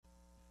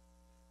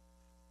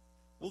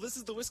Well, this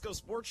is the Wisco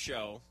Sports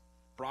Show,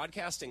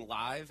 broadcasting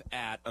live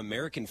at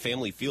American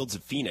Family Fields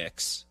of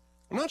Phoenix.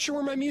 I'm not sure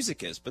where my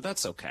music is, but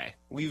that's okay.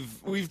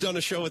 We've done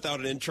a show without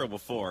an intro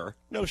before.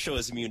 No show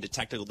is immune to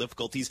technical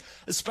difficulties,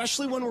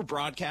 especially when we're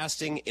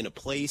broadcasting in a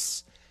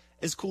place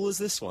as cool as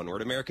this one. We're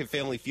at American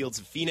Family Fields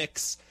of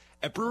Phoenix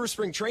at Brewer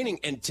Spring Training,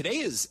 and today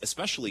is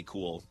especially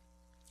cool.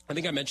 I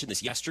think I mentioned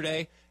this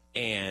yesterday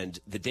and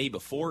the day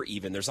before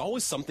even. There's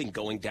always something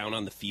going down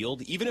on the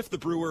field, even if the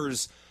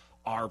Brewers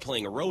are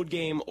playing a road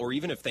game or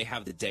even if they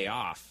have the day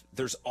off.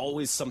 There's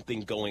always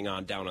something going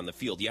on down on the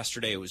field.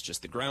 Yesterday it was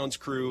just the grounds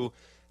crew.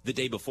 The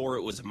day before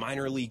it was a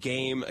minor league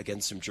game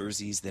against some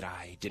jerseys that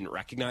I didn't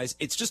recognize.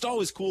 It's just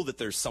always cool that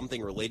there's something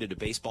related to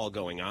baseball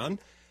going on.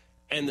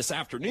 And this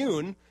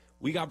afternoon,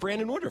 we got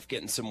Brandon Woodruff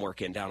getting some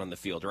work in down on the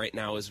field right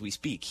now as we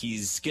speak.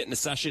 He's getting a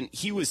session.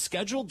 He was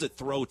scheduled to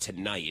throw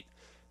tonight.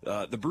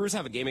 The Brewers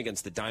have a game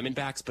against the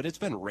Diamondbacks, but it's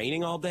been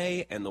raining all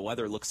day, and the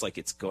weather looks like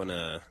it's going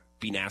to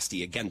be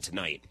nasty again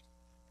tonight.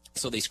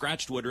 So they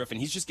scratched Woodruff,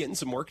 and he's just getting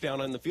some work down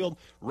on the field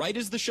right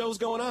as the show's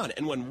going on.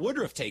 And when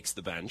Woodruff takes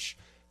the bench,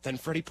 then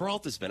Freddie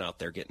Peralta's been out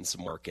there getting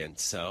some work in.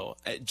 So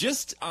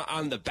just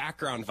on the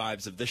background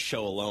vibes of this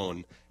show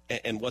alone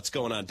and what's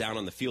going on down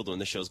on the field when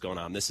this show's going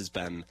on, this has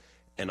been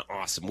an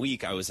awesome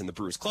week. I was in the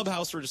Brewers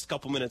clubhouse for just a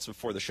couple minutes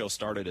before the show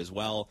started as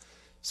well.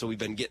 So we've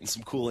been getting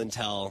some cool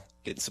intel,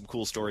 getting some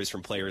cool stories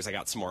from players. I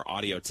got some more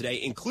audio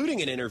today,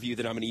 including an interview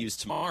that I'm going to use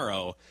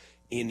tomorrow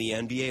in the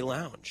NBA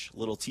lounge.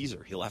 Little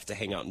teaser. You'll have to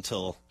hang out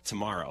until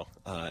tomorrow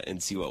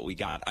and see what we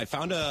got. I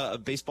found a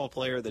baseball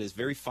player that is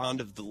very fond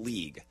of the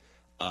league,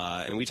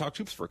 and we talked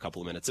hoops for a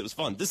couple of minutes. It was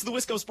fun. This is the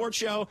Wisco Sports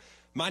Show.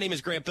 My name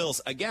is Grant Bills.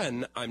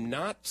 Again, I'm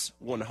not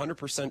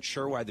 100%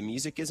 sure why the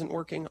music isn't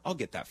working. I'll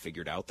get that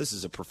figured out. This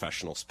is a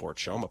professional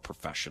sports show. I'm a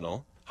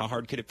professional. How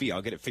hard could it be?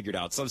 I'll get it figured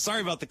out. So I'm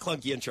sorry about the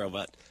clunky intro,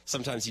 but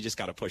sometimes you just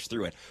got to push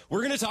through it. We're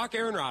going to talk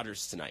Aaron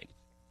Rodgers tonight.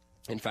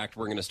 In fact,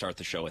 we're going to start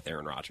the show with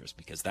Aaron Rodgers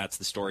because that's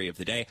the story of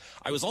the day.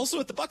 I was also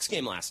at the Bucs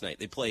game last night.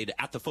 They played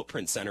at the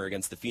Footprint Center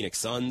against the Phoenix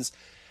Suns,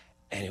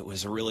 and it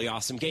was a really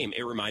awesome game.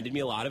 It reminded me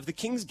a lot of the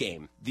Kings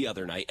game the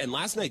other night. And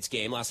last night's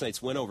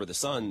win over the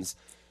Suns,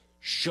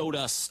 showed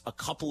us a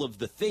couple of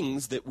the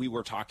things that we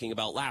were talking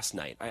about last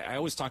night. I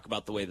always talk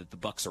about the way that the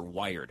Bucs are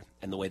wired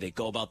and the way they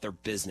go about their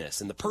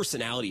business and the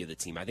personality of the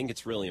team. I think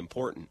it's really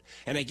important.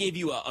 And I gave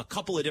you a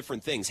couple of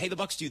different things. Hey, the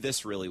Bucs do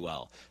this really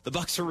well. The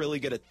Bucs are really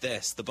good at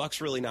this. The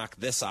Bucs really knock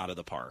this out of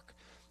the park,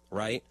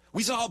 right?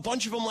 We saw a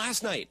bunch of them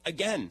last night.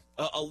 Again,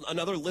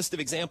 another list of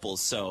examples.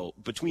 So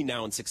between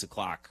now and 6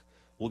 o'clock,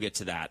 we'll get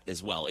to that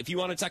as well. If you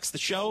want to text the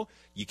show,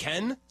 you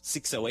can,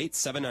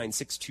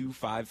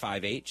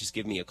 608-796-2558. Just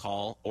give me a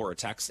call or a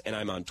text, and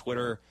I'm on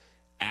Twitter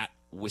at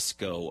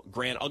Wisco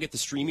Grant. I'll get the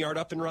StreamYard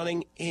up and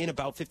running in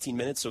about 15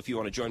 minutes, so if you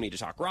want to join me to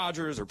talk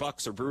Rodgers or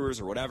Bucks or Brewers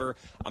or whatever,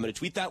 I'm going to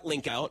tweet that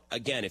link out.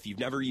 Again, if you've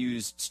never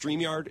used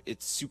StreamYard,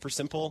 it's super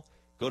simple.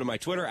 Go to my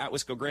Twitter, at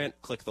Wisco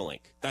Grant, click the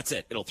link. That's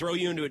it. It'll throw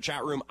you into a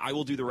chat room. I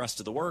will do the rest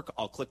of the work.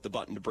 I'll click the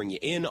button to bring you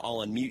in.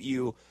 I'll unmute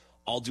you.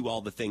 I'll do all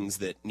the things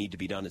that need to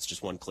be done. It's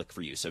just one click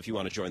for you. So if you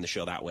want to join the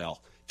show that way,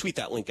 I'll tweet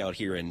that link out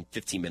here in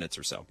 15 minutes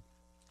or so.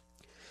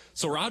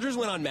 So Rodgers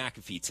went on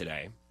McAfee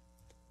today,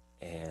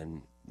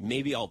 and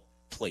maybe I'll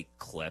play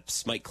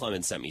clips. Mike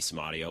Clemens sent me some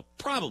audio.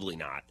 Probably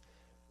not,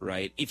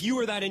 right? If you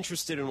were that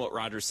interested in what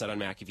Rodgers said on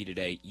McAfee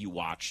today, you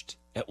watched.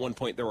 At one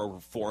point, there were over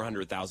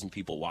 400,000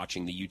 people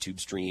watching the YouTube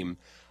stream.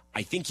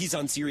 I think he's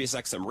on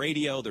SiriusXM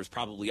radio. There's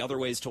probably other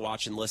ways to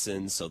watch and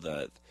listen, so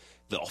the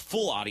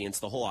full audience,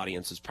 the whole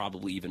audience is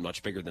probably even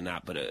much bigger than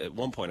that. But at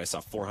one point I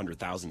saw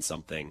 400,000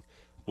 something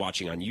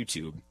watching on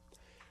YouTube.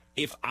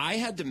 If I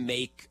had to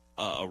make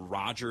a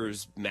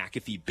Rodgers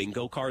McAfee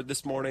bingo card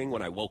this morning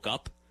when I woke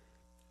up,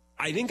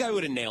 I think I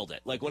would have nailed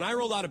it. Like when I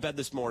rolled out of bed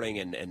this morning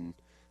and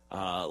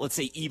let's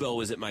say Ebo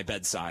was at my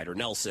bedside or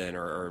Nelson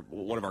or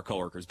one of our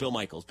coworkers, Bill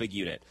Michaels, big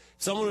unit.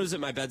 Someone was at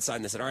my bedside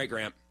and they said, all right,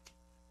 Grant,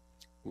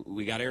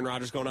 we got Aaron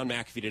Rodgers going on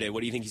McAfee today. What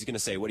do you think he's going to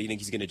say? What do you think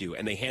he's going to do?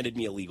 And they handed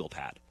me a legal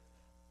pad.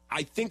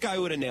 I think I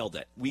would have nailed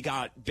it. We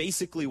got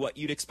basically what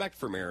you'd expect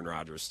from Aaron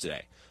Rodgers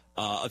today.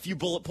 A few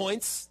bullet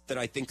points that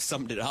I think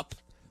summed it up.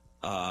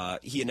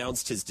 He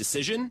announced his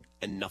decision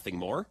and nothing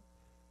more,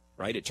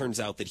 right? It turns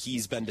out that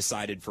he's been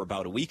decided for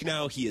about a week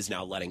now. He is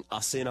now letting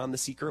us in on the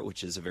secret,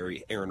 which is a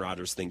very Aaron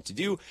Rodgers thing to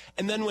do.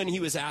 And then when he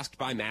was asked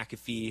by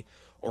McAfee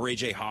or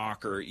A.J.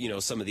 Hawk or,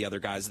 some of the other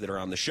guys that are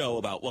on the show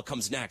about what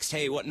comes next,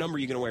 hey, what number are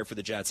you going to wear for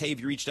the Jets? Hey,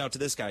 have you reached out to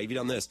this guy? Have you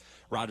done this?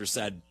 Rodgers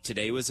said,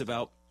 today was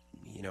about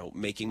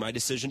making my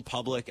decision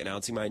public,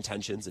 announcing my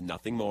intentions, and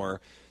nothing more.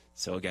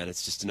 So, again,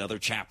 it's just another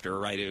chapter,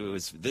 right?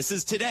 This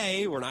is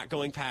today. We're not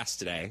going past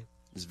today.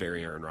 It was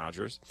very Aaron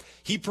Rodgers.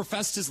 He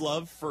professed his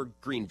love for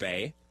Green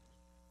Bay,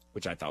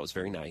 which I thought was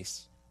very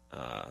nice.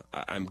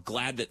 I'm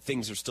glad that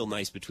things are still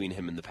nice between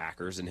him and the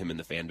Packers and him and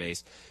the fan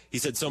base. He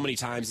said so many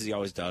times, as he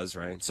always does,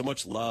 right? So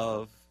much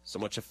love, so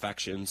much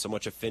affection, so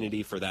much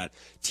affinity for that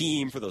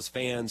team, for those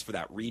fans, for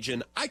that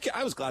region.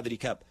 I was glad that he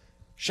kept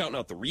shouting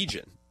out the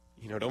region.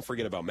 Don't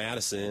forget about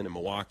Madison and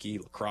Milwaukee,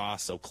 La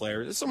Crosse, Eau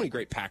Claire. There's so many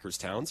great Packers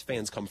towns.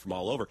 Fans come from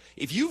all over.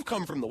 If you've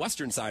come from the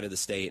western side of the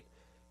state,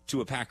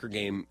 to a Packer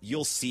game,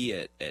 you'll see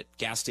it at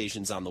gas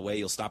stations on the way.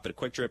 You'll stop at a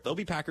Quick Trip. There'll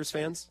be Packers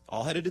fans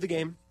all headed to the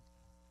game,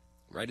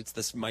 right? It's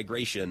this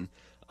migration.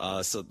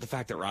 So the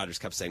fact that Rodgers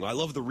kept saying, well, I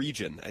love the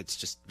region, it's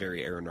just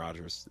very Aaron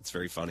Rodgers. It's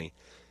very funny.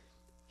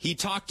 He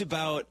talked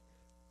about,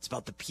 it's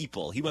about the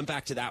people. He went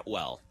back to that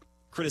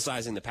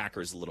criticizing the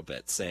Packers a little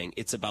bit, saying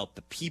it's about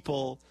the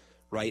people,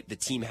 right? The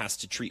team has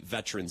to treat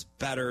veterans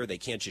better. They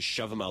can't just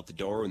shove them out the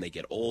door when they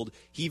get old.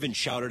 He even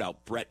shouted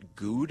out Brett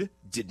Good.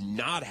 Did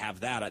not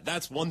have that.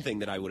 That's one thing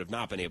that I would have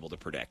not been able to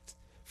predict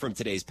from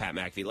today's Pat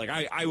McAfee. Like,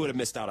 I would have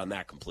missed out on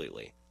that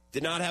completely.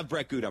 Did not have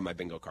Brett Good on my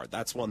bingo card.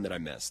 That's one that I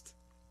missed.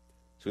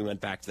 So we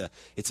went back to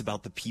it's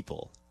about the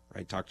people,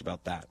 right? Talked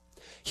about that.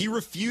 He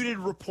refuted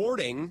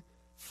reporting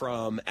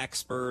from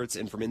experts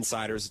and from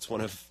insiders. It's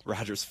one of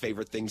Rodgers'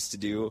 favorite things to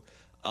do.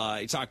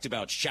 He talked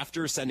about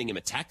Schefter sending him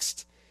a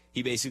text.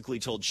 He basically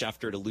told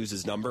Schefter to lose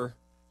his number.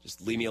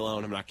 Just leave me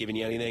alone. I'm not giving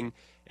you anything.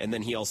 And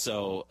then he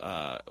also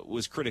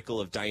was critical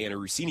of Diana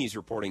Rossini's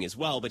reporting as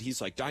well. But he's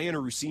like, Diana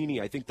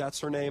Rossini, I think that's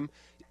her name.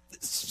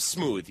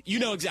 Smooth. You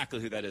know exactly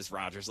who that is,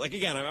 Rodgers. Like,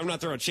 again, I'm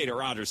not throwing shade at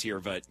Rodgers here,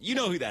 but you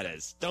know who that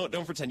is.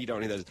 Don't pretend you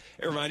don't know who that is.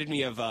 It reminded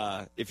me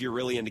of, if you're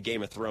really into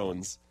Game of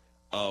Thrones,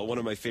 one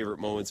of my favorite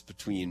moments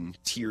between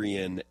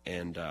Tyrion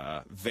and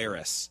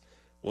Varys,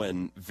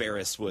 when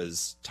Varys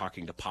was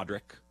talking to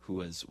Podrick, who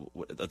was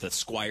the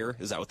squire,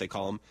 is that what they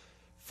call him,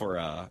 for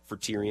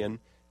Tyrion?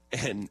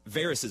 And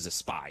Varys is a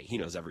spy. He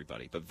knows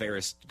everybody. But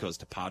Varys goes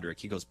to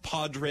Podrick. He goes,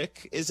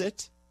 Podrick, is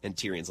it? And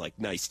Tyrion's like,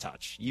 nice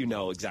touch. You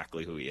know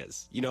exactly who he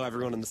is. You know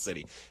everyone in the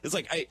city. It's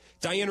like,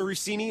 Diana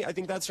Rossini, I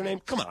think that's her name.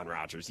 Come on,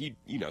 Rodgers. You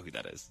know who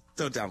that is.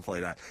 Don't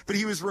downplay that. But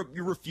he was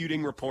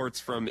refuting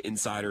reports from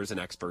insiders and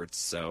experts.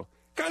 So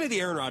kind of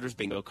the Aaron Rodgers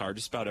bingo card,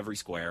 just about every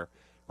square,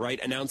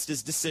 right? Announced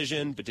his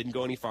decision, but didn't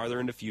go any farther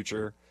into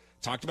future.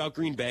 Talked about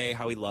Green Bay,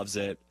 how he loves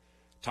it.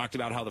 Talked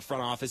about how the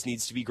front office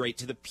needs to be great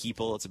to the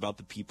people. It's about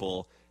the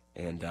people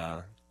and,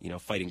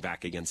 fighting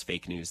back against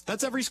fake news.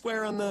 That's every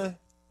square on the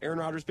Aaron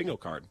Rodgers bingo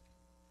card.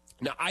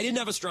 Now, I didn't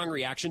have a strong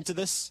reaction to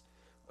this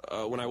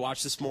when I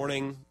watched this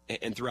morning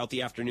and throughout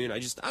the afternoon. I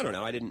don't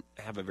know. I didn't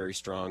have a very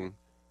strong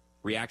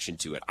reaction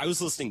to it. I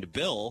was listening to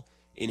Bill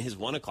in his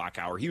 1 o'clock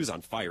hour. He was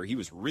on fire. He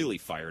was really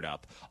fired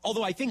up.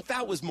 Although I think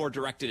that was more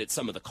directed at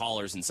some of the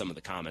callers and some of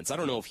the comments. I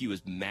don't know if he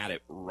was mad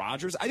at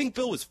Rodgers. I think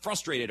Bill was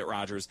frustrated at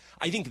Rodgers.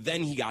 I think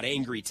then he got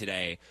angry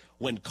today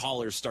when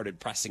callers started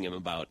pressing him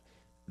about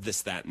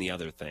this, that, and the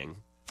other thing.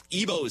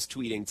 Ebo is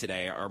tweeting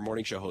today, our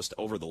morning show host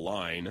Over the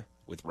Line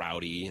with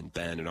Rowdy and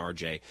Ben and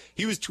RJ.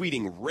 He was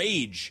tweeting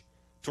rage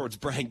towards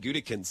Brian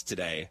Gutekunst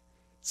today,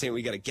 saying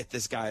we got to get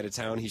this guy out of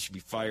town. He should be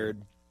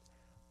fired.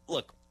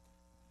 Look,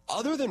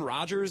 other than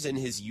Rodgers and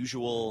his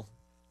usual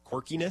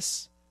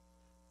quirkiness,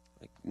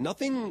 like,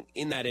 nothing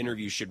in that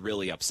interview should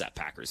really upset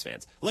Packers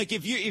fans. Like,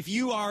 if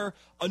you are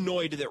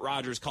annoyed that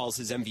Rodgers calls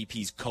his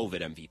MVPs COVID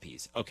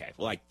MVPs, okay,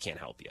 well, I can't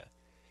help you.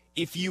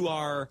 If you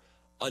are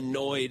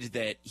annoyed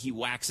that he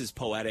waxes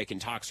poetic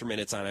and talks for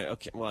minutes on it,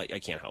 okay, well, I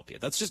can't help you.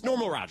 That's just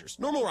normal Rodgers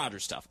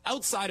stuff.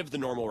 Outside of the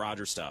normal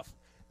Rodgers stuff,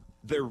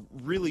 there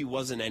really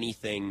wasn't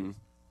anything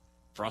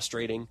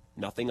frustrating,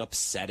 nothing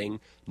upsetting,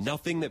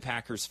 nothing that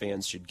Packers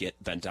fans should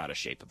get bent out of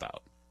shape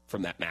about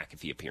from that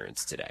McAfee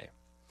appearance today.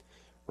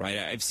 Right?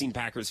 I've seen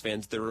Packers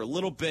fans that are a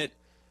little bit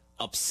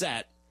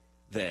upset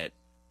that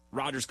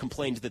Rodgers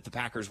complained that the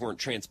Packers weren't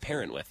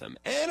transparent with him.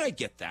 And I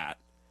get that.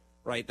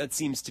 Right, that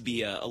seems to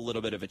be a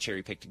little bit of a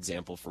cherry-picked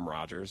example from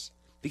Rodgers,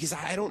 because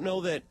I don't know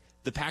that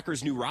the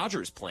Packers knew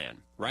Rodgers' plan,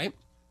 right?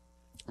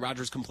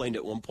 Rodgers complained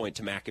at one point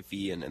to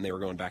McAfee, and they were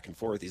going back and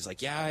forth. He's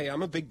like, yeah,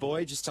 I'm a big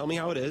boy. Just tell me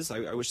how it is.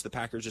 I wish the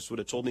Packers just would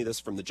have told me this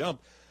from the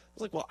jump. I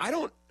was like, well, I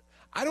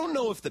don't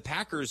know if the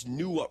Packers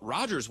knew what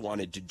Rodgers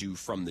wanted to do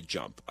from the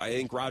jump. I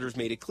think Rodgers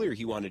made it clear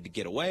he wanted to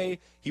get away.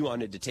 He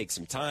wanted to take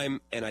some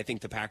time, and I think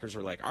the Packers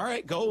were like, all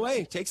right, go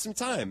away. Take some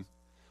time.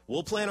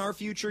 We'll plan our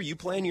future. You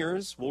plan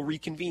yours. We'll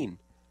reconvene.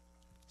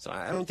 So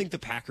I don't think the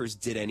Packers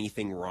did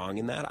anything wrong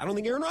in that. I don't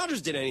think Aaron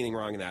Rodgers did anything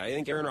wrong in that. I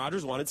think Aaron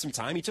Rodgers wanted some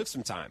time. He took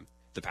some time.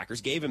 The Packers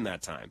gave him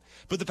that time.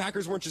 But the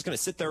Packers weren't just going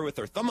to sit there with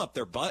their thumb up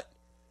their butt,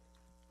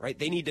 right?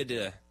 They needed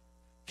to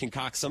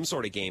concoct some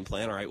sort of game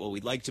plan. All right, well,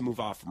 we'd like to move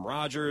off from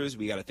Rodgers.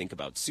 We got to think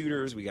about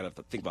suitors. We got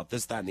to think about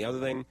this, that, and the other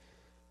thing.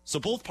 So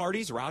both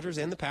parties, Rodgers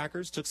and the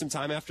Packers, took some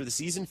time after the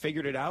season,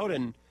 figured it out,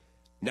 and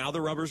now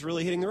the rubber's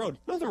really hitting the road.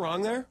 Nothing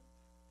wrong there.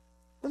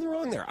 Nothing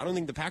wrong there. I don't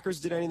think the Packers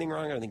did anything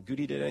wrong. I don't think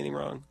Goody did anything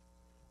wrong.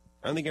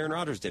 I don't think Aaron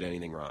Rodgers did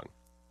anything wrong.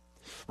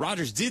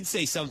 Rodgers did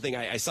say something.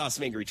 I saw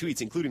some angry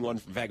tweets, including one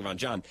from Vagabond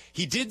John.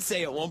 He did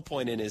say at one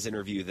point in his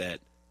interview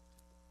that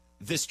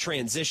this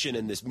transition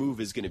and this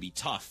move is going to be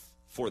tough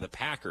for the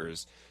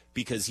Packers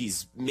because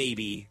he's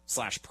maybe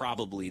 /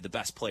 probably the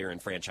best player in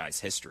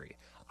franchise history.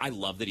 I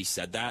love that he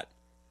said that.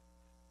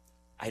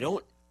 I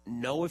don't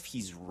know if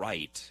he's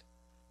right.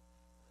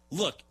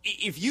 Look,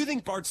 if you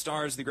think Bart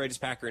Starr is the greatest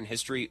Packer in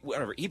history,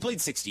 whatever, he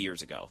played 60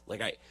 years ago.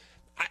 Like,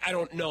 I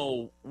don't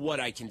know what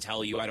I can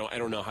tell you. I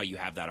don't know how you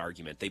have that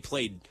argument. They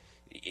played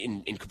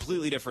in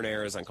completely different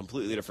eras on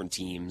completely different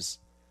teams.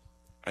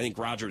 I think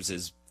Rodgers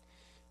is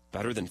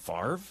better than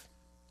Favre.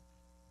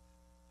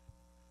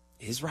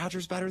 Is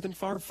Rodgers better than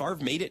Favre? Favre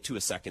made it to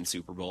a second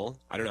Super Bowl.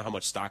 I don't know how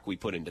much stock we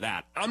put into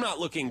that. I'm not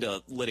looking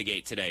to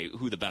litigate today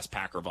who the best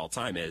Packer of all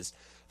time is,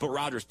 but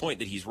Rodgers' point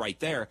that he's right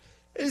there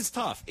is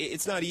tough.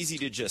 It's not easy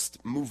to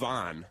just move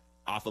on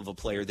off of a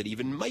player that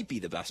even might be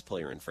the best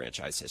player in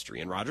franchise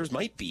history, and Rodgers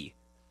might be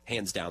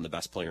hands down the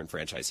best player in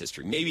franchise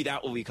history. Maybe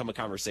that will become a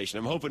conversation.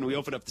 I'm hoping we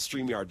open up the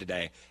StreamYard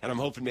today, and I'm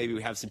hoping maybe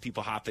we have some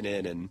people hopping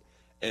in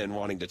and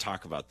wanting to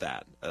talk about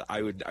that.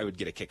 I would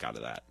get a kick out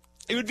of that.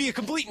 It would be a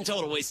complete and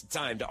total waste of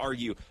time to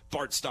argue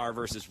Bart Starr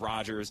versus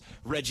Rodgers,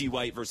 Reggie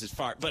White versus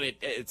Favre, but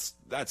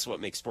that's what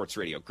makes sports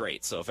radio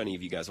great. So if any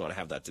of you guys want to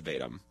have that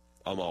debate, I'm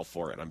all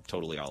for it. I'm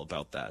totally all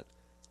about that.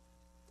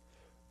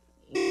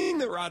 One thing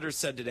that Rodgers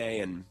said today,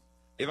 and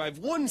if I have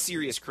one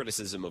serious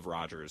criticism of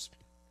Rodgers,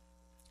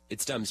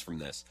 it stems from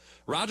this.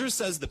 Rodgers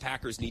says the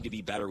Packers need to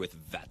be better with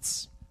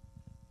vets.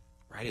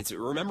 Right?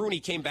 Remember when he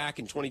came back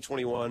in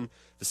 2021,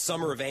 the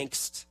summer of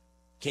angst,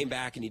 came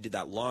back and he did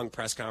that long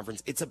press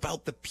conference? It's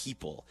about the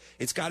people.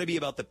 It's got to be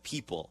about the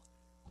people.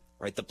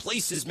 Right? The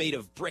place is made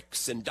of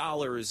bricks and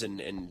dollars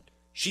and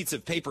sheets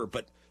of paper,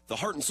 but the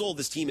heart and soul of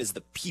this team is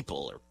the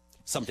people, or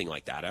something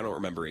like that. I don't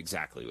remember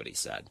exactly what he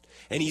said.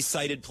 And he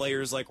cited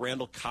players like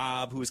Randall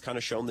Cobb, who has kind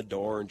of shown the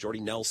door, and Jordy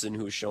Nelson,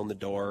 who has shown the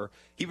door.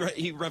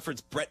 He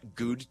referenced Brett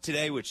Good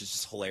today, which is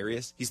just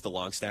hilarious. He's the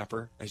long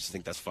snapper. I just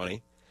think that's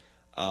funny.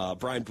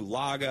 Brian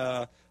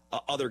Bulaga,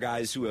 other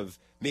guys who have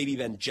maybe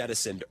been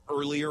jettisoned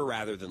earlier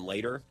rather than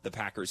later. The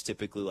Packers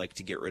typically like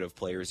to get rid of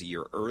players a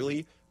year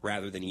early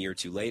rather than a year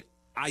too late.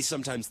 I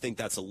sometimes think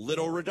that's a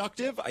little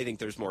reductive. I think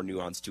there's more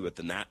nuance to it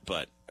than that,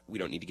 but we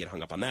don't need to get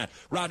hung up on that.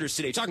 Rodgers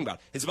today talking about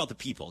it's about the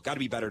people. Got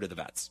to be better to the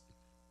vets.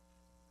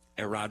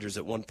 And Rodgers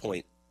at one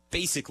point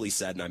basically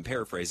said, and I'm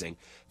paraphrasing,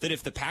 that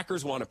if the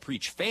Packers want to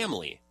preach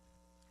family,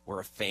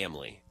 we're a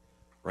family.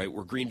 Right?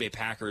 We're Green Bay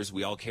Packers.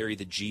 We all carry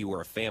the G.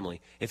 We're a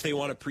family. If they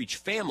want to preach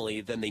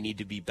family, then they need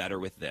to be better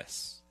with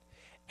this.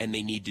 And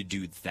they need to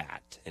do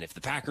that. And if the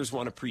Packers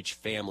want to preach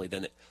family,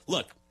 then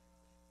look,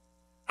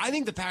 I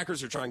think the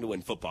Packers are trying to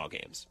win football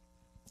games.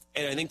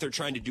 And I think they're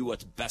trying to do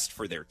what's best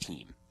for their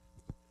team.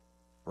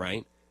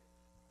 Right?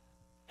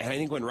 And I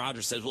think when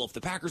Rodgers says, well, if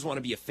the Packers want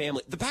to be a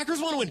family, the Packers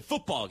want to win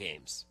football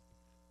games.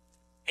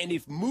 And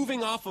if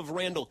moving off of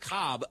Randall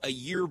Cobb a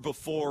year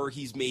before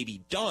he's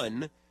maybe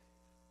done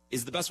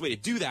is the best way to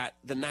do that,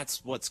 then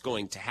that's what's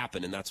going to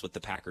happen, and that's what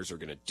the Packers are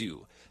going to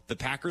do. The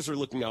Packers are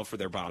looking out for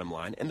their bottom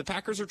line, and the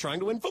Packers are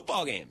trying to win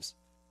football games.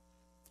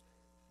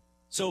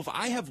 So if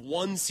I have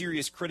one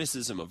serious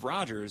criticism of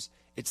Rodgers,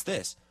 it's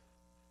this.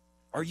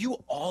 Are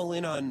you all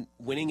in on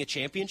winning a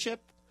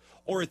championship?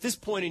 Or at this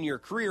point in your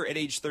career, at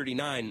age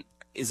 39,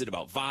 is it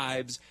about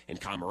vibes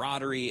and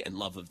camaraderie and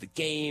love of the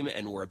game,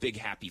 and we're a big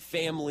happy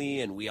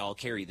family, and we all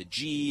carry the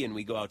G, and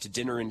we go out to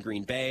dinner in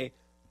Green Bay?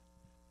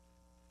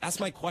 That's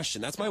my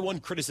question. That's my one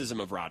criticism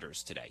of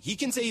Rodgers today. He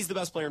can say he's the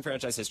best player in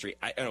franchise history.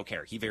 I don't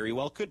care. He very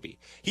well could be.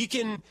 He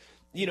can,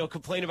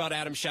 complain about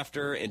Adam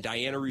Schefter and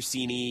Diana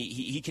Rossini.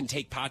 He can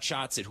take pot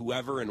shots at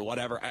whoever and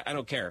whatever. I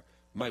don't care.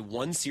 My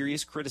one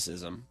serious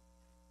criticism,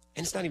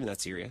 and it's not even that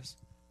serious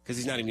because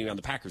he's not even on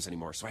the Packers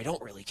anymore, so I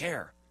don't really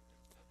care.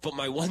 But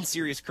my one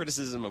serious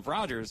criticism of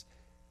Rodgers,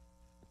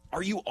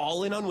 are you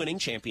all in on winning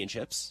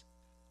championships?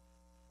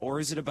 Or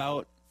is it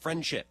about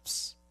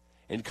friendships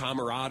and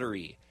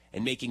camaraderie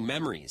and making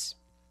memories?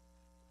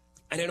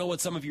 And I know what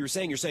some of you are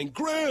saying. You're saying,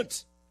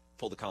 Grant!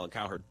 Pull the Colin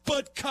Cowherd.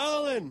 But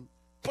Colin!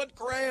 But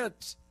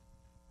Grant!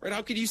 Right?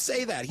 How could you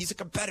say that? He's a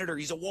competitor.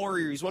 He's a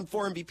warrior. He's won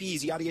 4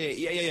 MVPs. Yada, yada,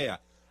 yeah.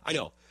 I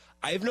know.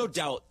 I have no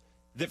doubt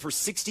that for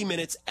 60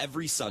 minutes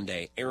every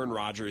Sunday, Aaron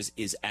Rodgers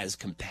is as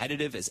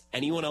competitive as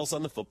anyone else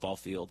on the football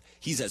field.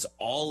 He's as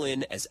all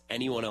in as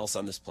anyone else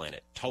on this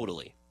planet.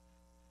 Totally.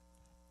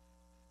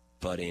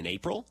 But in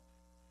April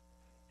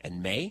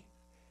and May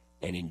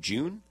and in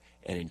June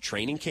and in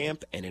training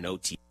camp and in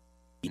OT,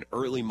 in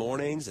early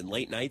mornings and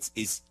late nights,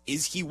 is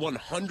he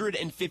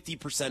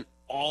 150%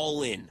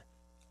 all in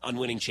on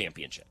winning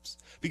championships?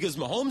 Because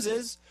Mahomes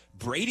is,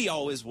 Brady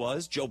always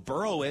was, Joe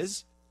Burrow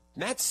is,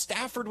 Matt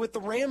Stafford with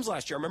the Rams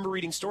last year. I remember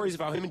reading stories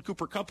about him and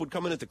Cooper Kupp would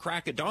come in at the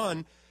crack of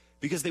dawn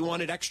because they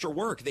wanted extra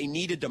work. They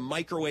needed to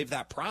microwave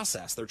that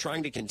process. They're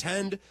trying to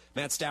contend.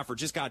 Matt Stafford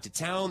just got to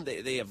town.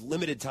 They have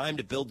limited time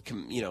to build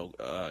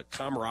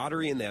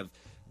camaraderie, and they have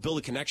build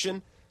a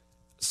connection.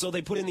 So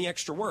they put in the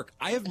extra work.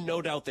 I have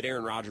no doubt that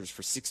Aaron Rodgers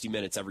for 60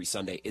 minutes every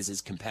Sunday is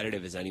as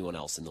competitive as anyone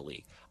else in the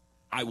league.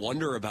 I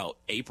wonder about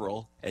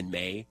April and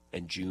May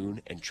and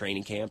June and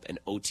training camp and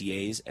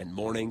OTAs and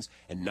mornings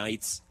and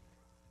nights.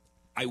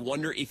 I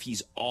wonder if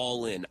he's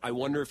all in. I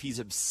wonder if he's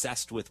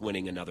obsessed with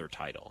winning another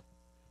title.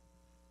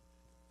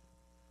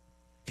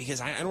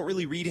 Because I don't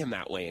really read him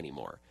that way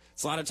anymore.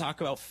 It's a lot of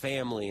talk about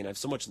family, and I have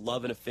so much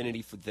love and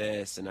affinity for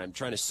this, and I'm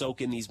trying to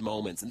soak in these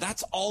moments, and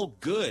that's all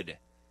good.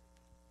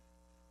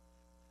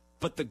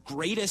 But the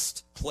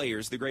greatest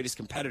players, the greatest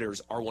competitors,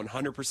 are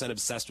 100%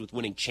 obsessed with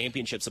winning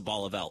championships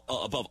above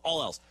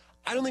all else.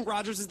 I don't think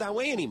Rodgers is that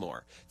way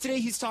anymore. Today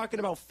he's talking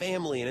about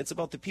family, and it's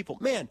about the people.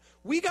 Man,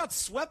 we got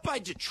swept by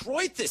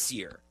Detroit this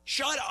year.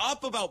 Shut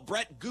up about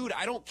Brett Good.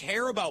 I don't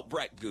care about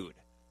Brett Good.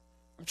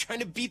 I'm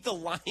trying to beat the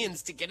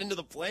Lions to get into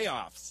the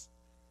playoffs.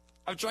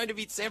 I'm trying to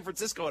beat San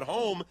Francisco at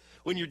home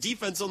when your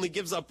defense only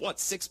gives up,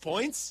 6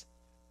 points?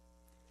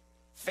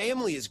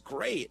 Family is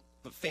great,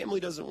 but family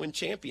doesn't win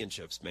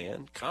championships,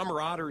 man.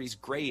 Camaraderie's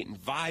great and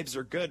vibes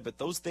are good, but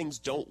those things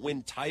don't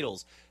win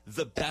titles.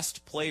 The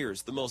best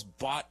players, the most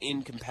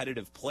bought-in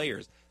competitive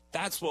players,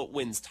 that's what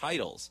wins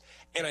titles.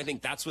 And I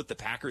think that's what the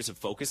Packers have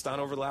focused on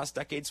over the last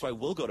decade, so I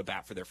will go to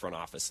bat for their front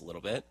office a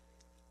little bit.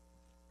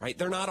 Right?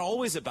 They're not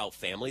always about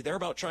family. They're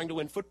about trying to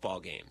win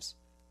football games.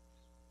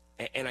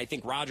 And I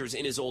think Rodgers,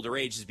 in his older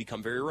age, has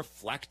become very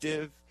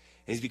reflective,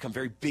 and he's become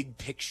very big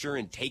picture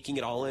and taking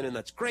it all in, and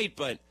that's great,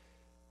 but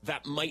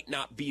that might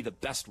not be the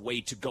best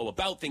way to go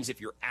about things if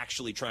you're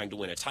actually trying to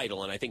win a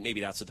title. And I think maybe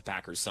that's what the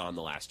Packers saw in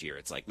the last year.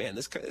 It's like, man,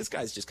 this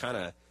guy's just kind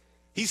of,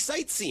 he's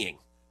sightseeing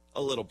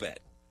a little bit.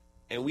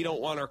 And we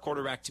don't want our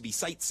quarterback to be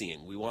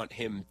sightseeing. We want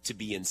him to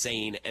be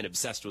insane and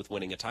obsessed with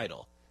winning a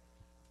title.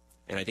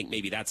 And I think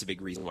maybe that's a big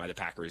reason why the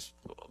Packers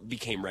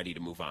became ready to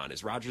move on,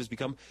 is Rodgers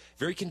become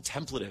very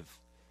contemplative,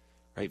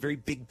 right? Very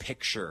big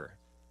picture,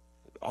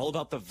 all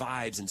about the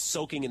vibes and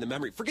soaking in the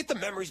memory. Forget the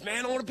memories,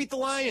 man. I want to beat the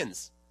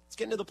Lions. Let's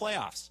get into the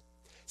playoffs.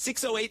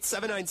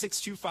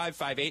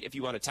 608-796-2558 if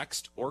you want to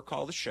text or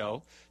call the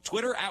show.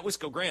 Twitter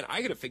 @WiscoGrant.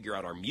 I got to figure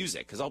out our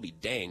music because I'll be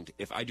danged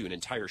if I do an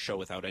entire show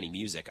without any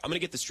music. I'm going to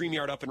get the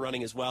StreamYard up and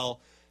running as well.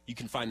 You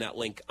can find that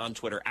link on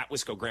Twitter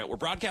 @WiscoGrant. We're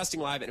broadcasting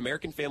live at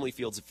American Family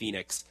Fields of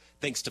Phoenix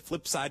thanks to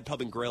Flipside Pub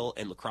and Grill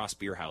and Lacrosse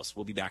Beer House.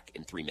 We'll be back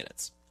in 3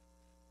 minutes.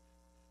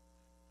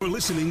 We're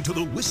listening to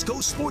the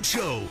Wisco Sports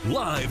Show,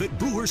 live at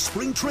Brewer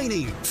Spring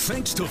Training,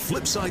 thanks to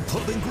Flipside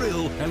Pub and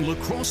Grill and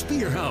Lacrosse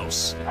Beer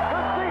House. Good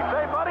seats,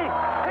 hey, buddy.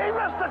 He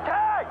missed the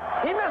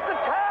tag. He missed the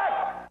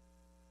tag.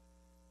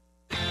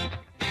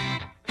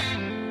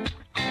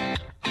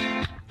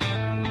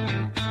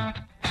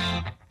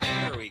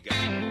 There we go.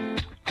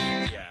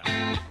 Yeah.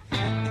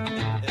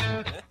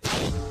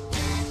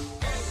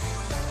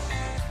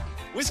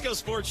 Wisco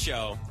Sports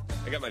Show.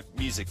 I got my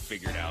music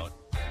figured out.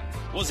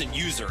 It wasn't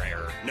user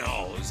error.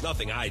 No, it was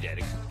nothing I did.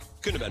 It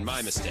couldn't have been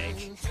my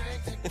mistake.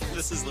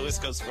 This is the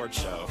Wisco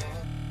Sports Show.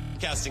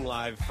 Casting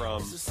live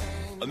from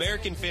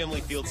American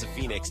Family Fields of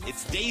Phoenix.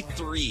 It's day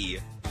 3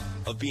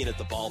 of being at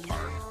the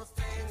ballpark.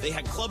 They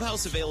had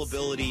clubhouse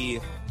availability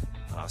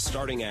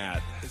starting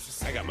at,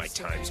 I got my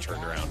times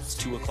turned around. It's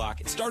 2 o'clock.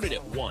 It started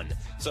at 1.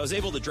 So I was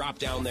able to drop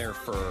down there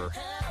for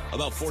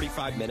about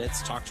 45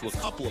 minutes, talk to a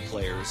couple of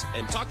players,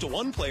 and talk to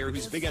one player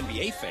who's a big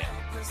NBA fan.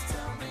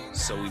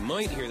 So we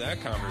might hear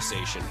that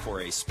conversation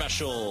for a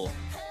special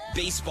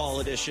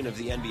baseball edition of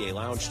the NBA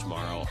Lounge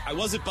tomorrow. I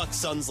was at Bucks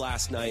Suns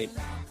last night.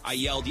 I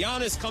yelled,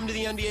 "Giannis, come to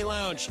the NBA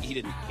Lounge." He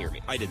didn't hear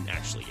me. I didn't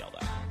actually yell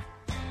that.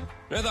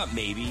 And I thought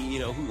maybe,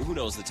 who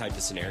knows the type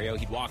of scenario.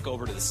 He'd walk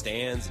over to the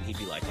stands and he'd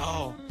be like,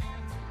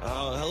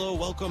 hello,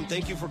 welcome,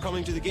 thank you for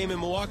coming to the game in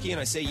Milwaukee.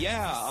 And I say,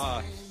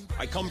 yeah,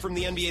 I come from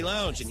the NBA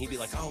Lounge. And he'd be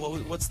like, oh,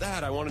 what's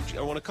that? I want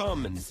to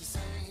come. And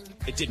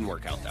it didn't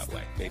work out that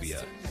way. Maybe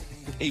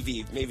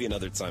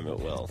another time it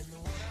will.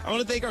 I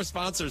want to thank our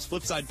sponsors,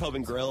 Flipside Pub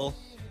and Grill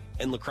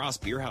and Lacrosse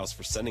Beer House,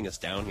 for sending us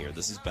down here.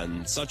 This has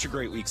been such a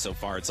great week so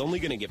far. It's only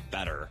going to get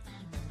better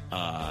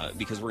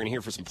because we're going to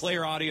hear for some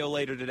player audio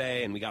later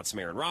today, and we got some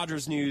Aaron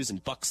Rodgers news,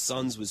 and Bucks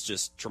Suns was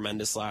just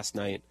tremendous last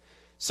night.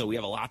 So we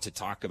have a lot to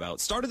talk about.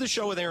 Started the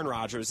show with Aaron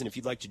Rodgers, and if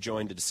you'd like to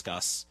join to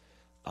discuss,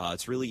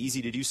 it's really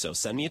easy to do so.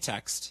 Send me a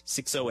text,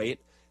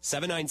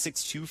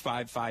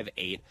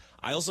 608-796-2558.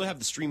 I also have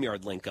the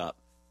StreamYard link up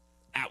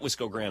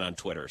 @WiscoGrant on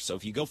Twitter. So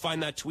if you go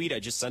find that tweet, I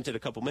just sent it a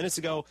couple minutes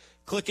ago,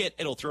 click it,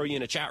 it'll throw you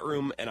in a chat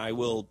room, and I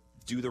will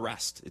do the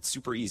rest. It's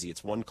super easy.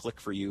 It's one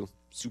click for you.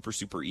 Super,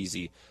 super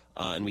easy.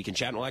 And we can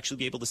chat, and we'll actually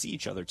be able to see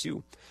each other,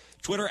 too.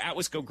 Twitter,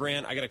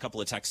 @WiscoGrant. I got a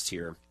couple of texts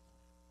here.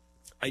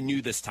 I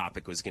knew this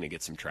topic was going to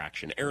get some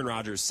traction. Aaron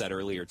Rodgers said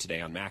earlier today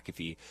on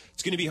McAfee,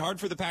 it's going to be hard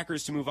for the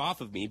Packers to move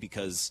off of me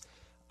because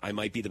I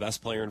might be the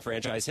best player in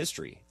franchise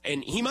history.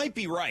 And he might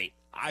be right.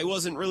 I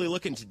wasn't really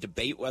looking to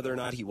debate whether or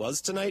not he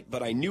was tonight,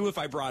 but I knew if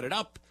I brought it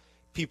up,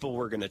 people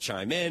were going to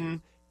chime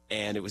in,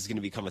 and it was going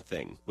to become a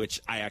thing,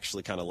 which I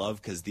actually kind of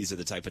love because these are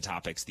the type of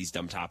topics, these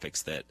dumb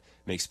topics that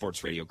make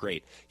sports radio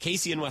great.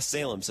 Casey in West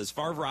Salem says,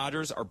 Favre,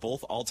 Rodgers are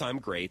both all-time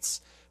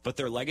greats, but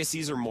their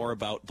legacies are more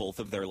about both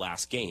of their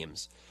last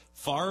games.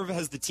 Favre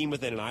has the team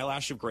within an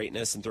eyelash of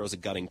greatness and throws a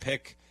gutting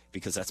pick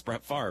because that's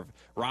Brett Favre.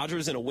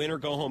 Rodgers in a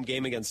win-or-go-home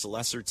game against a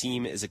lesser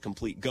team is a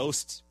complete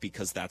ghost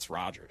because that's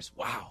Rodgers.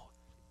 Wow.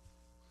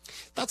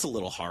 That's a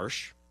little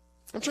harsh.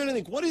 I'm trying to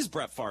think, what is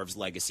Brett Favre's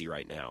legacy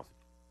right now?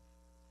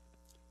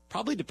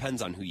 Probably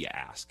depends on who you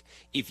ask.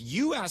 If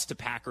you asked a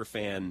Packer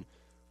fan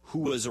who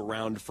was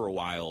around for a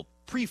while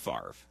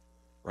pre-Favre,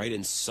 right,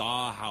 and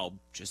saw how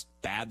just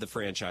bad the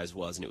franchise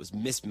was, and it was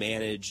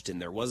mismanaged,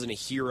 and there wasn't a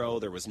hero,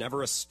 there was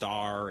never a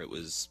star, it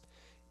was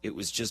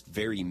just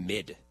very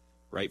mid,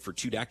 right, for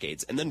 2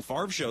 decades. And then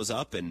Favre shows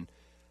up, and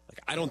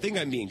I don't think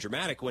I'm being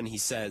dramatic when I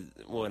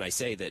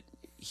say that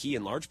he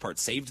in large part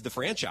saved the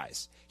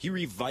franchise. He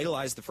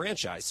revitalized the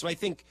franchise. So I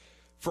think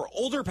for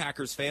older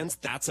Packers fans,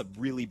 that's a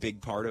really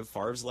big part of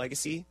Favre's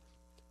legacy.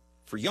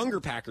 for younger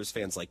Packers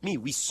fans like me,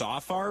 we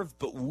saw Favre,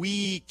 but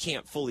we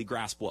can't fully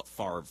grasp what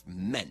Favre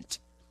meant.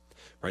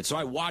 Right, so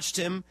I watched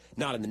him,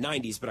 not in the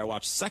 90s, but I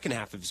watched the second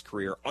half of his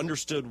career,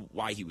 understood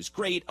why he was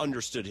great,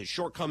 understood his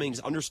shortcomings,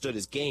 understood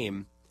his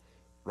game,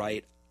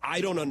 right? I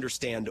don't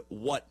understand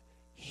what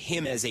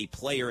him as a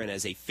player and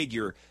as a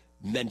figure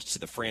meant to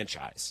the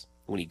franchise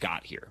when he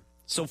got here.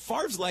 So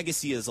Favre's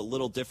legacy is a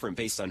little different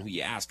based on who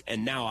you ask,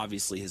 and now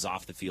obviously his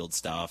off-the-field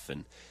stuff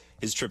and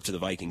his trip to the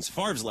Vikings.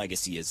 Favre's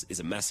legacy is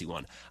a messy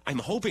one. I'm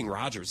hoping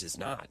Rodgers is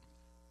not.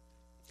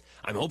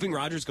 I'm hoping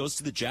Rodgers goes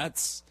to the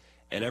Jets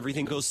and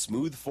everything goes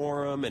smooth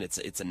for him, and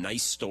it's a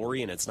nice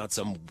story, and it's not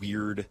some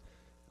weird,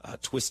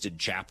 twisted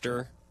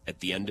chapter at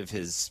the end of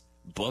his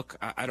book.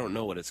 I don't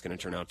know what it's going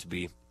to turn out to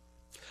be.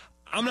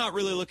 I'm not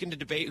really looking to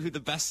debate who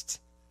the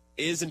best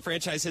is in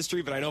franchise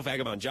history, but I know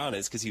Vagabond John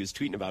is because he was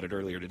tweeting about it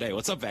earlier today.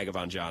 What's up,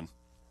 Vagabond John?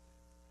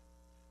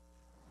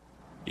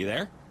 You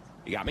there?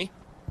 You got me?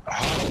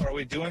 How are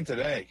we doing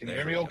today? Can you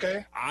hear me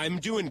okay? I'm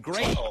doing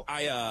great. Uh-oh.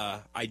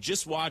 I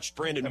just watched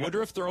Brandon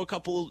Woodruff throw a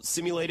couple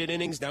simulated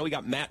innings. Now we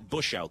got Matt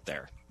Bush out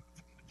there.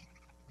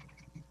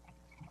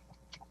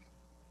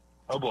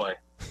 Oh, boy.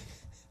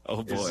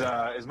 Oh,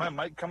 boy. Is my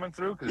mic coming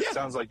through? Because it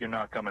sounds like you're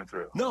not coming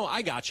through. No,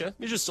 I got you.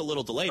 You're just a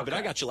little delayed, but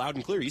I got you loud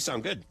and clear. You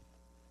sound good.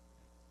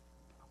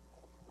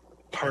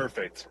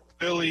 Perfect.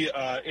 Billy,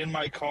 in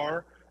my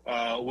car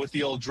with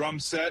the old drum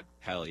set.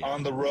 Hell yeah.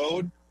 On the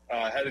road.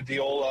 Headed the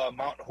old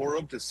Mount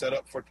Horeb to set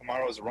up for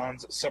tomorrow's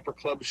Ron's Supper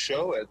Club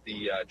show at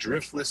the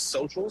Driftless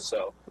Social.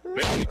 So,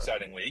 very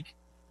exciting week.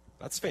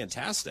 That's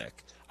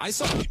fantastic. I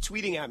saw you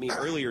tweeting at me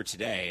earlier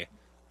today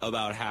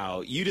about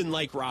how you didn't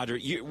like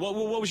Rodgers.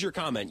 What was your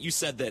comment? You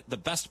said that the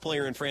best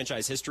player in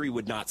franchise history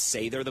would not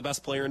say they're the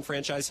best player in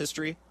franchise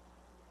history.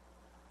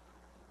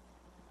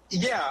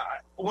 Yeah,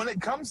 when it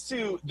comes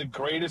to the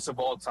greatest of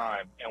all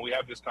time, and we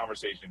have this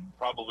conversation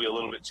probably a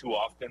little bit too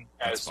often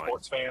as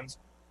sports fans,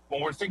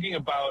 when we're thinking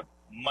about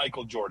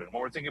Michael Jordan,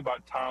 when we're thinking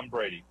about Tom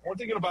Brady, when we're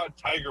thinking about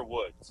Tiger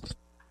Woods,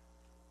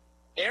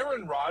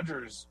 Aaron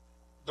Rodgers,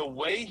 the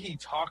way he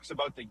talks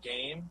about the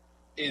game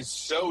is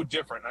so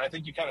different. And I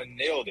think you kind of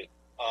nailed it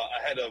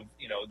ahead of,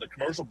 the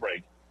commercial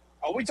break.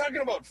 Are we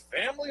talking about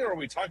family, or are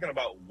we talking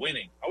about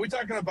winning? Are we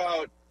talking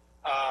about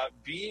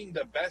being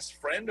the best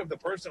friend of the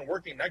person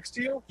working next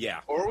to you?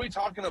 Yeah. Or are we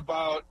talking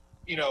about,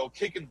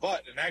 kicking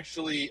butt and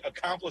actually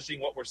accomplishing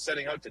what we're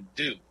setting out to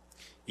do?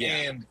 Yeah.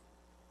 And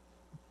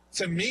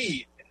to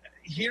me,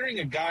 hearing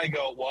a guy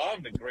go, well,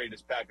 I'm the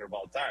greatest Packer of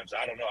all time, so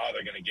I don't know how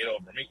they're going to get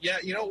over me. Yeah,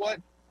 you know what?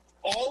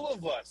 All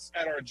of us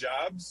at our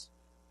jobs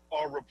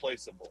are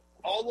replaceable.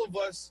 All of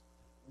us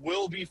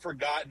will be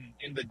forgotten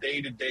in the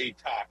day-to-day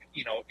talk.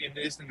 In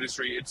this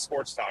industry, it's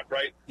sports talk,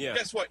 right? Yeah.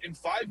 Guess what? In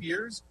 5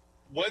 years,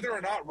 whether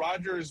or not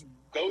Rodgers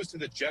goes to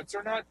the Jets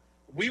or not,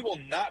 we will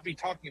not be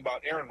talking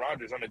about Aaron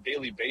Rodgers on a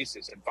daily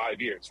basis in 5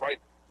 years, right?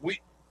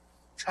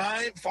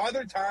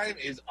 Father Time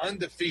is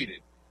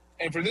undefeated.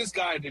 And for this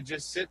guy to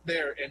just sit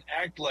there and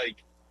act like,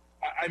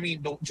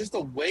 just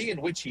the way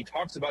in which he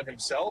talks about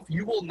himself,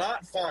 you will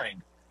not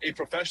find a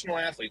professional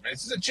athlete. Now,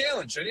 this is a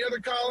challenge. Any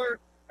other caller,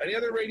 any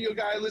other radio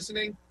guy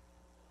listening,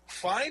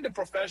 find a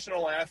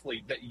professional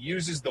athlete that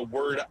uses the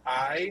word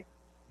I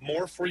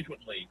more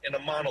frequently in a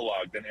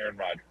monologue than Aaron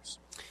Rodgers.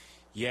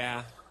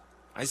 Yeah,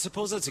 I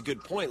suppose that's a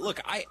good point. Look,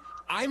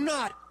 I'm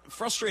not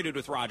frustrated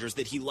with Rodgers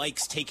that he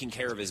likes taking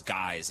care of his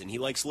guys and he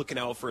likes looking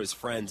out for his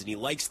friends and he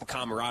likes the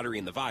camaraderie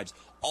and the vibes.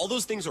 All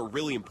those things are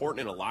really important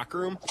in a locker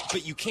room,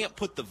 but you can't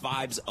put the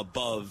vibes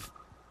above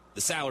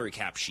the salary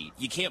cap sheet.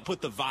 You can't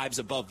put the vibes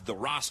above the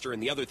roster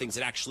and the other things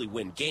that actually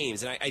win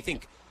games. And I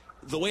think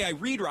the way I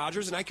read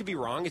Rodgers, and I could be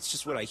wrong, it's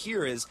just what I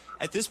hear, is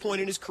at this point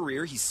in his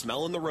career, he's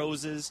smelling the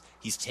roses,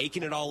 he's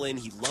taking it all in,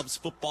 he loves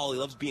football, he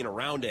loves being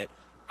around it.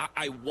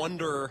 I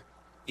wonder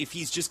if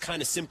he's just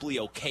kind of simply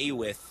okay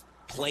with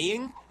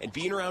playing and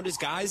being around his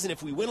guys, and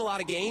if we win a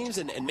lot of games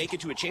and make it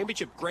to a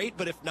championship, great,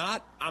 but if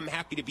not, I'm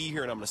happy to be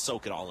here and I'm going to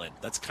soak it all in.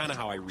 That's kind of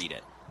how I read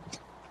it.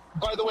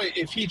 By the way,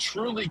 if he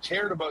truly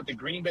cared about the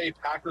Green Bay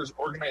Packers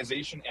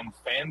organization and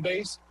fan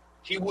base,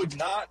 he would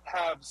not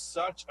have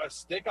such a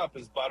stick up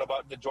his butt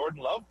about the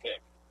Jordan Love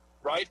pick,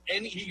 right?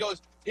 And he'll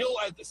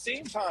at the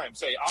same time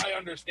say, I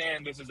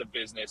understand this is a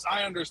business.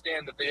 I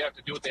understand that they have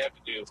to do what they have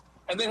to do.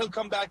 And then he'll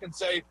come back and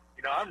say,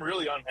 I'm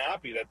really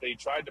unhappy that they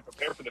tried to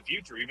prepare for the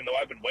future, even though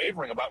I've been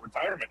wavering about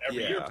retirement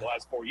every year for the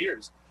last 4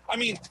 years.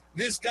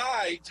 This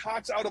guy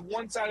talks out of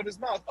one side of his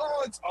mouth.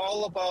 Oh, it's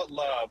all about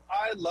love.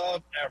 I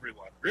love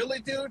everyone. Really,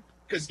 dude?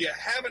 Because you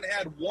haven't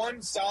had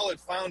one solid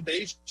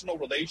foundational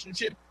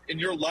relationship in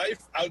your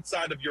life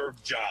outside of your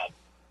job.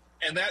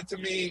 And that, to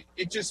me,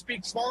 it just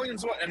speaks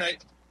volumes. And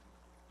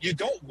you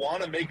don't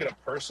want to make it a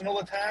personal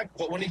attack,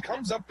 but when he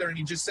comes up there and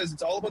he just says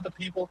it's all about the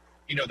people,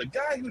 the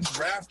guy who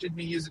drafted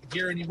me isn't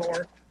here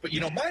anymore. But,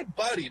 my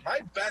buddy, my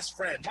best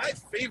friend, my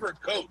favorite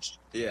coach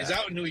is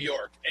out in New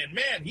York. And,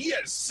 man, he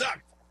has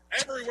sucked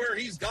everywhere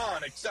he's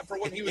gone except for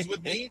when he was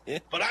with me.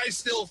 But I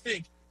still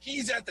think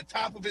he's at the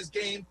top of his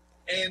game.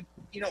 And,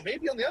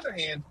 maybe on the other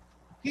hand,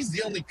 he's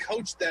the only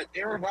coach that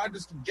Aaron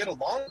Rodgers can get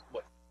along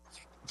with.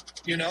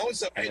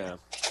 So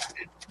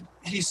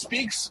he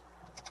speaks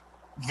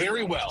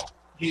very well.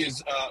 He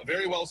is a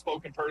very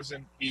well-spoken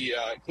person. He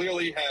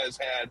clearly has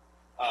had,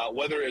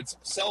 whether it's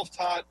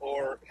self-taught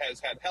or has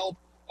had help,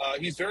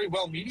 he's very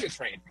well media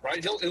trained,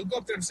 right? He'll go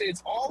up there and say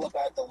it's all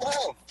about the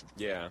love.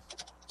 Yeah.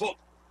 But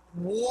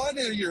what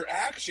are your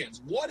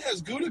actions? What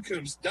has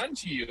Gutekunst done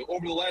to you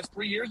over the last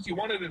 3 years? You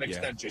wanted an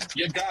extension.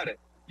 You got it.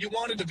 You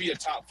wanted to be a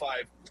top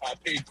 5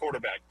 paid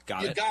quarterback.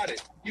 You got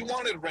it. You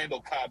wanted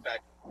Randall Cobb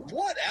back.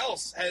 What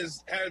else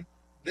has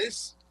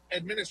this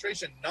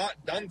administration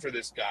not done for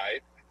this guy?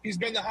 He's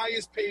been the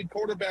highest paid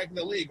quarterback in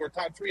the league, or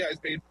top 3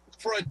 highest paid,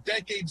 for a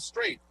decade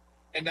straight.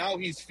 And now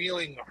he's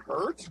feeling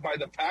hurt by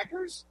the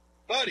Packers?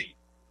 Buddy,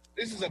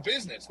 this is a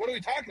business. What are we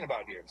talking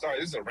about here?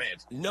 Sorry, this is a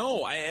rant.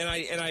 No,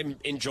 I'm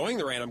enjoying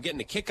the rant. I'm getting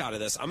a kick out of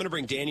this. I'm going to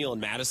bring Daniel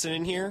and Madison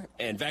in here,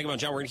 and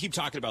Vagabond John, we're going to keep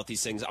talking about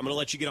these things. I'm going to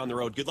let you get on the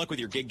road. Good luck with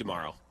your gig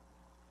tomorrow.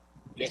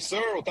 Yes,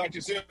 sir. We'll talk to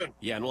you soon.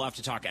 Yeah, and we'll have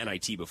to talk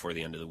NIT before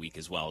the end of the week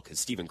as well, because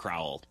Stephen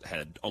Crowell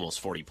had almost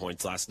 40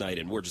 points last night,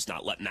 and we're just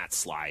not letting that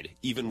slide.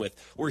 Even with,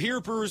 we're here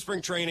at Brewers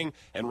spring training,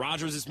 and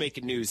Rodgers is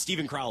making news.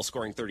 Stephen Crowell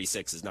scoring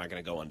 36 is not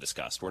going to go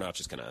undiscussed. We're not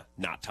just going to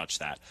not touch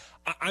that.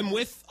 I'm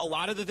with a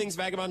lot of the things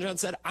Vagabond John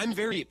said. I'm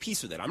very at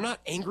peace with it. I'm not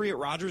angry at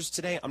Rodgers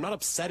today. I'm not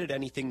upset at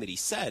anything that he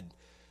said.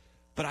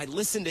 But I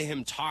listened to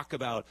him talk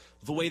about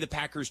the way the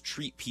Packers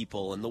treat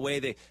people and the way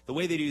they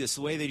do this,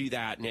 the way they do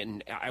that,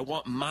 and I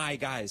want my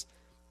guys.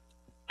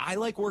 I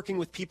like working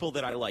with people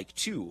that I like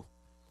too,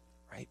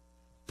 right?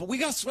 But we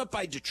got swept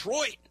by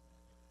Detroit,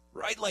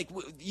 right? Like,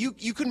 you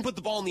couldn't put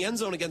the ball in the end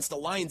zone against the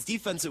Lions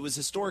defense. It was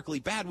historically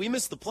bad. We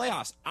missed the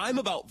playoffs. I'm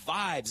about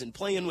vibes and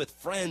playing with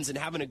friends and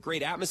having a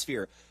great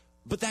atmosphere,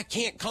 but that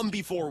can't come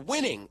before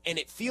winning. And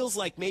it feels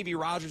like maybe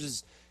Rodgers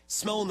is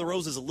smelling the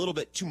roses a little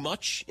bit too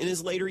much in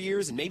his later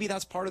years, and maybe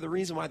that's part of the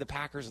reason why the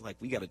Packers are like,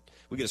 we got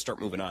to start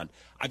moving on.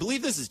 I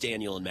believe this is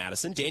Daniel and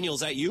Madison. Daniel,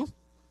 is that you?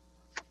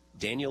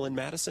 Daniel and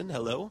Madison,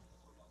 hello?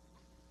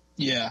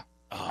 Yeah,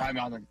 I'm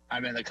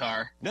in the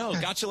car. No,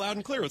 got you loud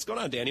and clear. What's going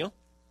on, Daniel?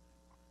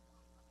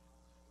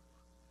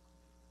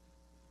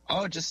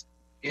 Oh, just,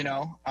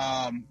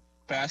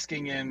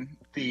 basking in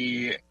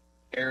the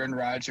Aaron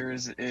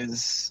Rodgers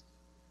is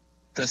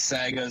the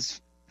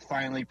saga's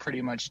finally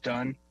pretty much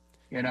done,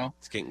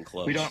 It's getting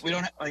close. We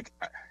don't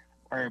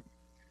or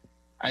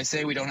I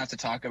say we don't have to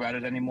talk about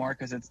it anymore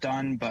because it's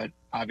done, but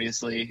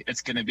obviously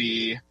this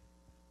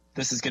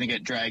is going to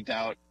get dragged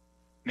out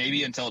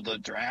maybe until the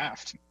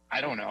draft. I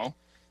don't know.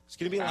 It's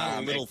going to be a lot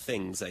of little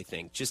things, I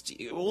think.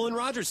 And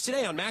Rodgers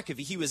today on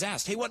McAfee, he was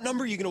asked, hey, what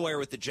number are you going to wear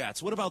with the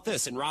Jets? What about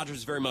this? And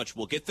Rodgers very much,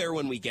 we'll get there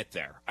when we get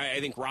there. I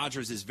think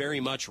Rodgers is very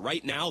much,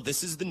 right now,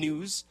 this is the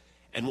news,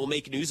 and we'll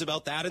make news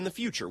about that in the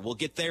future. We'll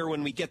get there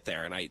when we get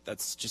there. And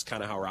that's just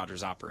kind of how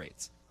Rodgers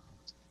operates.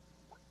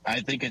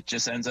 I think it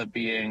just ends up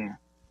being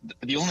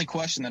the only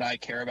question that I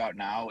care about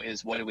now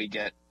is what do we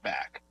get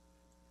back?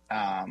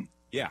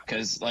 Yeah.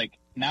 Because,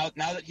 now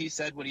that he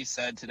said what he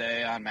said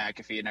today on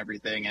McAfee and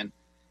everything,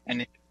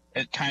 and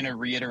it kind of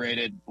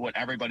reiterated what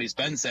everybody's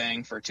been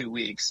saying for 2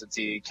 weeks since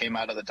he came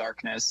out of the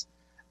darkness,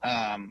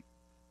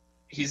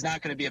 he's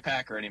not going to be a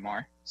Packer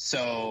anymore.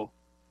 So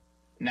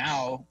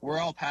now we're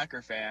all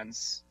Packer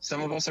fans.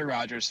 Some of us are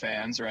Rodgers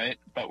fans, right?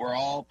 But we're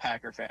all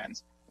Packer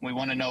fans. We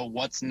want to know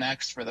what's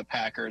next for the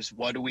Packers.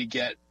 What do we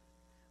get?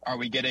 Are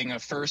we getting a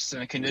first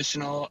and a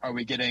conditional? Are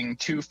we getting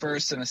 2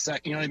 firsts and a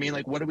second? You know what I mean?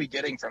 What are we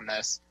getting from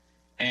this?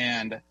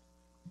 And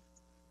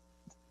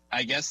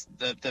I guess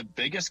the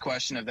biggest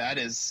question of that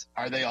is,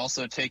 are they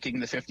also taking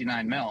the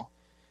 $59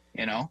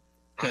 million?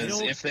 Because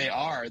if they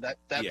are, that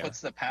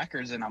puts the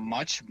Packers in a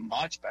much,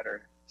 much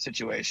better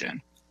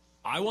situation.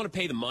 I want to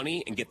pay the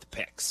money and get the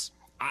picks.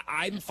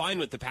 I'm fine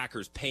with the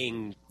Packers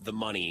paying the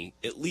money,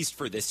 at least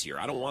for this year.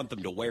 I don't want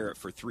them to wear it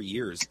for 3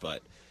 years,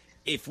 but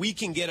if we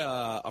can get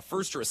a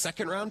first or a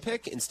second round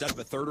pick instead of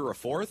a third or a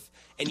fourth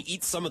and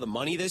eat some of the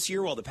money this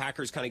year while the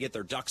Packers kind of get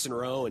their ducks in a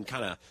row and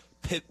kind of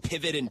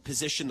pivot and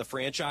position the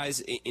franchise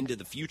into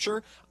the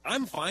future,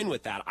 I'm fine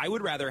with that. I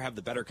would rather have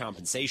the better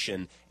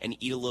compensation and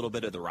eat a little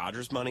bit of the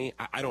Rodgers money.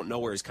 I don't know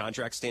where his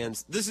contract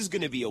stands. This is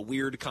going to be a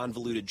weird,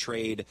 convoluted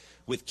trade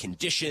with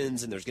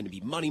conditions, and there's going to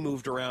be money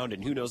moved around,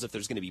 and who knows if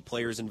there's going to be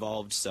players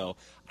involved. So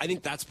I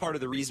think that's part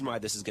of the reason why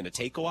this is going to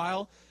take a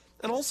while.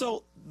 And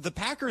also, the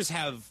Packers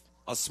have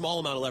a small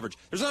amount of leverage.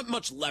 There's not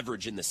much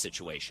leverage in this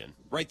situation,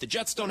 right? The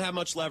Jets don't have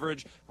much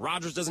leverage.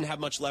 Rodgers doesn't have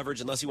much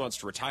leverage unless he wants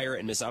to retire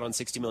and miss out on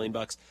 $60 million.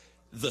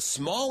 The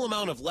small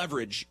amount of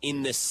leverage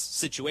in this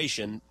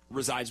situation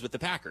resides with the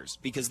Packers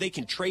because they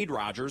can trade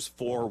Rodgers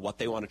for what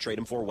they want to trade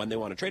him for when they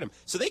want to trade him.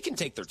 So they can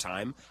take their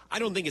time. I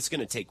don't think it's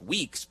going to take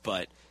weeks,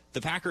 but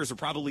the Packers are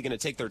probably going to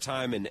take their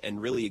time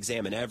and really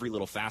examine every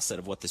little facet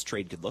of what this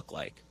trade could look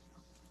like.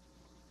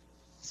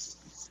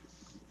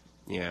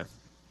 Yeah.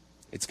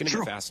 It's going to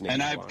be fascinating.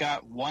 And I've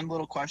got one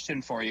little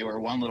question for you, or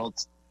one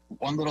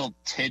little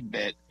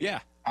tidbit.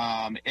 Yeah.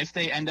 If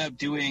they end up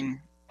getting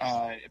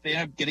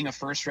a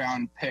first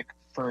round pick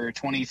for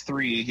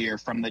 23 here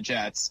from the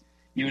Jets,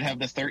 you would have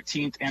the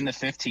 13th and the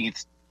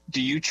 15th.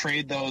 Do you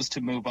trade those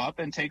to move up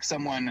and take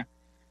someone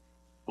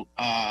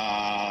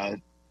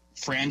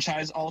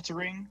franchise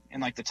altering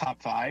in like the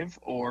top 5,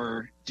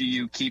 or do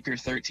you keep your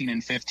 13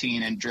 and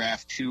 15 and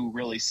draft 2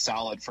 really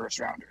solid first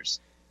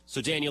rounders?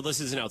 So, Daniel, this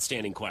is an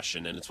outstanding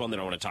question, and it's one that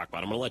I want to talk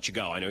about. I'm going to let you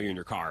go. I know you're in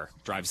your car.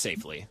 Drive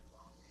safely.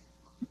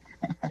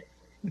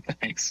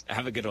 Thanks.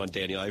 Have a good one,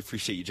 Daniel. I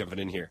appreciate you jumping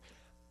in here.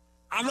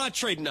 I'm not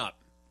trading up.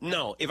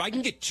 No, if I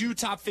can get 2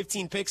 top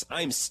 15 picks,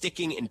 I'm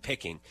sticking and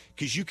picking,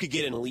 because you could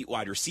get an elite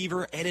wide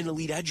receiver and an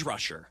elite edge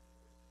rusher.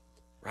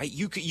 Right?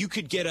 You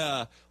could get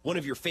one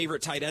of your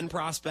favorite tight end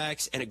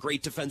prospects and a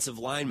great defensive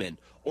lineman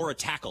or a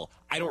tackle.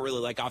 I don't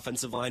really like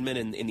offensive linemen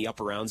in the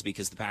upper rounds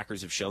because the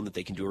Packers have shown that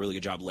they can do a really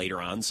good job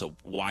later on, so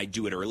why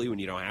do it early when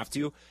you don't have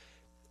to?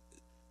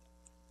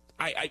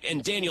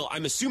 And Daniel,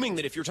 I'm assuming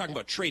that if you're talking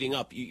about trading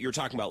up, you're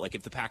talking about like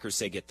if the Packers,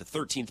 say, get the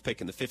 13th pick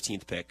and the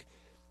 15th pick,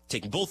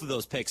 taking both of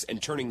those picks and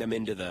turning them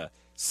into the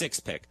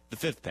 6th pick, the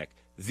 5th pick.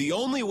 The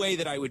only way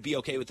that I would be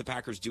okay with the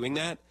Packers doing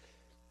that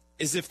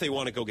is if they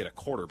want to go get a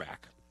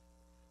quarterback,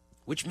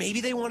 which maybe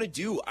they want to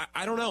do.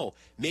 I don't know.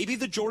 Maybe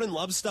the Jordan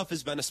Love stuff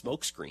has been a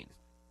smokescreen,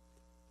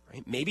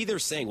 right? Maybe they're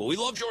saying, well, we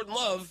love Jordan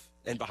Love,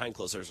 and behind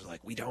closed doors are like,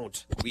 we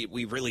don't.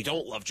 We really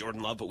don't love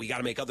Jordan Love, but we got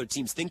to make other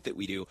teams think that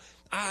we do.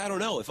 I don't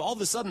know. If all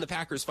of a sudden the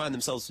Packers find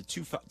themselves with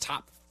 2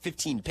 top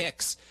 15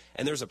 picks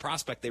and there's a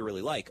prospect they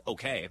really like,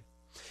 okay.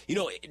 You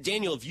know,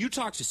 Daniel, if you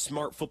talk to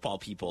smart football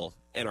people,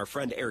 and our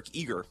friend Eric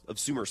Eager of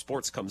Sumer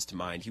Sports comes to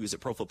mind, he was at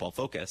Pro Football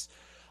Focus,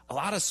 a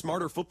lot of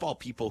smarter football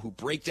people who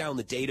break down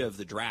the data of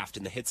the draft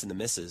and the hits and the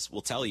misses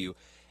will tell you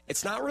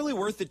it's not really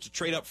worth it to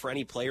trade up for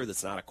any player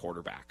that's not a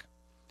quarterback.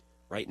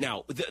 Right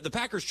now, the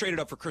Packers traded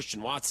up for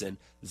Christian Watson.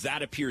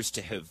 That appears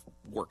to have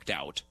worked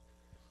out,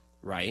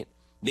 right?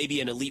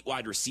 Maybe an elite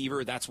wide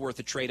receiver, that's worth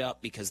a trade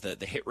up because the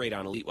hit rate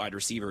on elite wide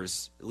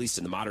receivers, at least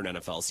in the modern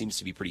NFL, seems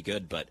to be pretty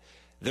good. But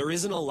there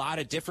isn't a lot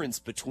of difference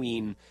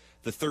between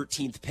the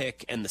 13th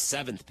pick and the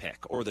 7th pick,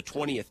 or the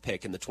 20th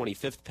pick and the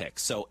 25th pick.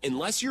 So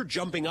unless you're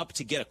jumping up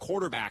to get a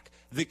quarterback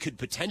that could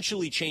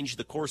potentially change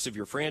the course of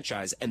your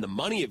franchise and the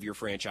money of your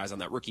franchise on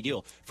that rookie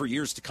deal for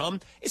years to come,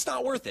 it's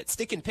not worth it.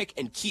 Stick and pick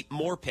and keep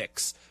more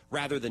picks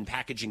rather than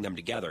packaging them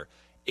together.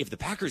 If the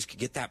Packers could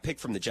get that pick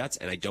from the Jets,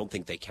 and I don't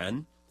think they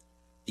can,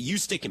 you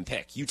stick and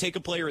pick. You take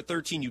a player at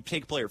 13, you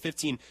take a player at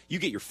 15, you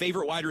get your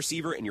favorite wide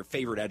receiver and your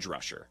favorite edge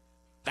rusher.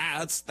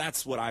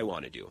 That's what I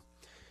want to do.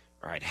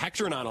 All right,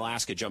 Hector in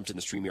Alaska jumped in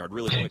the StreamYard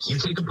really quickly.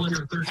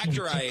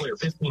 Hector,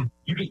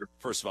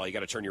 first of all, you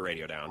got to turn your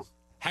radio down.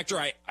 Hector,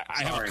 I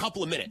have a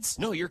couple of minutes.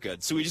 No, you're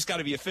good. So we just got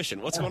to be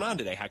efficient. What's going on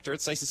today, Hector?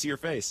 It's nice to see your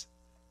face.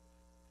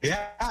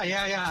 Yeah.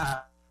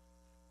 I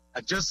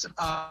just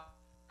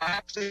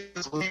actually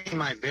was leaving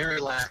my very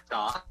last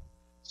thought,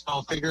 so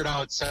I figured I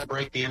would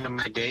celebrate the end of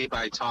my day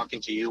by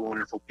talking to you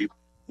wonderful people.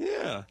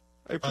 Yeah,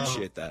 I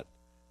appreciate that.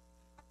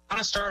 I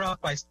want to start off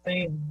by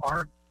saying,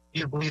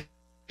 arguably,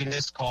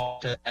 this call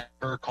to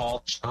ever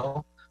call the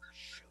show.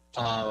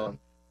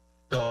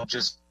 So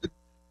just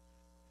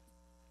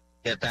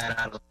get that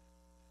out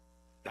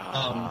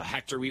of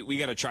Hector, we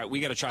gotta try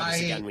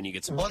this again when you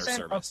get some better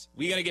service.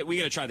 We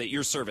gotta try that.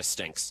 Your service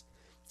stinks.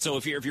 So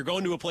if you're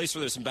going to a place where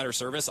there's some better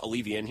service, I'll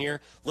leave you in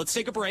here. Let's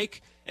take a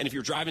break, and if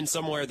you're driving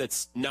somewhere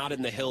that's not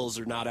in the hills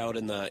or not out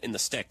in the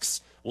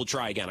sticks, we'll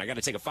try again. I got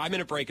to take a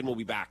 5-minute break, and we'll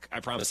be back.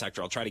 I promise,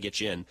 Hector. I'll try to get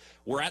you in.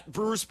 We're at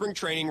Brewers Spring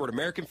Training. We're at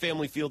American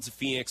Family Fields of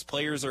Phoenix.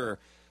 Players are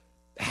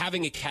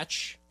having a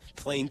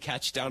playing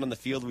catch down on the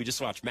field. We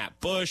just watched Matt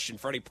Bush and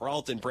Freddie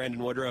Peralta and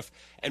Brandon Woodruff,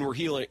 and we're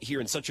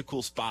here in such a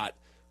cool spot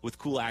with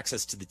cool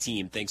access to the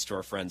team, thanks to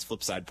our friends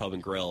Flipside Pub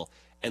and Grill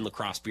and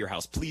Lacrosse Beer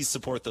House. Please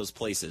support those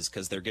places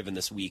because they're giving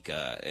this week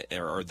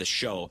or the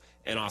show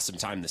an awesome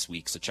time this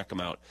week. So check them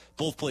out.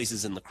 Both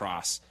places in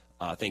Lacrosse.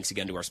 Thanks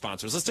again to our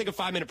sponsors. Let's take a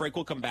 5-minute break.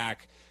 We'll come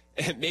back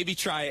and maybe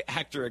try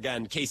Hector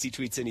again. Casey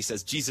tweets in. He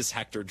says, Jesus,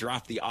 Hector,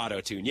 drop the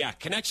auto-tune. Yeah,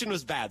 connection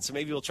was bad, so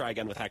maybe we'll try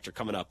again with Hector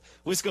coming up.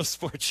 Wisco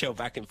Sports Show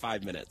back in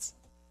 5 minutes.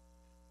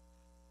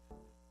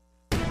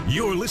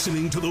 You're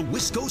listening to the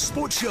Wisco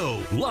Sports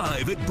Show,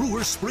 live at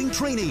Brewers Spring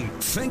Training,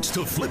 thanks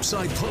to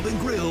Flipside Pub and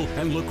Grill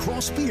and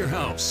Lacrosse Beer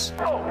House.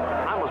 Oh,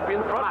 I must be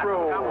in the front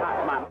row.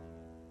 Come on.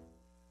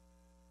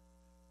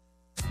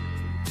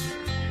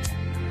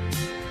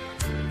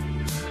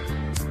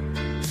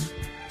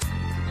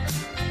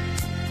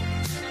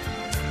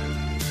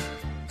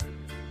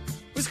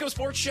 Wisco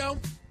Sports Show.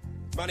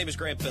 My name is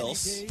Grant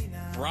Bills,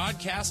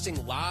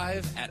 broadcasting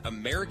live at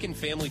American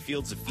Family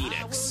Fields of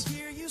Phoenix.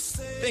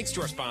 Thanks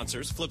to our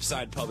sponsors,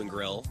 Flipside Pub and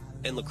Grill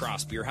and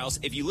Lacrosse Beer House.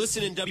 If you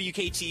listen in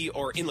WKT,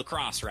 or in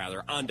Lacrosse,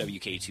 rather, on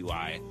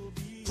WK2I,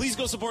 please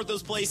go support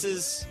those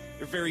places.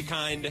 They're very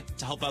kind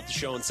to help out the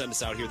show and send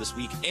us out here this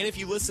week. And if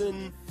you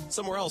listen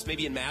somewhere else,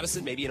 maybe in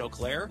Madison, maybe in Eau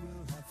Claire,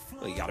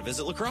 well, you got to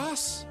visit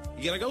Lacrosse.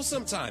 You got to go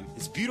sometime.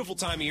 It's a beautiful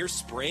time of year,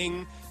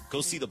 spring.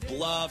 Go see the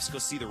bluffs, go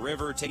see the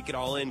river, take it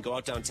all in, go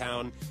out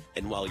downtown.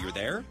 And while you're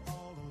there,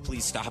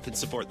 please stop and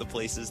support the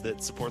places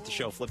that support the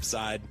show,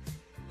 Flipside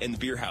and the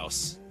Beer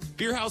House.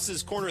 Beer House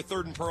is corner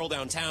 3rd and Pearl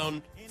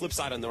downtown,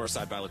 Flipside on the north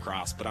side by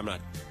Lacrosse, but I'm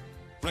not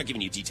giving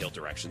you detailed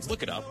directions.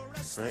 Look it up,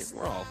 right?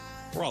 We're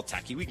all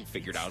techie. We can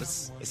figure it out.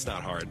 It's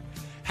not hard.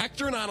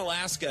 Hector in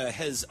Onalaska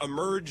has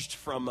emerged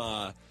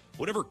from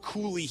whatever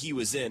coulee he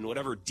was in,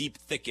 whatever deep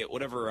thicket,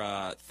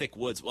 whatever thick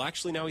woods. Well,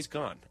 actually, now he's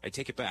gone. I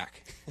take it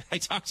back. I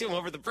talked to him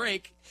over the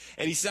break,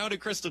 and he sounded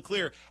crystal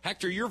clear.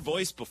 Hector, your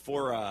voice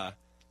before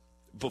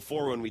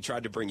when we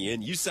tried to bring you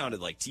in, you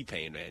sounded like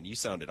T-Pain, man. You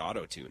sounded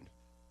auto-tuned.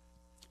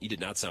 You did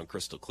not sound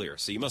crystal clear.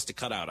 So you must have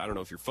cut out. I don't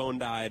know if your phone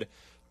died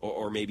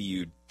or maybe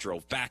you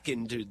drove back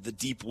into the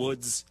deep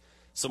woods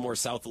somewhere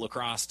south of La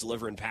Crosse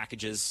delivering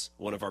packages,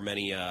 one of our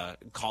many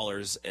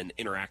callers and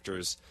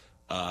interactors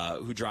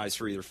who drives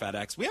for either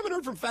FedEx. We haven't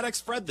heard from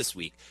FedEx Fred this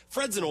week.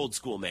 Fred's an old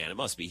school man. It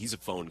must be. He's a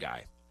phone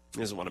guy. He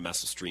doesn't want to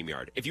mess with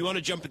StreamYard. If you want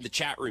to jump in the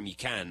chat room, you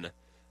can.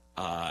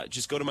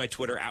 Just go to my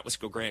Twitter,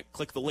 @WiscoGrant.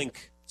 Click the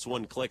link. It's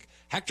one click.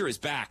 Hector is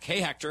back.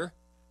 Hey, Hector.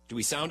 Do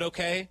we sound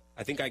okay?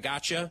 I think I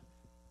got you.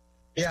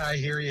 Yeah, I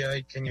hear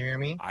you. Can you hear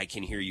me? I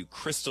can hear you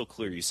crystal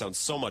clear. You sound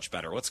so much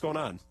better. What's going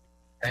on?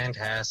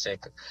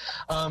 Fantastic.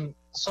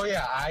 So,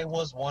 yeah, I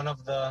was one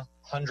of the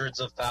hundreds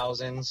of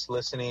thousands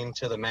listening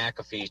to the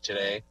McAfee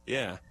today.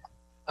 Yeah.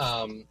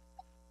 I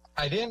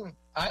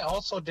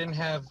also didn't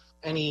have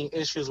any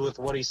issues with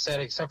what he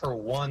said except for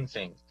one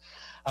thing.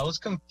 I was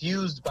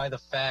confused by the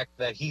fact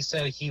that he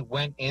said he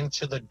went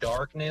into the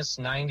darkness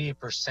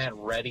 90%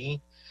 ready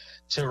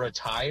to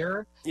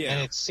retire. Yeah.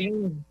 And it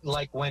seemed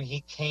like when he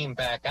came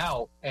back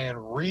out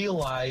and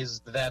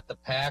realized that the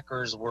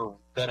Packers were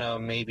going to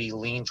maybe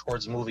lean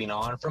towards moving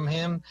on from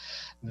him,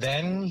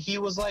 then he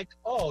was like,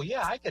 oh,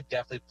 yeah, I could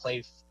definitely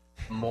play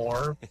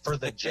more for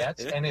the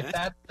Jets. And if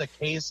that's the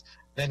case,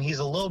 then he's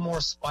a little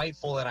more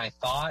spiteful than I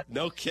thought.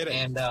 No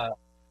kidding.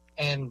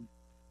 And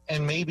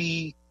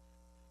maybe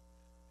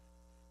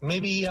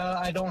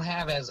I don't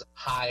have as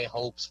high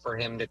hopes for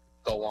him to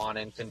go on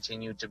and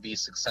continue to be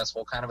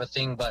successful kind of a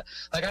thing. But,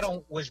 like, I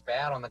don't wish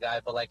bad on the guy,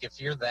 but, like, if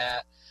you're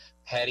that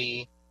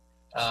petty,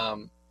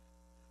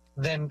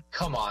 then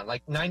come on.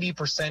 Like,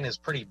 90% is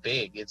pretty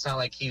big. It's not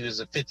like he was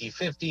a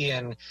 50-50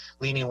 and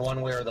leaning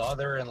one way or the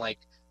other and, like,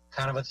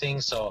 kind of a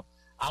thing. So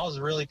I was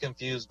really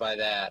confused by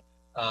that.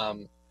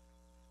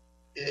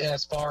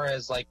 As far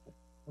as, like,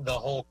 the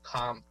whole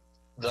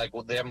like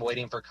them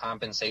waiting for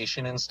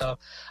compensation and stuff,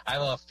 I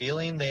have a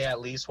feeling they at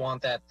least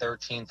want that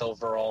 13th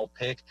overall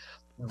pick.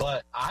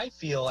 But I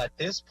feel at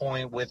this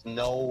point, with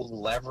no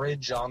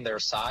leverage on their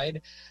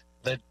side,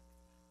 that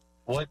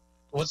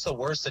what's the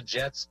worst the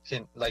Jets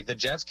can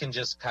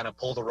just kind of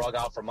pull the rug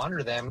out from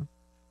under them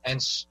and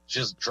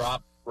just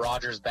drop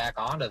Rodgers back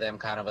onto them,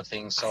 kind of a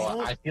thing.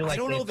 So I feel like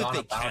they've gone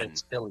about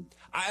it silly.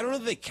 I don't know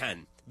that they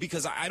can,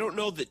 because I don't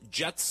know that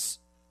Jets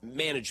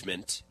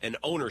management and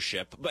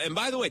ownership. And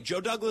by the way,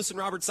 Joe Douglas and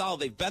Robert Saleh,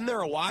 they've been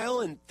there a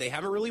while and they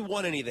haven't really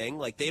won anything.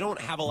 Like, they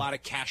don't have a lot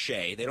of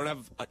cachet. They don't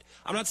have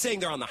I'm not saying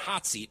they're on the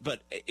hot seat,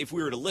 but if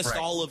we were to list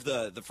all of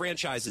the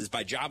franchises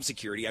by job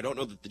security, I don't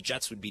know that the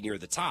Jets would be near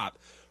the top,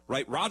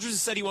 right? Rodgers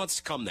has said he wants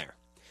to come there.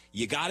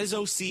 You got his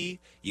OC,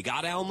 you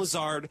got Alan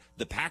Lazard,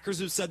 the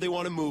Packers have said they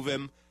want to move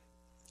him.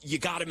 You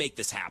got to make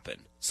this happen.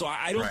 So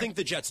I don't think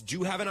the Jets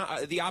do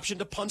have the option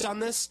to punt on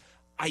this.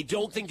 I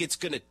don't think it's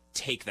going to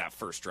take that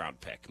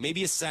first-round pick.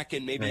 Maybe a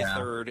second, maybe a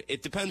third.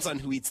 It depends on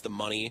who eats the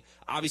money.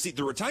 Obviously,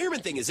 the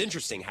retirement thing is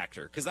interesting,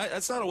 Hector, because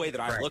that's not a way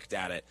that I looked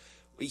at it.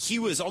 He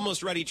was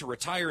almost ready to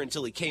retire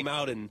until he came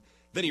out, and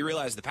then he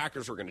realized the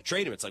Packers were going to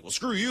trade him. It's like, well,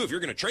 screw you. If you're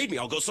going to trade me,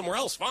 I'll go somewhere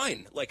else.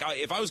 Fine. Like,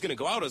 if I was going to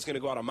go out, I was going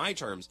to go out on my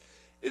terms.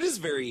 It is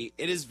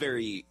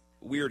very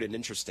weird and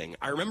interesting.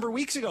 I remember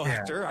weeks ago,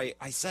 Hector,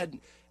 I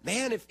said,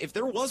 man, if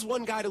there was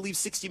one guy to leave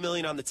 $60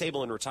 million on the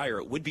table and retire,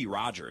 it would be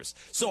Rodgers.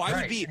 So I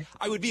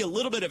would be a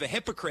little bit of a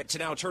hypocrite to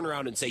now turn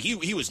around and say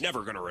he was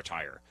never going to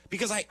retire,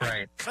 because I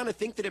kind of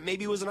think that it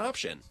maybe was an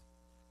option.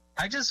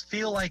 I just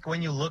feel like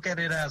when you look at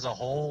it as a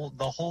whole,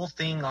 the whole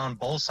thing on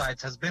both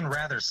sides has been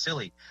rather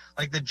silly.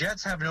 Like, the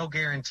Jets have no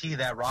guarantee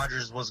that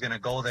Rodgers was going to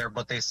go there,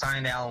 but they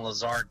signed Alan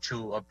Lazard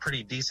to a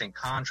pretty decent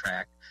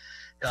contract.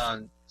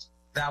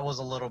 That was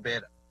a little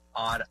bit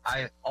odd.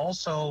 I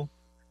also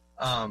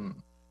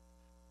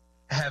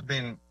I've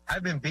been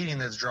beating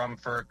this drum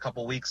for a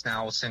couple weeks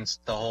now since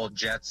the whole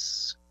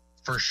Jets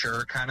for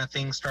sure kind of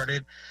thing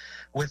started.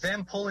 With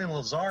them pulling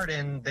Lazard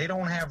in, they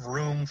don't have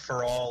room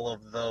for all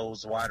of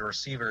those wide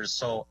receivers.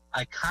 So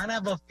I kind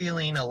of have a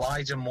feeling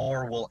Elijah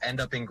Moore will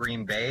end up in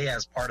Green Bay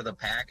as part of the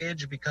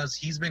package, because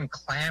he's been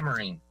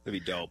clamoring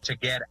to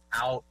get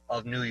out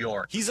of New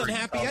York. He's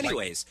unhappy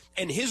anyways,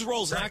 and his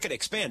role's not going to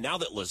expand now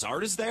that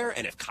Lazard is there.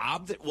 And if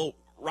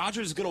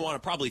Rodgers is going to want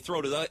to probably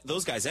throw to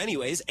those guys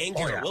anyways, and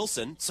Garrett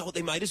Wilson, so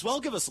they might as well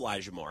give us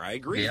Elijah Moore. I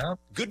agree. Yeah.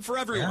 Good for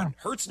everyone.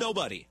 Hurts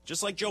nobody,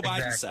 just like Joe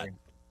Biden said.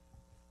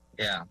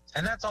 Yeah,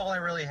 and that's all I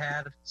really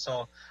had.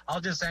 So I'll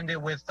just end it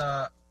with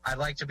I'd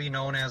like to be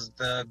known as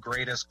the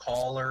greatest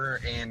caller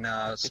in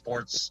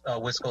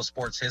Wisco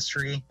sports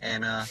history,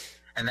 and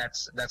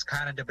that's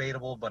kind of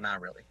debatable, but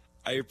not really.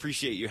 I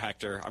appreciate you,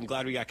 Hector. I'm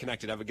glad we got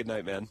connected. Have a good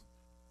night, man.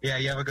 Yeah,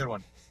 you have a good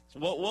one.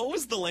 What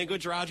was the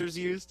language Rodgers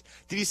used?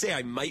 Did he say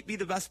I might be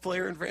the best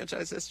player in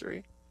franchise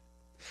history?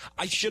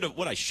 I should have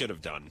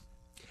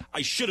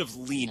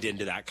leaned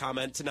into that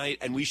comment tonight,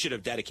 and we should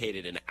have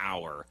dedicated an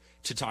hour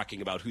to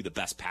talking about who the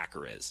best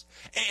Packer is.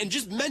 And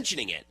just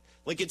mentioning it,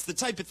 like it's the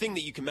type of thing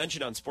that you can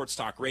mention on sports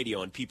talk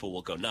radio and people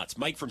will go nuts.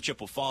 Mike from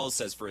Chippewa Falls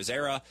says for his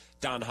era,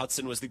 Don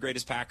Hutson was the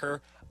greatest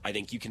Packer. I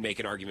think you can make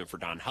an argument for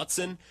Don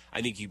Hutson.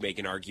 I think you can make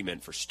an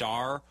argument for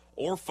Starr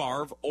or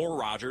Favre or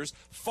Rodgers.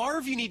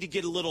 Favre, you need to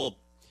get a little...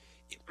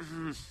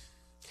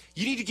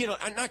 You need to get,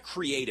 not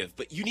creative,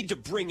 but you need to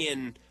bring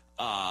in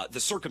the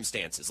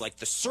circumstances. Like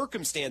the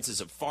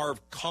circumstances of Favre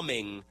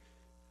coming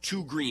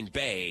to Green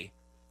Bay,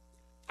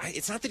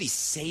 it's not that he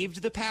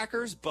saved the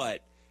Packers,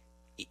 but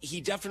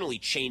he definitely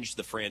changed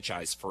the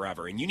franchise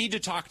forever. And you need to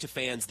talk to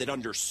fans that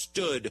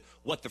understood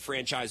what the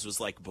franchise was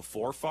like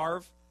before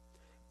Favre.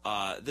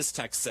 This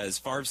text says,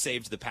 Favre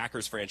saved the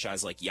Packers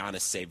franchise like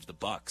Giannis saved the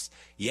Bucks.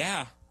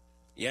 Yeah.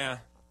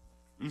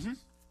 Mm-hmm.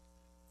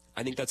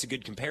 I think that's a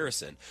good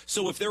comparison.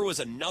 So if there was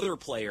another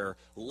player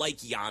like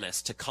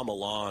Giannis to come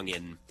along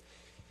in,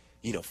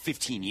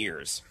 15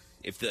 years,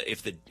 if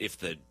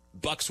the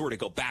Bucks were to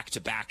go back to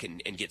back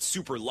and get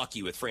super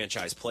lucky with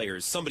franchise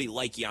players, somebody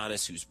like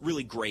Giannis who's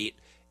really great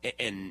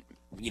and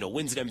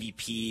wins an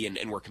MVP,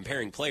 and we're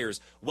comparing players.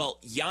 Well,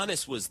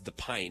 Giannis was the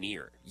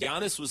pioneer.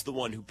 Giannis was the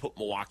one who put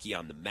Milwaukee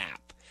on the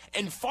map.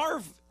 And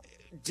Favre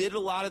did a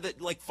lot of it.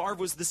 Like Favre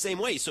was the same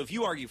way. So if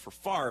you argue for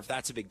Favre,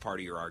 that's a big part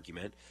of your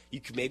argument. You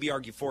could maybe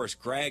argue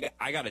Forrest Gregg.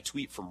 I got a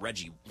tweet from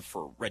Reggie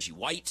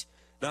White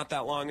not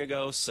that long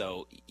ago.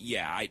 So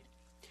yeah, I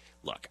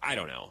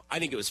don't know. I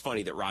think it was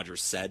funny that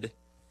Rodgers said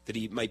that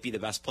he might be the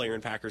best player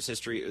in Packers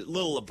history. A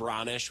little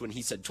LeBron-ish when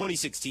he said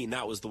 2016,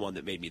 that was the one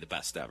that made me the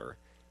best ever.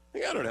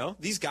 Like, I don't know.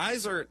 These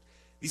guys are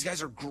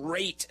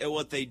great at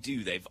what they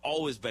do. They've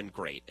always been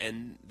great,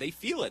 and they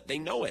feel it. They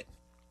know it.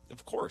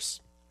 Of course.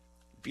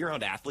 Be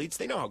around athletes.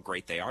 They know how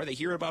great they are. They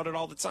hear about it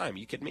all the time. Are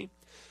you kidding me?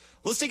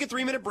 Let's take a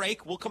 3-minute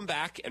break. We'll come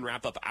back and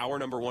wrap up hour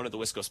number 1 of the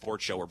Wisco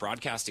Sports Show. We're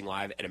broadcasting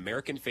live at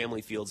American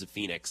Family Fields of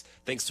Phoenix,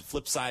 thanks to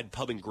Flipside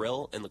Pub and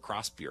Grill and La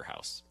Crosse Beer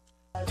House.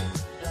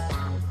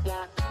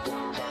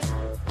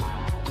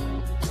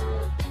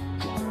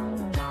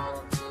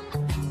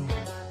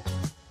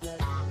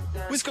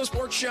 Wisco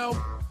Sports Show.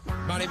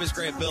 My name is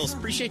Grant Bills.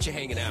 Appreciate you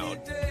hanging out.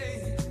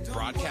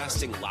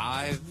 Broadcasting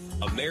live,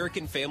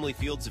 American Family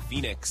Fields of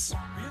Phoenix.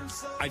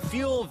 I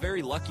feel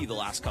very lucky the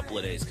last couple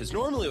of days because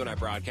normally when I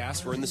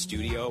broadcast, we're in the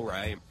studio,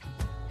 right?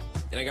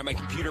 And I got my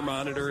computer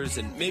monitors,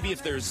 and maybe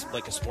if there's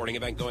like a sporting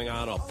event going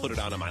on, I'll put it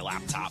on my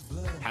laptop,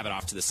 have it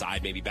off to the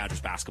side, maybe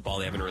Badgers basketball,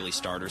 they have an early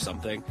start or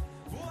something.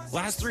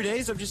 Last 3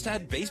 days, I've just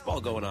had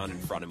baseball going on in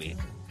front of me.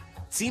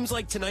 Seems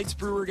like tonight's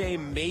Brewer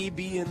game may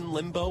be in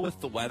limbo with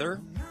the weather.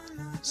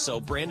 So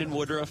Brandon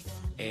Woodruff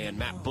and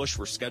Matt Bush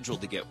were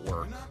scheduled to get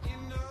work.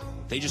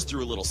 They just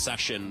threw a little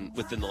session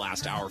within the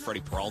last hour. Freddie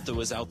Peralta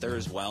was out there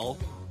as well.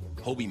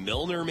 Hobie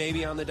Milner may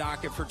be on the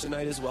docket for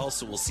tonight as well,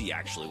 so we'll see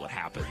actually what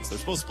happens. They're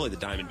supposed to play the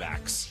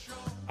Diamondbacks,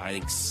 I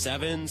think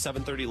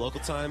 7:30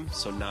 local time,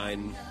 so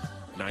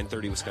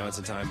 9:30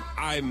 Wisconsin time.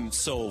 I'm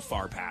so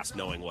far past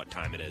knowing what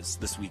time it is.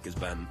 This week has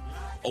been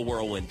a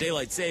whirlwind.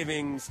 Daylight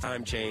savings,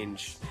 time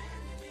change.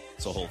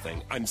 It's a whole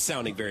thing. I'm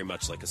sounding very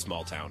much like a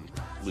small town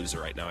loser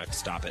right now. I have to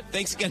stop it.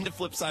 Thanks again to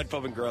Flipside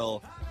Pub and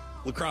Grill,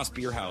 La Crosse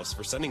Beer House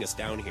for sending us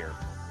down here.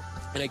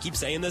 And I keep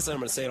saying this, and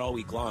I'm going to say it all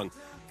week long.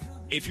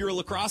 If you're a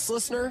La Crosse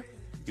listener,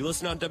 you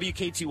listen on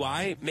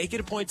WK2I, make it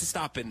a point to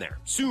stop in there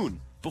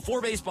soon,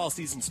 before baseball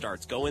season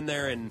starts. Go in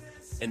there and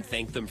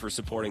thank them for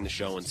supporting the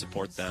show and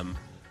support them.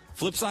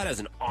 Flipside has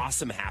an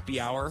awesome happy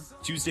hour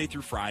Tuesday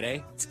through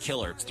Friday. It's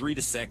killer. It's 3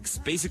 to 6.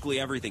 Basically,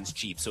 everything's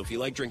cheap. So if you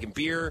like drinking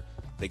beer,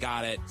 they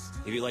got it.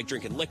 If you like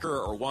drinking liquor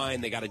or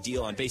wine, they got a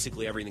deal on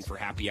basically everything for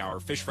happy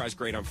hour. Fish fries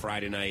great on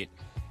Friday night.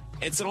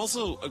 It's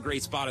also a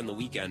great spot on the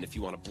weekend if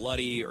you want a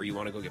bloody or you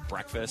want to go get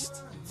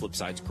breakfast.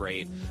 Flipside's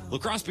great. La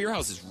Crosse Beer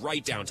House is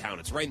right downtown.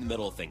 It's right in the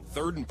middle of the thing.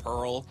 3rd and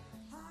Pearl.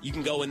 You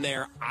can go in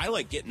there. I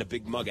like getting a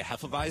big mug of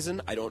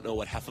Hefeweizen. I don't know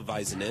what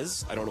Hefeweizen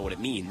is. I don't know what it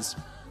means.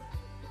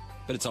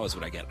 But it's always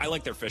what I get. I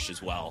like their fish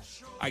as well.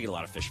 I get a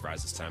lot of fish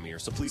fries this time of year.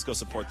 So please go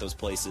support those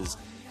places.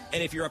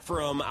 And if you're up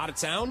from out of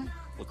town,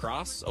 La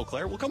Crosse, Eau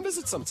Claire, we'll come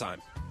visit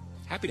sometime.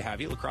 Happy to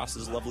have you. La Crosse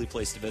is a lovely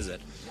place to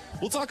visit.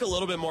 We'll talk a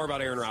little bit more about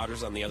Aaron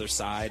Rodgers on the other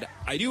side.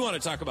 I do want to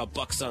talk about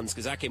Buck Suns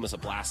because that game was a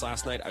blast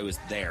last night. I was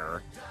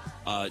there.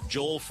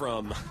 Joel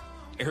from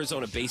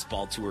Arizona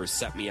Baseball Tours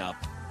set me up.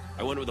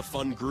 I went with a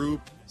fun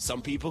group,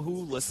 some people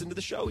who listened to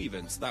the show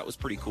even, so that was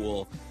pretty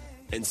cool.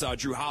 And saw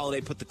Drew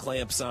Holiday put the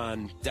clamps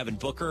on Devin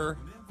Booker.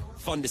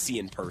 Fun to see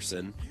in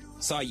person.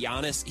 Saw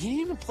Giannis. He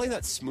didn't even play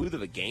that smooth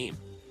of a game.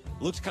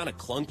 Looked kind of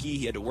clunky.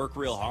 He had to work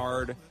real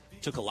hard.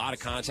 Took a lot of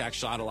contact,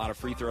 shot a lot of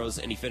free throws,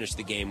 and he finished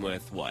the game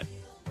with,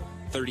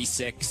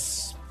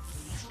 36,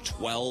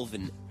 12,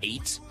 and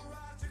 8?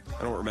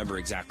 I don't remember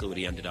exactly what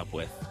he ended up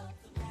with.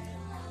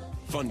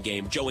 Fun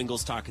game. Joe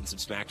Ingles talking some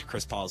smack to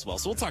Chris Paul as well.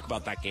 So we'll talk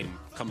about that game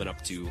coming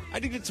up, too. I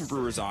did get some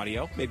Brewers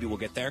audio. Maybe we'll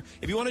get there.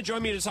 If you want to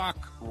join me to talk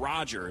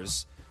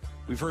Rodgers,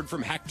 we've heard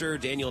from Hector.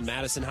 Daniel and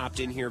Madison hopped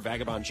in here.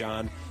 Vagabond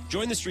John.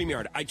 Join the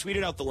StreamYard. I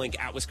tweeted out the link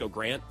at Wisco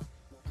Grant.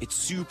 It's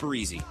super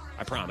easy.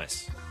 I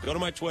promise. Go to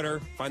my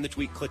Twitter, find the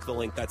tweet, click the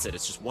link. That's it.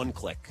 It's just one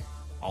click.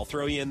 I'll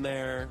throw you in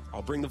there.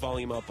 I'll bring the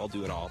volume up. I'll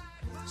do it all.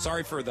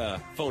 Sorry for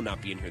the phone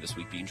not being here this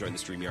week, but you can join the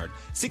StreamYard.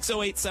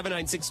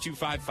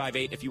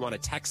 608-796-2558 if you want to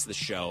text the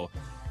show.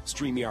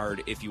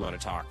 StreamYard if you want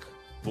to talk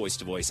voice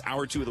to voice.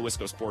 Hour 2 of the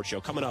Wisco Sports Show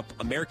coming up.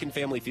 American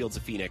Family Fields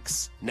of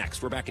Phoenix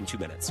next. We're back in 2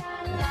 minutes.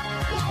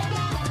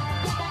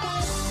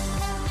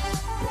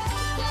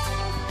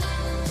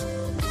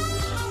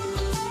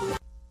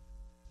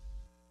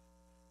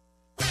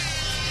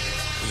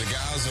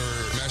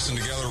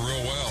 Together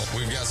real well.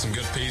 We've got some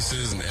good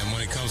pieces, and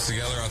when it comes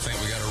together, I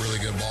think we got a really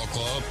good ball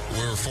club. We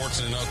were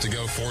fortunate enough to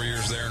go 4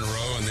 years there in a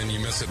row, and then you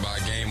miss it by a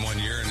game 1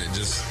 year, and it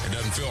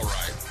doesn't feel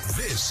right.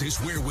 This is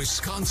where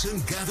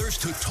Wisconsin gathers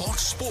to talk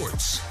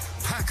sports.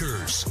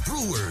 Packers,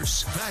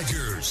 Brewers,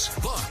 Badgers,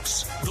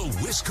 Bucks. The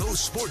Wisco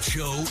Sports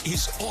Show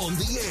is on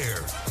the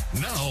air.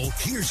 Now,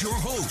 here's your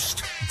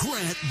host,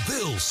 Grant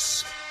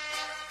Bills.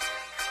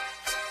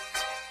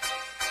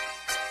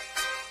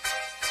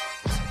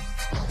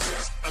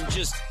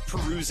 Just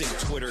perusing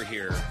Twitter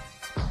here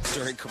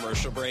during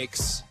commercial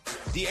breaks.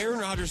 The Aaron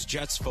Rodgers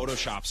Jets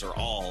Photoshops are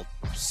all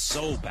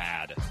so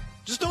bad.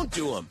 Just don't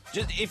do them.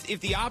 Just, if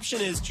the option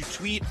is to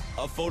tweet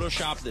a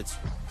Photoshop that's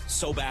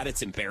so bad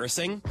it's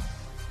embarrassing,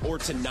 or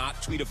to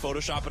not tweet a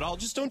Photoshop at all,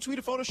 just don't tweet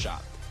a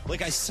Photoshop.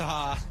 Like I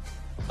saw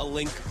a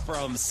link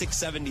from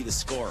 670 The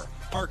Score,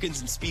 Parkins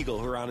and Spiegel,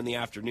 who were on in the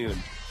afternoon.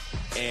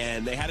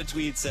 And they had a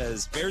tweet that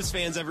says, Bears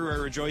fans everywhere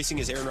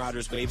rejoicing as Aaron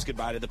Rodgers waves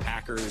goodbye to the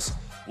Packers.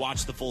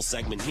 Watch the full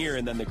segment here.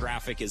 And then the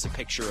graphic is a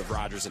picture of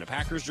Rodgers in a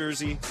Packers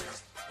jersey.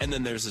 And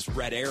then there's this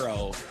red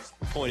arrow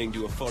pointing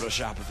to a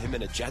Photoshop of him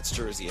in a Jets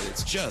jersey. And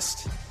it's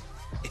just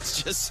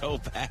so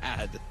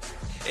bad.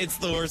 It's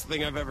the worst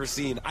thing I've ever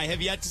seen. I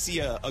have yet to see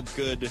a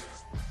good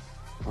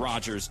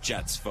Rodgers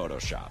Jets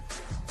Photoshop.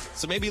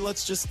 So maybe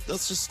let's just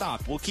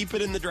stop. We'll keep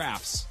it in the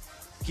drafts.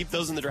 Keep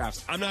those in the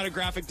drafts. I'm not a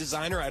graphic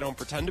designer. I don't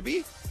pretend to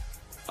be.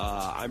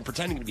 I'm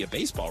pretending to be a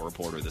baseball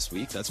reporter this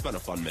week. That's been a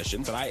fun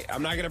mission, but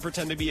I'm not going to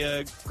pretend to be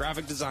a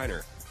graphic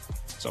designer.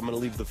 So I'm going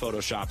to leave the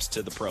Photoshops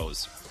to the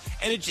pros.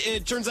 And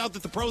it turns out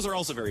that the pros are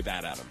also very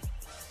bad at them.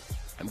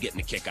 I'm getting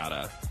a kick out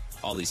of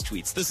all these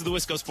tweets. This is the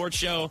Wisco Sports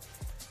Show.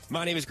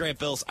 My name is Grant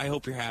Bills. I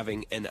hope you're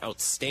having an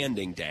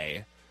outstanding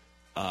day.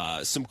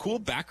 Some cool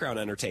background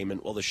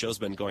entertainment while the show's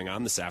been going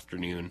on this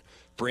afternoon.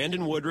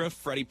 Brandon Woodruff,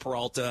 Freddie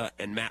Peralta,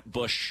 and Matt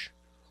Bush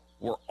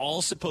were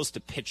all supposed to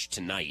pitch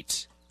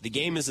tonight. The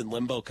game is in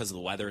limbo because of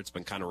the weather. It's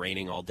been kind of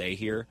raining all day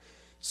here.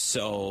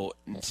 So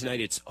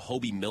tonight it's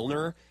Hobie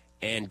Milner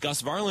and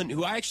Gus Varland,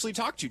 who I actually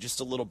talked to just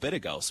a little bit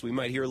ago. So we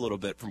might hear a little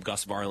bit from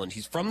Gus Varland.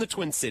 He's from the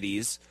Twin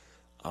Cities,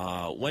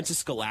 went to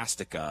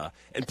Scholastica,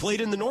 and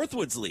played in the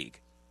Northwoods League.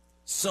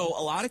 So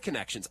a lot of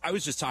connections. I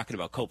was just talking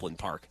about Copeland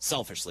Park.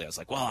 Selfishly, I was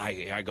like, well,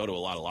 I go to a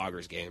lot of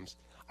Loggers games.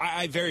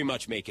 I very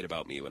much make it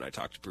about me when I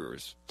talk to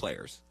Brewers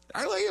players.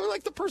 I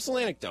like the personal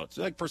anecdotes.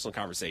 I like personal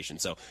conversation.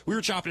 So we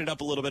were chopping it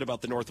up a little bit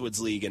about the Northwoods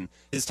League and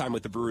his time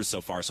with the Brewers so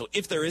far. So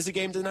if there is a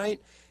game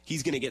tonight,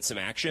 he's going to get some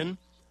action.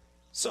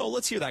 So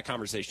let's hear that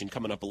conversation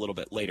coming up a little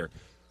bit later.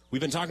 We've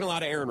been talking a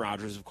lot of Aaron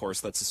Rodgers, of course.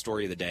 That's the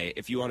story of the day.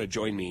 If you want to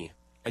join me,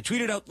 I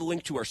tweeted out the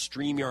link to our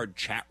StreamYard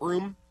chat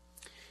room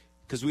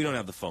because we don't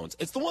have the phones.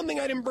 It's the one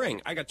thing I didn't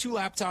bring. I got 2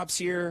 laptops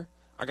here.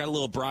 I got a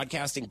little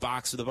broadcasting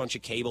box with a bunch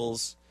of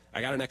cables. I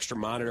got an extra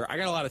monitor. I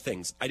got a lot of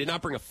things. I did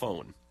not bring a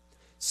phone.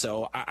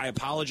 So I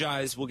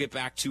apologize. We'll get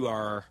back to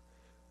our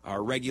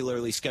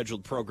regularly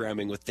scheduled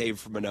programming with Dave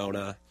from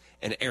Monona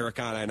and Eric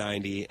on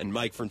I-90 and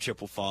Mike from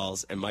Chippewa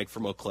Falls and Mike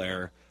from Eau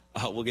Claire.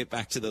 We'll get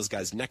back to those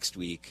guys next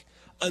week.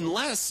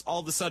 Unless all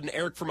of a sudden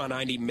Eric from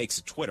I-90 makes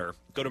a Twitter.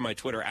 Go to my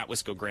Twitter,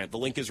 @WiscoGrant. The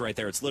link is right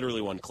there. It's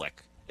literally one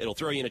click. It'll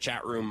throw you in a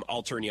chat room.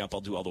 I'll turn you up.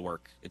 I'll do all the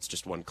work. It's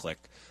just one click.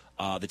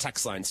 The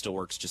text line still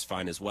works just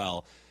fine as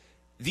well.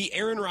 The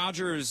Aaron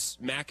Rodgers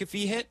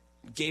McAfee hit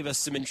gave us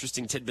some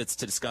interesting tidbits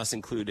to discuss,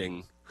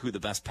 including who the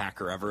best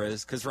Packer ever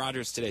is. Because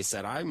Rodgers today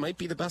said, I might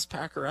be the best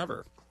Packer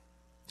ever.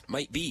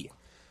 Might be.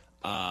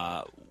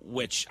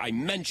 Which I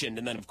mentioned,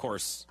 and then, of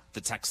course,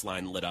 the text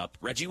line lit up.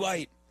 Reggie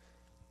White,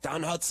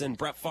 Don Hudson,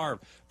 Brett Favre.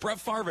 Brett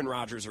Favre and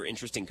Rodgers are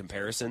interesting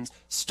comparisons.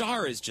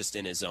 Starr is just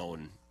in his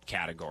own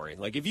category.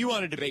 Like, if you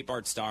want to debate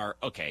Bart Starr,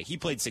 okay, he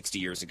played 60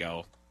 years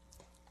ago.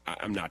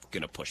 I'm not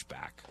going to push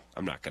back.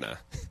 I'm not going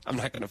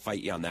to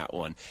fight you on that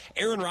one.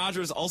 Aaron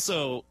Rodgers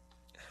also,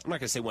 I'm not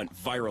going to say went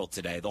viral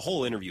today. The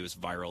whole interview is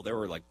viral. There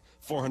were like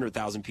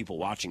 400,000 people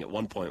watching at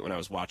one point when I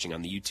was watching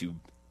on the YouTube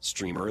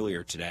stream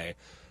earlier today.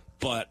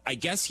 But I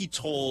guess he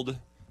told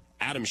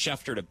Adam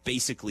Schefter to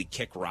basically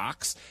kick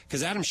rocks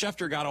because Adam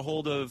Schefter got a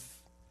hold of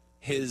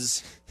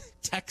his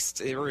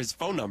text or his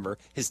phone number,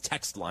 his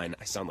text line.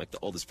 I sound like the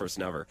oldest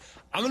person ever.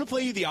 I'm going to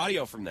play you the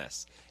audio from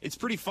this. It's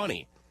pretty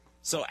funny.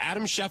 So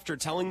Adam Schefter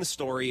telling the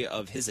story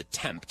of his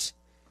attempt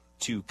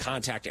to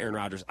contact Aaron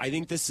Rodgers. I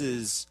think this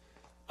is,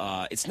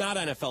 it's not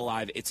NFL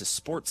Live. It's a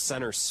Sports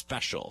Center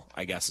special,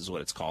 I guess is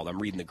what it's called. I'm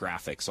reading the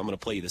graphics, so I'm going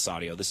to play you this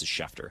audio. This is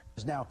Schefter.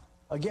 Now,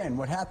 again,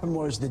 what happened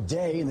was the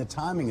day and the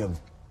timing of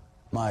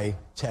my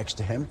text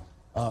to him,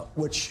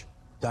 which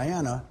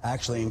Diana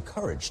actually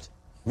encouraged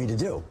me to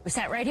do. Was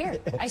that right here?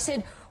 I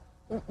said,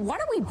 Why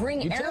don't we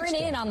bring Aaron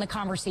in on the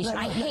conversation?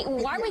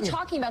 Why are we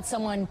talking about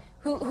someone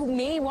who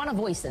may want to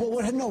voice this? Well,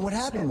 what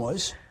happened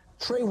was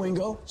Trey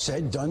Wingo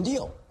said done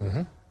deal.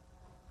 Mm-hmm.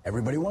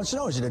 Everybody wants to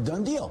know, is it a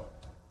done deal?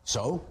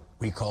 So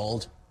we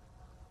called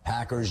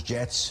Packers,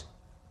 Jets,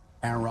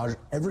 Aaron Rodgers.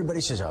 Everybody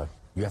says, oh,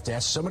 you have to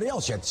ask somebody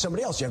else. You have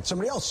somebody else. You have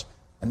somebody else.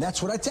 And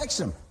that's what I texted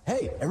them.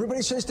 Hey,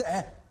 everybody says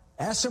to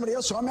ask somebody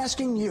else, so I'm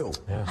asking you.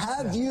 Yeah.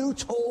 Have you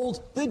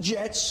told the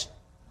Jets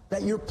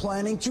that you're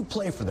planning to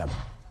play for them?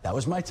 That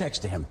was my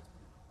text to him.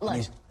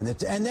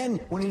 And then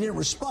when he didn't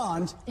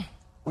respond,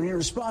 we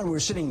were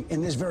sitting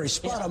in this very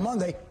spot on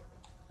Monday.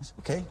 I said,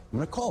 okay, I'm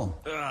going to call him.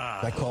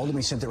 I called him.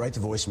 He sent it right to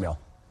voicemail.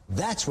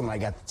 That's when I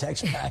got the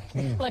text back.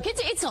 Look,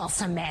 it's all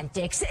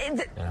semantics.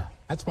 Yeah,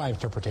 that's my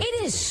interpretation.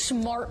 It is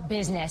smart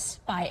business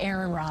by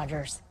Aaron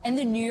Rodgers and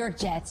the New York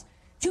Jets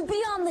to be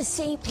on the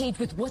same page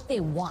with what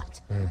they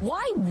want.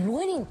 Why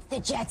wouldn't the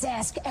Jets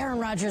ask Aaron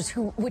Rodgers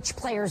which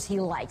players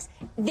he likes?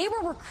 They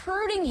were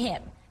recruiting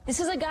him. This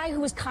is a guy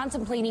who was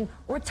contemplating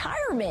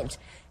retirement.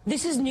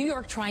 This is New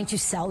York trying to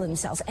sell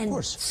themselves.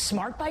 And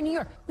smart by New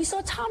York. We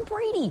saw Tom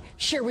Brady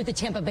share with the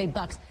Tampa Bay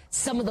Bucks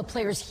some of the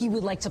players he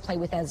would like to play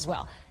with as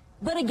well.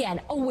 But again,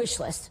 a wish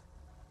list.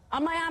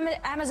 On my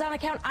Amazon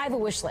account, I have a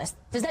wish list.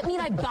 Does that mean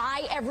I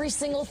buy every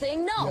single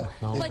thing? No.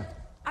 But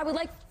I would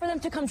like for them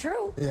to come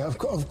true. Yeah, of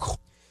course.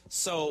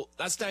 So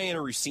that's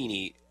Diana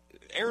Rossini.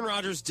 Aaron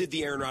Rodgers did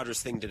the Aaron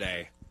Rodgers thing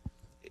today.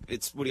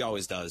 It's what he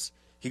always does.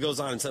 He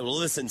goes on and said, well,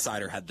 this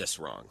insider had this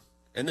wrong,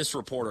 and this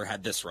reporter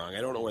had this wrong.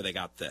 I don't know where they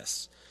got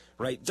this,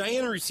 right?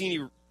 Diana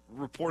Rossini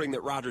reporting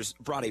that Rodgers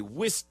brought a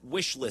wish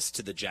list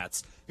to the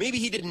Jets. Maybe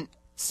he didn't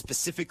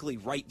specifically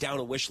write down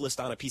a wish list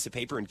on a piece of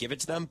paper and give it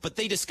to them, but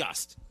they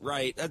discussed,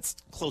 right? That's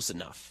close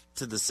enough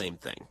to the same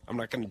thing. I'm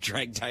not going to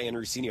drag Diana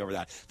Rossini over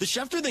that. The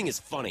Schefter thing is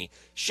funny.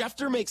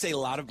 Schefter makes a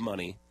lot of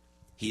money.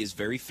 He is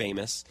very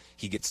famous.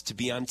 He gets to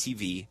be on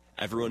TV.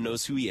 Everyone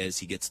knows who he is.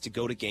 He gets to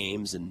go to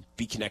games and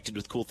be connected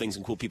with cool things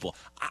and cool people.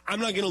 I'm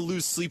not going to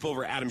lose sleep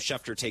over Adam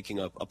Schefter taking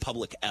a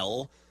public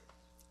L,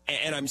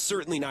 and I'm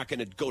certainly not going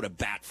to go to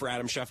bat for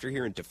Adam Schefter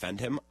here and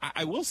defend him.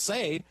 I will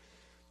say,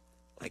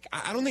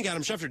 I don't think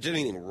Adam Schefter did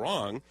anything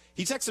wrong.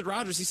 He texted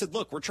Rodgers. He said,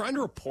 look, we're trying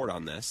to report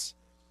on this,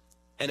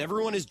 and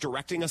everyone is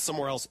directing us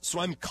somewhere else, so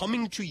I'm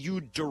coming to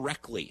you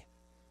directly.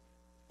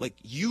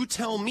 You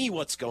tell me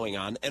what's going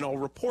on, and I'll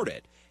report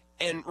it.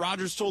 And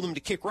Rodgers told him to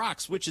kick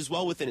rocks, which is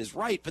well within his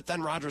right, but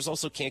then Rodgers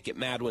also can't get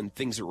mad when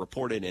things are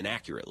reported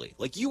inaccurately.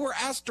 You were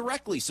asked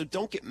directly, so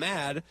don't get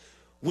mad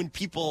when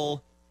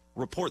people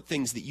report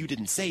things that you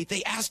didn't say.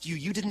 They asked you,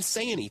 you didn't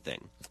say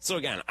anything. So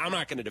again, I'm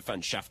not going to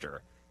defend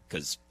Schefter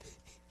because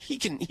he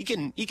can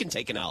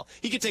take an L.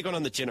 He can take one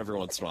on the chin every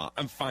once in a while.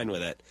 I'm fine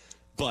with it.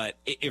 But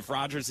if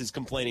Rodgers is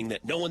complaining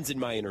that no one's in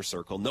my inner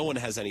circle, no one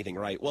has anything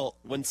right, well,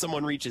 when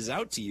someone reaches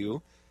out to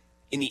you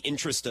in the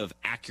interest of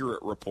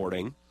accurate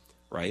reporting,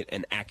 right,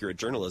 and accurate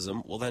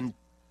journalism, well then,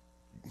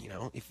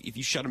 if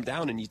you shut him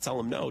down and you tell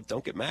him no,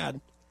 don't get mad.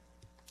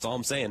 That's all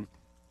I'm saying.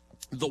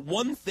 The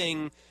one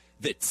thing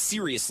that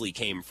seriously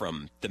came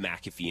from the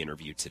McAfee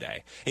interview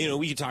today,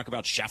 we could talk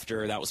about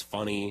Schefter, that was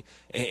funny,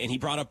 and he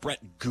brought up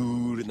Brett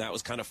Good, and that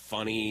was kind of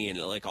funny, and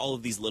all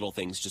of these little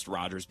things, just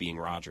Rodgers being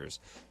Rodgers.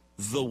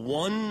 The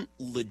one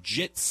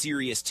legit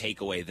serious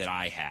takeaway that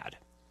I had,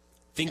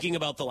 thinking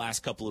about the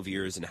last couple of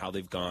years and how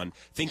they've gone,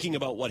 thinking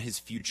about what his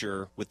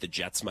future with the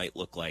Jets might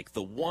look like,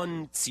 the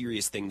one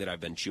serious thing that I've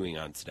been chewing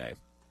on today,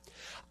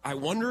 I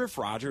wonder if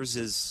Rodgers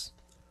is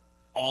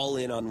all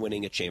in on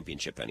winning a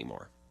championship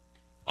anymore.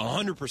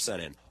 100%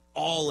 in.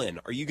 All in.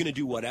 Are you going to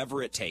do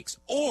whatever it takes?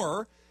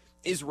 Or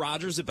is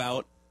Rodgers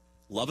about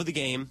love of the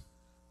game,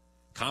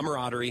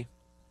 camaraderie,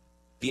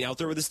 being out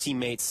there with his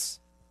teammates,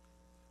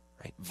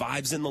 right?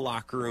 Vibes in the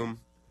locker room.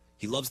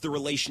 He loves the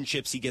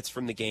relationships he gets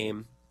from the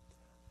game.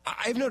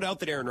 I have no doubt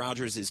that Aaron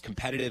Rodgers is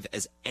competitive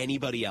as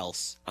anybody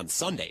else on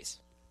Sundays.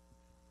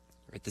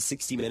 Right, the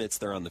 60 minutes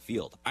they're on the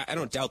field. I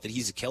don't doubt that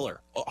he's a killer.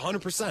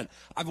 100%.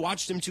 I've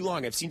watched him too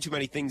long. I've seen too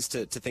many things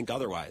to think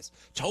otherwise.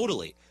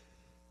 Totally.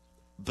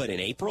 But in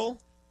April,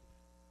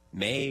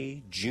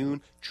 May,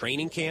 June,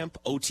 training camp,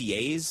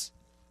 OTAs,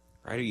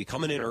 right? Are you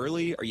coming in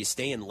early? Are you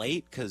staying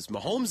late? Because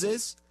Mahomes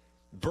is,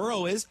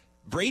 Burrow is,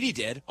 Brady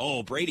did.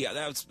 Oh, Brady,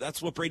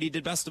 that's what Brady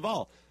did best of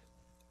all.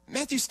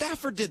 Matthew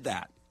Stafford did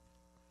that.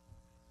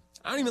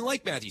 I don't even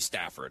like Matthew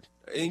Stafford.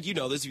 I think you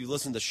know this if you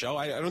listen to the show.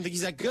 I don't think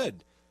he's that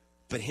good.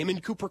 But him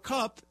and Cooper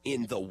Kupp,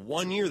 in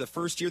the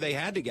first year they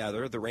had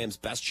together, the Rams'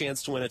 best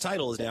chance to win a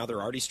title is now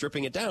they're already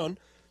stripping it down,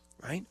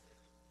 right?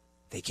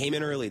 They came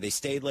in early. They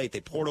stayed late.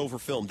 They poured over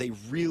film. They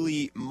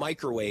really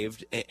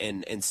microwaved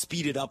and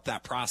speeded up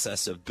that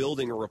process of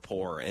building a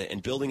rapport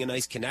and building a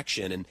nice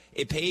connection. And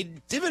it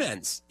paid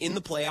dividends in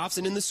the playoffs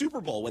and in the Super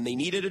Bowl. When they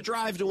needed a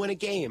drive to win a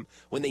game,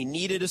 when they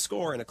needed a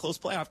score in a close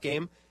playoff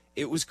game,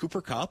 it was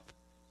Cooper Kupp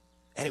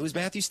and it was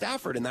Matthew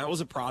Stafford. And that was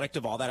a product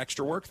of all that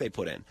extra work they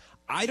put in.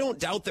 I don't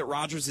doubt that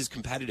Rodgers is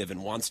competitive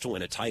and wants to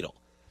win a title.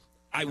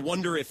 I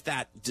wonder if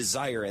that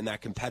desire and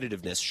that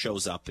competitiveness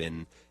shows up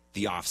in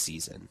the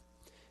offseason.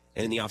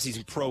 And in the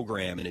offseason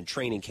program and in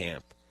training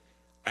camp.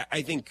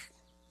 I think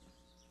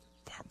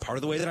part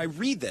of the way that I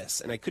read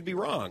this, and I could be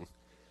wrong,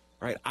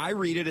 right? I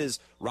read it as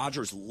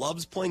Rodgers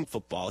loves playing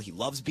football. He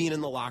loves being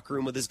in the locker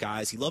room with his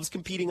guys. He loves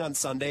competing on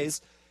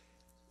Sundays,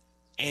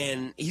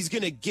 and he's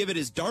going to give it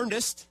his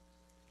darndest.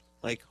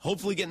 Like,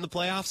 hopefully get in the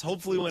playoffs,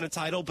 hopefully win a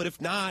title. But if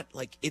not,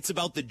 like, it's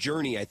about the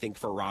journey, I think,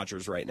 for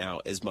Rodgers right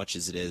now as much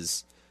as it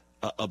is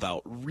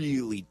about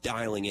really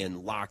dialing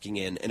in, locking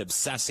in, and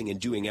obsessing and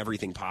doing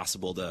everything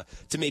possible to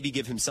maybe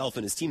give himself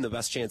and his team the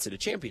best chance at a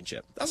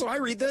championship. That's how I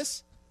read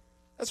this.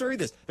 That's how I read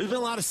this. There's been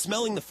a lot of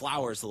smelling the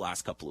flowers the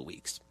last couple of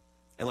weeks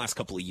and last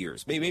couple of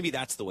years. Maybe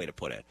that's the way to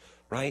put it,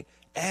 right?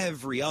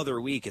 Every other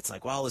week, it's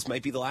like, well, this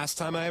might be the last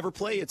time I ever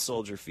play at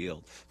Soldier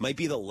Field. Might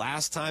be the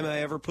last time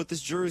I ever put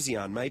this jersey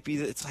on. Might be,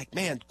 it's like,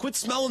 man, quit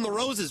smelling the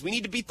roses. We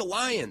need to beat the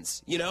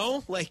Lions, you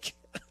know? Like,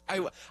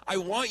 I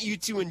want you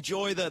to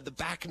enjoy the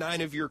back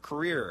nine of your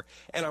career,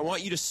 and I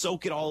want you to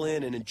soak it all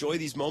in and enjoy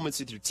these moments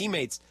with your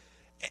teammates.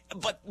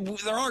 But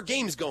there are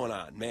games going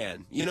on,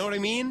 man. You know what I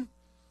mean?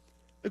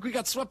 Like, we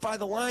got swept by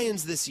the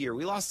Lions this year.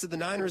 We lost to the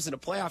Niners in a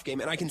playoff game.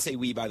 And I can say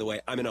we, by the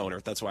way. I'm an owner.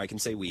 That's why I can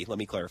say we. Let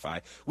me clarify.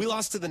 We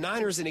lost to the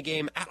Niners in a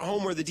game at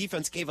home where the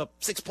defense gave up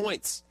 6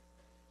 points.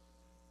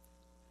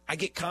 I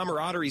get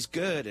camaraderie's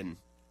good, and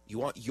you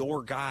want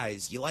your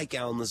guys. You like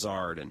Allen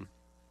Lazard and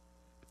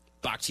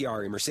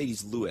Bakhtiari,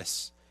 Mercedes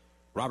Lewis,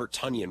 Robert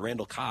Tonyan,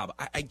 Randall Cobb.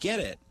 I get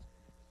it.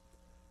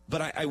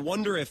 But I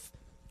wonder if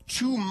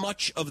too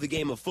much of the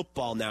game of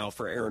football now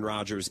for Aaron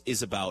Rodgers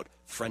is about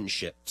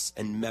friendships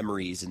and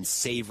memories and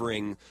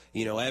savoring,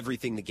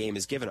 everything the game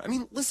has given. I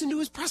mean, listen to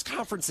his press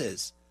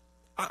conferences.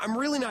 I'm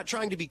really not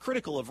trying to be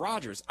critical of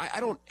Rodgers. I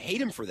don't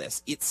hate him for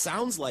this. It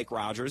sounds like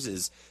Rodgers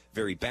is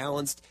very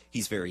balanced.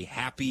 He's very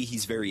happy.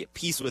 He's very at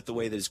peace with the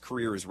way that his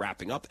career is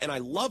wrapping up, and I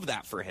love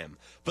that for him.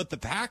 But the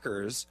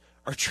Packers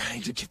are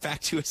trying to get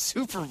back to a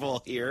Super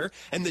Bowl here,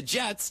 and the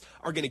Jets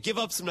are going to give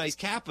up some nice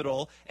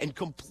capital and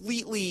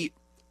completely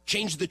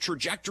change the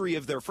trajectory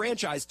of their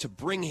franchise to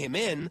bring him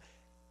in.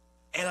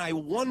 And I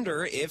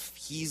wonder if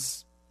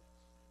he's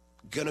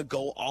going to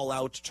go all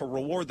out to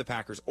reward the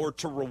Packers or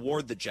to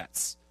reward the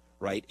Jets,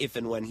 right, if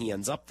and when he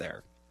ends up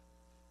there.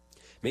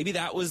 Maybe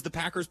that was the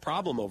Packers'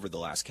 problem over the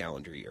last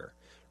calendar year,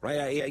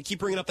 right? I keep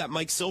bringing up that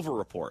Mike Silver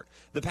report.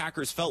 The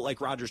Packers felt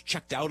like Rodgers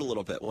checked out a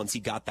little bit once he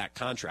got that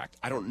contract.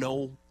 I don't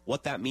know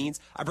what that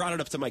means. I brought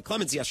it up to Mike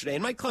Clemens yesterday,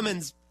 and Mike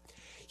Clemens,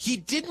 he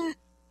didn't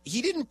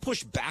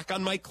push back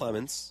on Mike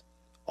Clemens.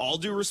 All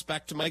due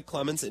respect to Mike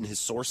Clemens and his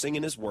sourcing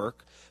and his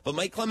work, but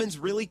Mike Clemens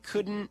really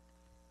couldn't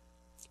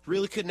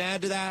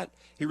add to that.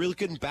 He really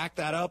couldn't back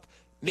that up.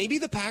 Maybe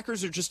the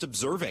Packers are just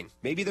observing.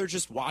 Maybe they're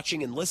just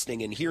watching and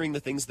listening and hearing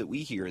the things that we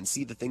hear and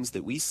see the things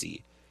that we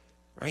see,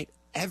 right?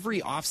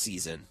 Every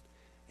offseason,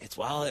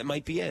 it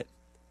might be it.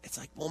 It's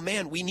like, well,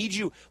 man, we need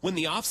you. When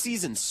the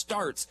offseason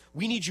starts,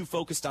 we need you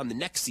focused on the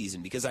next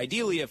season, because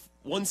ideally if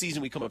one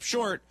season we come up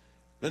short,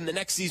 then the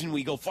next season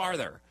we go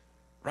farther.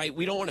 Right?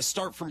 We don't want to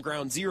start from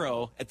ground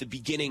zero at the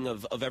beginning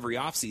of every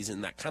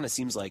offseason. That kind of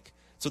seems like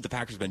that's what the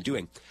Packers have been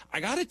doing.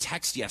 I got a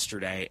text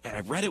yesterday, and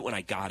I read it when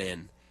I got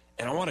in,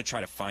 and I want to try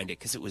to find it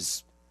because it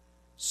was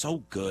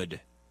so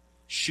good.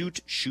 Shoot.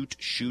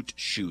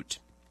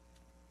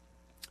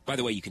 By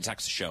the way, you can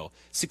text the show,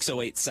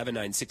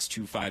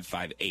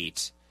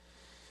 608-796-2558.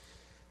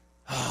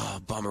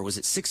 Oh, bummer. Was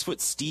it 6 Foot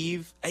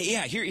Steve?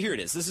 Yeah, here it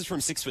is. This is from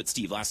 6 Foot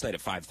Steve last night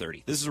at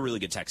 5:30. This is a really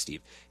good text,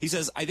 Steve. He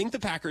says, I think the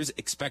Packers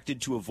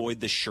expected to avoid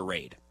the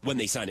charade when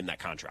they signed him that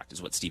contract,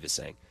 is what Steve is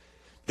saying.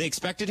 They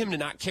expected him to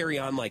not carry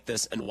on like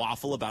this and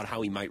waffle about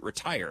how he might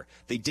retire.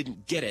 They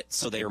didn't get it,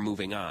 so they are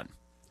moving on.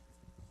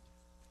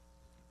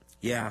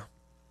 Yeah,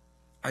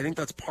 I think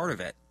that's part of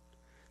it.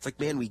 It's like,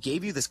 man, we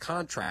gave you this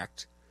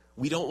contract.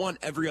 We don't want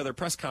every other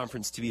press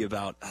conference to be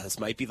about, this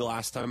might be the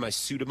last time I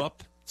suit him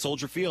up.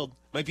 Soldier Field.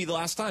 Might be the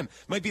last time.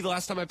 Might be the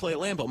last time I play at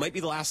Lambeau. Might be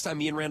the last time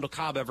me and Randall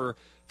Cobb ever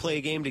play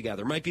a game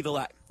together. Might be the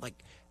last. Like,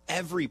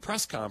 every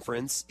press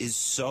conference is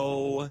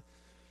so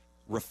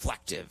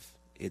reflective.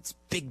 It's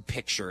big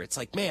picture. It's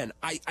like, man,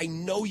 I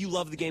know you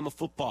love the game of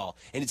football,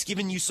 and it's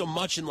given you so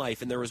much in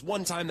life. And there was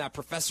one time that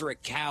professor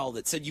at Cal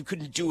that said you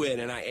couldn't do it,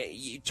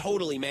 and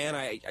totally, man,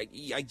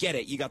 I get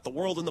it. You got the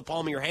world in the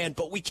palm of your hand,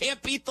 but we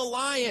can't beat the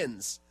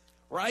Lions,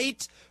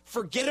 right?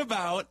 Forget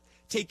about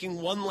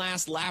taking one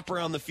last lap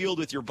around the field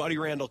with your buddy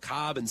Randall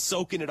Cobb and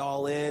soaking it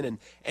all in,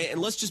 and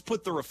let's just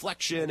put the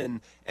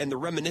reflection and the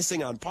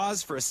reminiscing on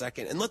pause for a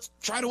second, and let's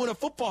try to win a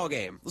football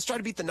game. Let's try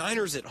to beat the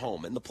Niners at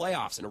home in the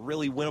playoffs in a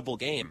really winnable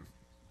game.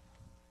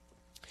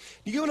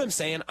 You get what I'm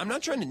saying? I'm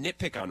not trying to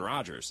nitpick on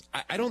Rodgers.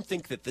 I don't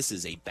think that this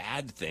is a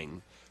bad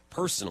thing,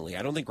 personally.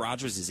 I don't think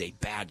Rodgers is a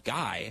bad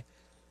guy.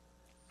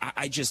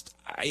 I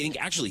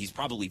think actually he's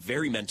probably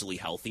very mentally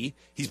healthy.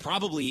 He's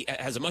probably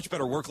has a much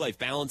better work-life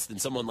balance than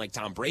someone like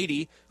Tom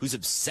Brady, who's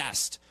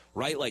obsessed,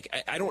 right? Like,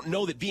 I don't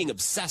know that being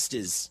obsessed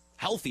is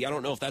healthy. I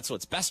don't know if that's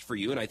what's best for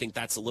you, and I think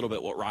that's a little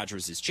bit what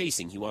Rodgers is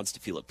chasing. He wants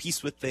to feel at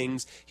peace with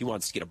things. He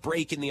wants to get a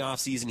break in the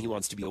offseason. He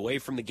wants to be away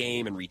from the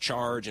game and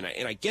recharge, and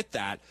I get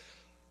that.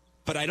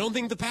 But I don't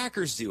think the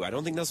Packers do. I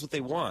don't think that's what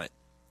they want.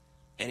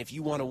 And if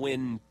you want to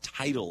win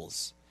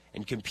titles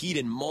and compete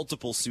in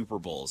multiple Super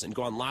Bowls and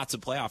go on lots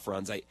of playoff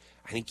runs, I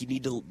think you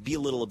need to be a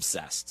little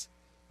obsessed.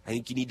 I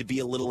think you need to be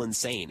a little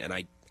insane, and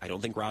I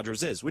don't think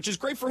Rodgers is, which is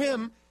great for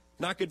him,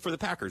 not good for the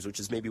Packers, which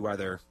is maybe why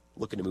they're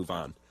looking to move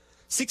on.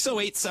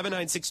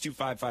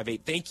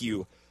 608-796-2558. Thank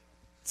you,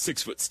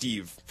 6-Foot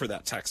Steve, for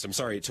that text. I'm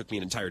sorry it took me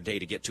an entire day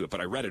to get to it,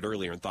 but I read it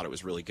earlier and thought it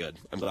was really good.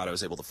 I'm glad I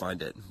was able to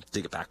find it and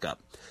dig it back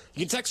up. You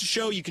can text the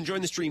show. You can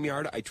join the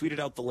StreamYard. I tweeted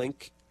out the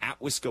link at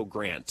Wisco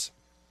Grant.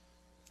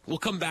 We'll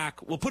come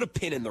back. We'll put a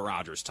pin in the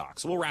Rodgers talk,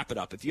 so we'll wrap it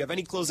up. If you have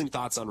any closing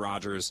thoughts on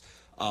Rodgers,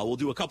 we'll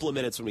do a couple of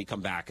minutes when we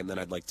come back, and then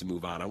I'd like to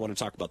move on. I want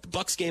to talk about the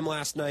Bucs game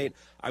last night.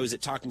 I was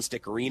at Talking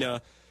Stick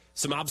Arena.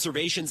 Some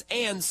observations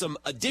and some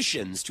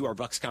additions to our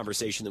Bucs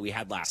conversation that we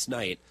had last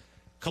night.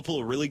 A couple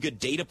of really good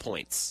data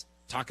points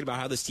talking about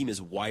how this team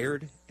is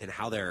wired and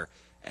how their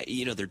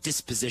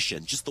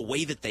disposition, just the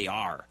way that they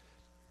are.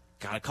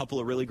 Got a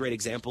couple of really great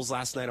examples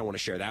last night. I want to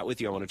share that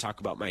with you. I want to talk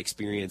about my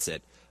experience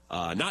at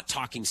not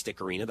Talking Stick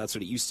Arena. That's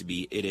what it used to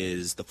be. It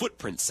is the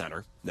Footprint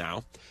Center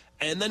now.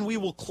 And then we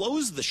will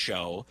close the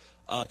show.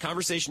 A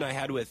conversation I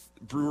had with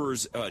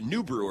Brewers,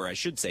 new brewer, I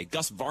should say,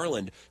 Gus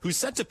Varland, who's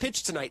set to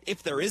pitch tonight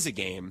if there is a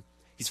game.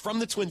 He's from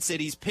the Twin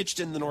Cities,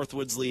 pitched in the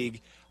Northwoods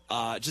League.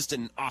 Just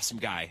an awesome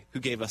guy who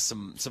gave us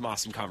some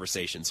awesome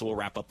conversation. So we'll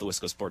wrap up the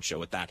Wisco Sports Show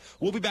with that.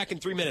 We'll be back in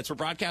 3 minutes. We're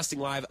broadcasting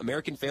live,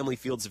 American Family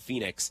Fields of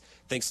Phoenix,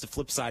 thanks to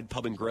Flipside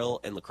Pub and Grill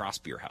and La Crosse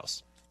Beer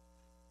House.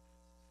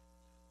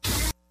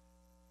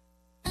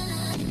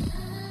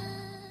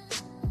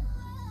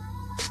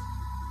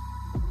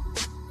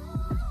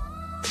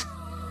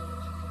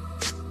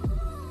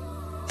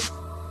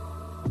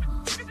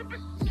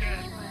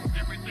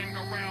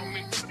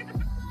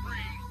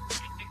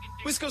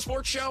 Wisco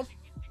Sports Show.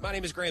 My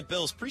name is Grant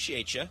Bills.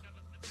 Appreciate you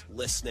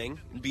listening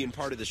and being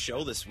part of the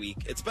show this week.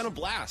 It's been a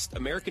blast.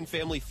 American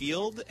Family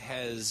Field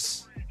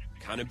has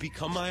kind of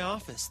become my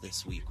office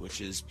this week, which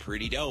is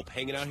pretty dope.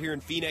 Hanging out here in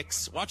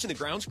Phoenix, watching the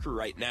grounds crew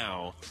right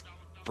now.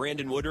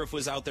 Brandon Woodruff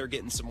was out there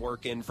getting some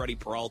work in, Freddie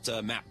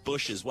Peralta, Matt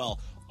Bush as well.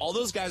 All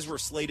those guys were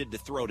slated to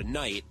throw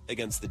tonight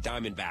against the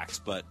Diamondbacks,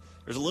 but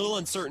there's a little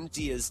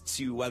uncertainty as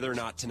to whether or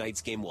not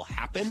tonight's game will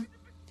happen.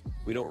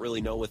 We don't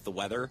really know with the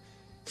weather.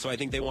 So I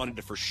think they wanted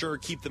to for sure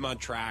keep them on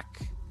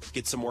track,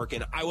 get some work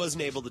in. I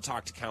wasn't able to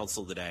talk to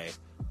Counsell today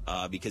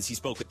because he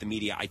spoke with the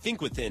media, I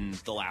think within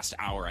the last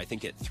hour, I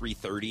think at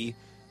 3:30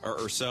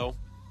 or so,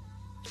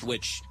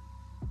 which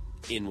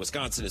in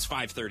Wisconsin is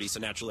 5:30,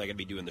 so naturally I got to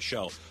be doing the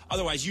show.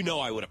 Otherwise,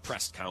 I would have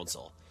pressed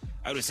Counsell.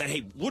 I would have said,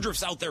 hey,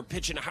 Woodruff's out there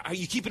pitching. How are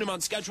you keeping him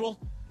on schedule?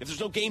 If there's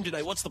no game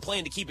tonight, what's the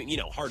plan to keep him?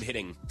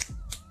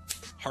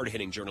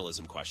 Hard-hitting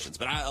journalism questions.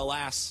 But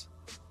alas,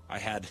 I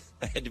had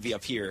to be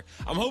up here.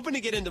 I'm hoping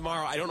to get in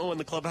tomorrow. I don't know when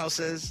the clubhouse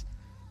is.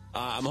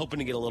 I'm hoping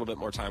to get a little bit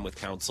more time with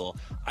Counsell.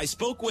 I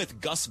spoke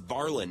with Gus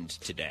Varland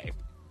today,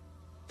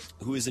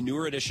 who is a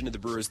newer addition to the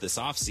Brewers this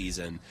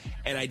offseason,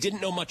 and I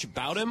didn't know much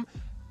about him.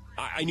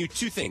 I knew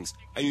two things.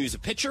 I knew he was a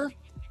pitcher,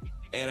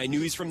 and I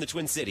knew he's from the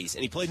Twin Cities,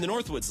 and he played in the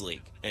Northwoods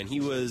League, and he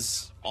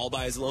was all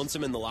by his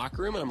lonesome in the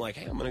locker room, and I'm like,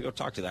 hey, I'm going to go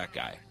talk to that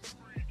guy.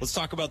 Let's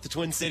talk about the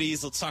Twin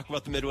Cities. Let's talk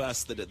about the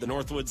Midwest, the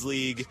Northwoods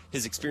League,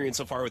 his experience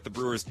so far with the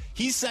Brewers.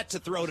 He's set to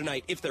throw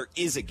tonight if there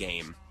is a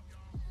game.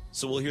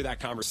 So we'll hear that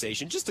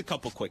conversation. Just a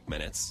couple quick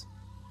minutes.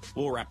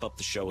 We'll wrap up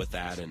the show with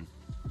that in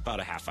about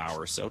a half hour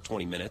or so,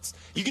 20 minutes.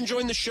 You can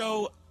join the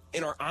show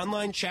in our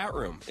online chat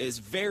room. It is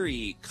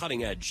very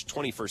cutting-edge,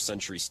 21st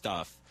century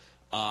stuff.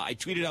 I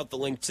tweeted out the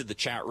link to the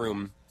chat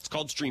room. It's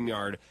called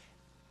StreamYard,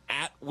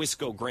 at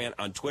Wisco Grant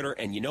on Twitter.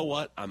 And you know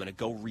what? I'm going to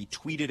go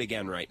retweet it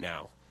again right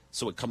now,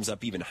 so it comes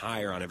up even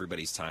higher on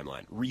everybody's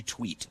timeline.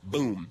 Retweet.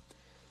 Boom.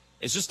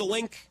 It's just a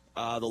link.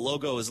 The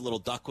logo is a little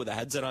duck with a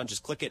headset on.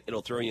 Just click it.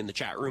 It'll throw you in the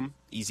chat room.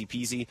 Easy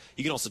peasy.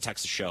 You can also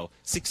text the show,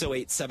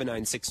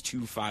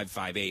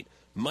 608-796-2558.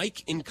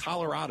 Mike in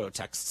Colorado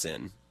texts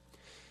in.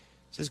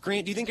 Says,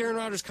 Grant, do you think Aaron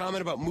Rodgers'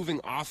 comment about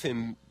moving off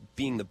him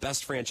being the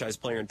best franchise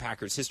player in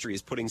Packers history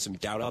is putting some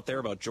doubt out there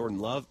about Jordan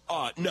Love?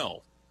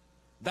 No.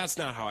 That's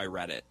not how I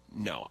read it.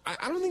 No.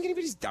 I don't think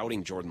anybody's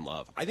doubting Jordan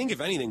Love. I think,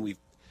 if anything, we've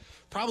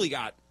probably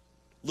got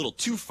a little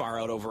too far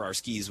out over our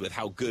skis with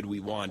how good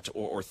we want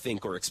or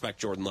think or expect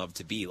Jordan Love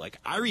to be. Like,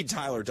 I read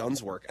Tyler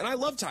Dunn's work, and I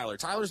love Tyler.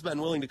 Tyler's been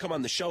willing to come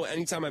on the show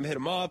anytime I've hit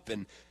him up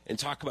and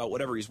talk about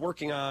whatever he's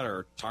working on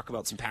or talk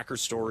about some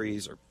Packers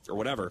stories or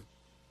whatever.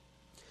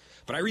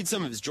 But I read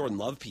some of his Jordan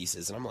Love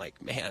pieces, and I'm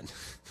like, man,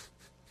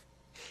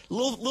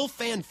 little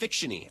fan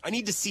fiction-y. I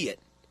need to see it.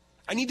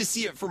 I need to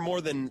see it for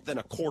more than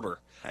a quarter.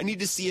 I need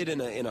to see it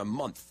in a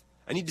month.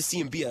 I need to see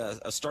him be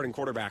a starting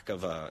quarterback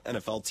of an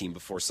NFL team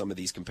before some of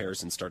these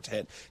comparisons start to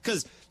hit.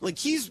 Because, like,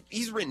 he's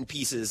written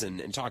pieces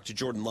and talked to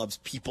Jordan Love's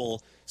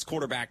people, his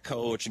quarterback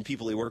coach, and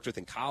people he worked with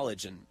in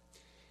college. And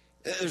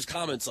there's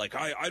comments like,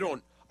 I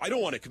don't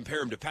want to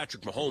compare him to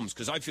Patrick Mahomes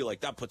because I feel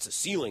like that puts a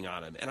ceiling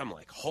on him. And I'm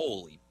like,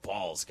 holy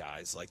balls,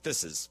 guys. Like,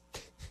 this is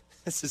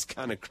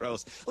kind of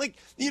gross. Like,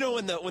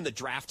 when the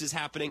draft is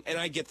happening, and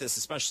I get this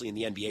especially in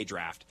the NBA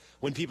draft,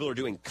 when people are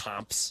doing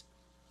comps,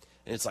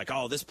 and it's like,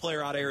 oh, this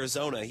player out of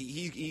Arizona,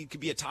 he could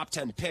be a top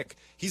 10 pick.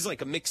 He's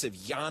like a mix of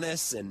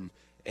Giannis and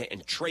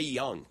and Trae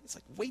Young. It's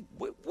like,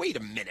 wait a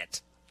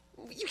minute.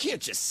 You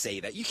can't just say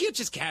that. You can't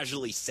just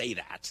casually say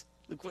that.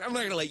 I'm not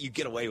going to let you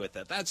get away with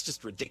it. That's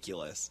just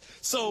ridiculous.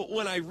 So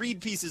when I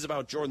read pieces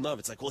about Jordan Love,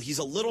 it's like, well, he's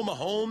a little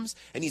Mahomes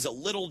and he's a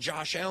little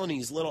Josh Allen. And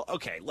he's little.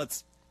 Okay,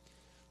 let's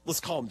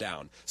calm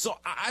down. So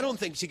I don't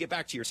think, to get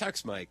back to your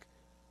text, Mike,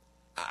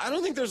 I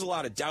don't think there's a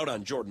lot of doubt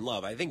on Jordan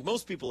Love. I think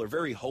most people are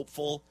very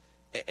hopeful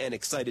and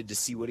excited to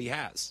see what he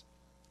has.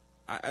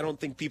 I don't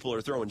think people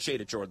are throwing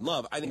shade at Jordan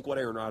Love. I think what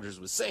Aaron Rodgers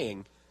was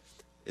saying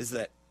is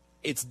that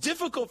it's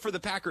difficult for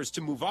the Packers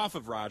to move off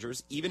of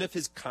Rodgers, even if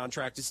his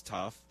contract is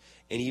tough,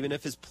 and even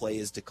if his play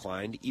is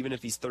declined, even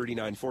if he's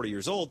 39, 40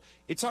 years old.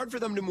 It's hard for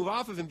them to move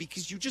off of him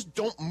because you just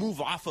don't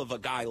move off of a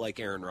guy like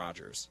Aaron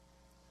Rodgers.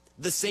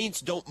 The Saints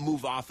don't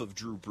move off of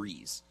Drew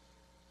Brees,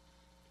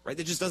 right?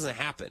 That just doesn't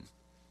happen.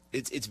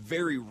 It's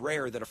very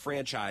rare that a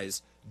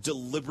franchise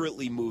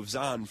deliberately moves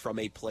on from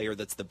a player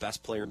that's the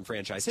best player in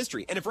franchise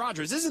history. And if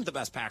Rodgers isn't the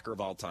best Packer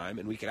of all time,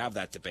 and we could have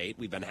that debate,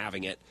 we've been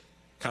having it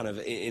kind of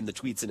in the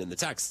tweets and in the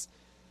texts.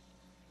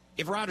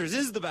 If Rodgers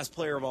is the best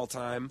player of all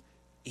time,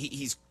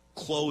 he's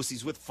close.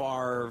 He's with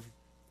Favre,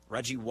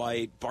 Reggie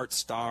White, Bart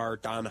Starr,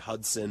 Don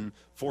Hudson,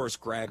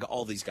 Forrest Gregg,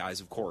 all these guys,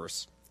 of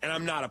course. And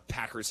I'm not a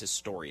Packers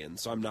historian,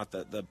 so I'm not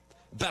the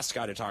best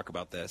guy to talk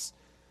about this.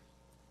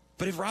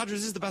 But if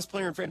Rodgers is the best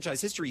player in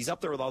franchise history, he's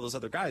up there with all those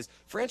other guys.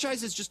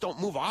 Franchises just don't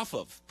move off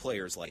of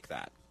players like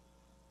that.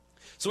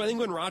 So I think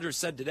when Rodgers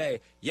said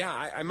today, yeah,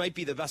 I might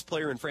be the best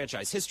player in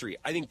franchise history,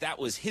 I think that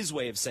was his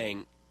way of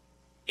saying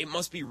it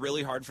must be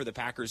really hard for the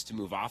Packers to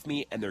move off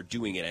me, and they're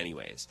doing it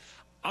anyways.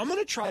 I'm going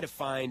to try to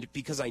find,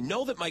 because I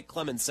know that Mike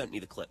Clemens sent me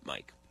the clip,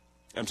 Mike.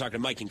 I'm talking to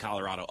Mike in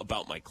Colorado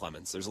about Mike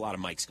Clemens. There's a lot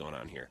of Mikes going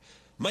on here.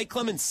 Mike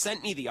Clemens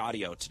sent me the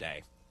audio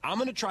today. I'm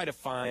going to try to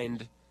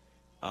find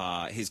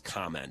his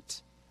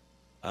comment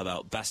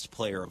about best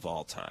player of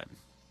all time.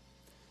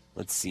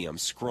 Let's see. I'm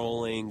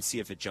scrolling, see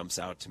if it jumps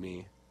out to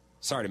me.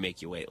 Sorry to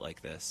make you wait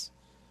like this.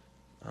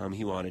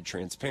 He wanted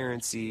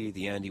transparency.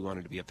 The end, he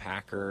wanted to be a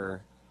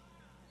Packer.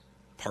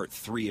 Part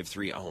 3 of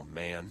 3. Oh,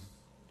 man.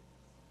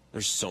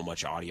 There's so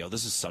much audio.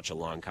 This is such a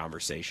long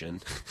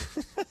conversation.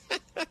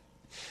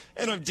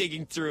 And I'm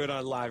digging through it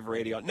on live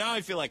radio. Now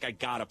I feel like I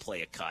got to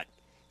play a cut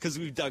because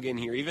we've dug in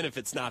here, even if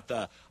it's not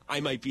the I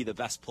might be the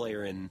best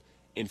player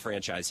in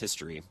franchise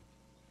history.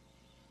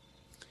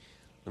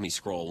 Let me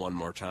scroll one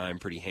more time.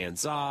 Pretty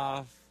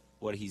hands-off.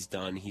 What he's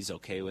done, he's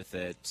okay with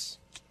it.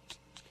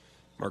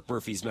 Mark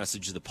Murphy's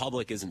message to the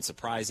public isn't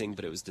surprising,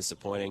 but it was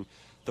disappointing.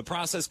 The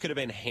process could have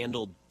been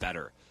handled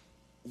better.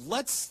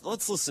 Let's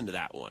listen to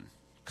that one.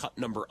 Cut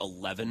number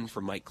 11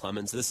 from Mike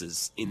Clemens. This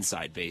is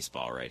inside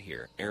baseball right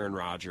here. Aaron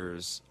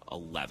Rodgers,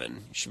 11. You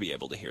should be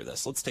able to hear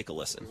this. Let's take a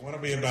listen. We want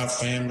to be about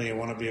family. We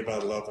want to be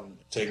about love and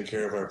taking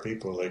care of our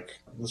people. Like,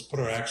 let's put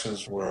our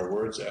actions where our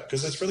words at,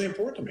 because it's really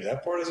important to me.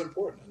 That part is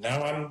important.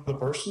 Now I'm the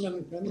person,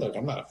 and look,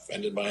 I'm not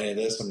offended by any of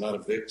this. I'm not a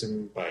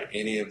victim by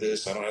any of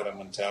this. I don't have that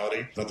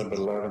mentality. Nothing but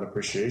love and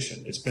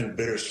appreciation. It's been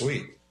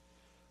bittersweet.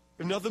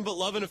 Nothing but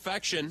love and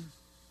affection.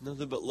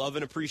 Nothing but love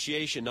and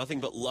appreciation. Nothing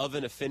but love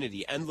and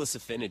affinity. Endless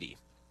affinity.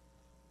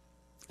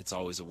 It's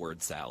always a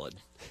word salad.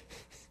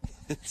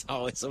 It's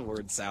always a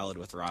word salad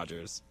with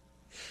Rodgers.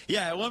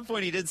 Yeah, at one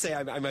point he did say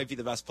I might be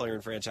the best player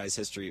in franchise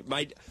history.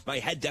 My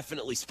head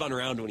definitely spun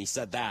around when he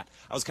said that.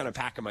 I was kind of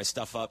packing my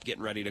stuff up,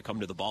 getting ready to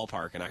come to the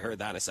ballpark, and I heard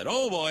that, and I said,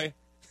 oh, boy,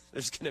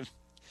 there's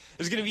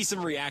gonna be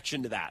some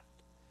reaction to that,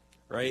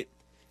 right?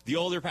 The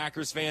older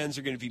Packers fans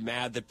are going to be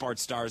mad that Bart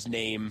Starr's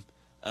name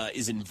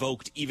is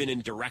invoked even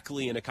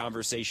indirectly in a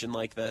conversation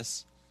like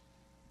this.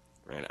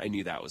 Right? I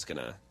knew that was going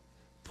to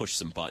push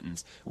some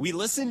buttons. We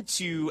listened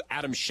to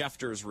Adam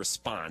Schefter's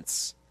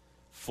response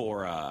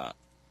for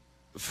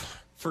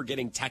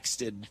getting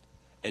texted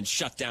and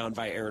shut down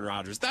by Aaron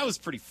Rodgers. That was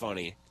pretty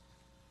funny.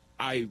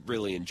 I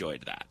really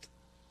enjoyed that.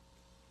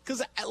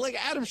 Because, like,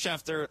 Adam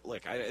Schefter,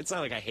 look, it's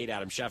not like I hate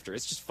Adam Schefter.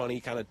 It's just funny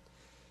kind of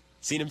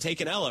seeing him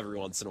take an L every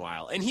once in a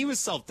while. And he was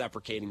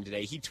self-deprecating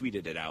today. He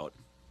tweeted it out.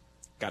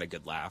 Got a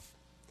good laugh.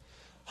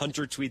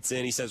 Hunter tweets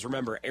in. He says,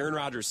 remember, Aaron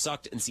Rodgers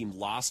sucked and seemed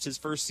lost his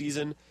first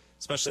season,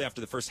 especially after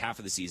the first half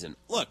of the season.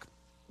 Look.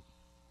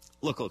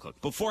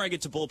 Before I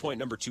get to bullet point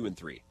number 2 and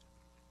 3.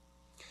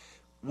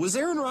 Was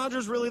Aaron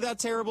Rodgers really that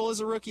terrible as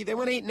a rookie? They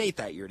went 8-8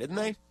 that year, didn't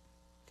they?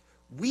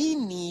 We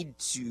need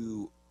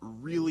to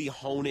really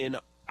hone in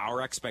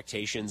our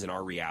expectations and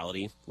our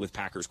reality with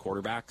Packers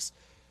quarterbacks,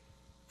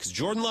 because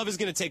Jordan Love is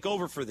going to take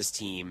over for this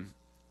team,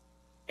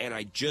 and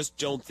I just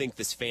don't think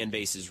this fan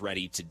base is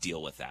ready to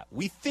deal with that.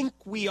 We think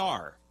we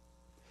are,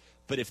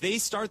 but if they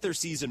start their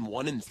season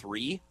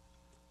 1-3,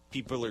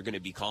 people are going to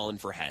be calling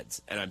for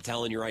heads, and I'm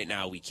telling you right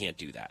now, we can't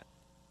do that.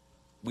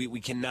 We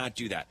cannot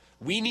do that.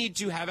 We need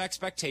to have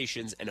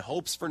expectations and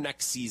hopes for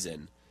next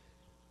season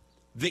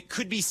that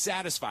could be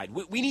satisfied.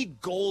 We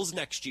need goals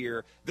next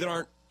year that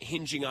aren't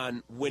hinging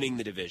on winning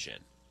the division.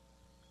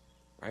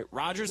 Right?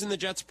 Rodgers and the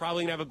Jets are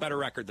probably going to have a better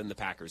record than the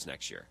Packers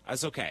next year.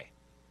 That's okay.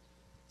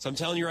 So I'm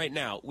telling you right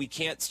now, we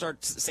can't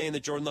start saying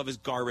that Jordan Love is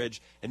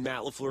garbage and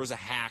Matt LaFleur is a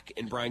hack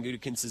and Brian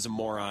Gutekunst is a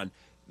moron.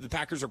 the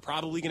Packers are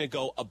probably going to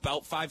go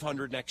about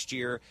 500 next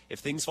year. If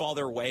things fall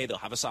their way, they'll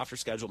have a softer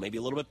schedule, maybe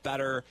a little bit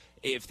better.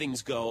 If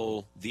things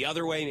go the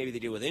other way, maybe they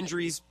deal with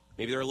injuries,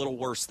 maybe they're a little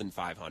worse than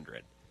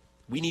 500.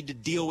 We need to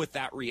deal with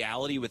that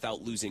reality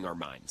without losing our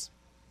minds.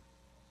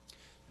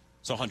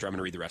 So, Hunter, I'm going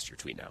to read the rest of your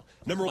tweet now.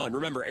 Number 1,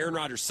 remember, Aaron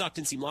Rodgers sucked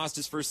and seemed lost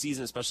his first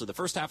season, especially the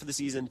first half of the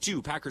season.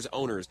 2, Packers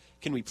owners,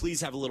 can we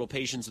please have a little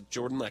patience with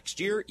Jordan next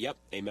year? Yep,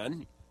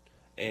 amen.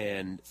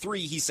 And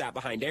 3, he sat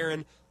behind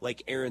Aaron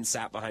like Aaron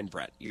sat behind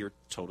Brett. You're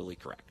totally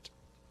correct.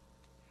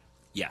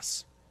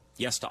 Yes.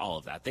 Yes to all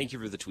of that. Thank you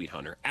for the tweet,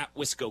 Hunter. At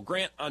Wisco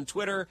Grant on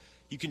Twitter.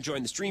 You can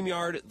join the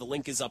StreamYard. The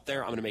link is up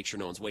there. I'm going to make sure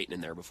no one's waiting in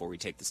there before we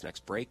take this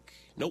next break.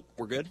 Nope,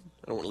 we're good.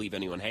 I don't want to leave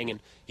anyone hanging.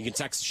 You can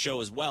text the show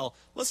as well.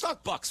 Let's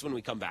talk Bucks when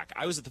we come back.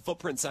 I was at the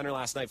Footprint Center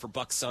last night for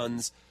Bucks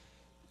Suns.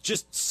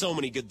 Just so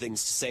many good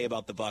things to say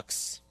about the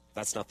Bucks.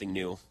 That's nothing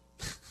new.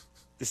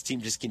 This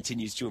team just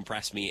continues to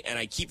impress me, and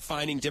I keep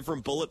finding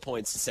different bullet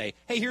points to say,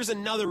 hey, here's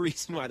another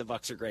reason why the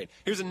Bucks are great.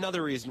 Here's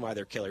another reason why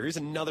they're killer. Here's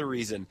another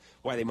reason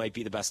why they might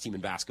be the best team in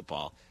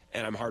basketball.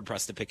 And I'm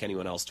hard-pressed to pick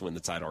anyone else to win the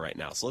title right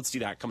now. So let's do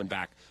that. Coming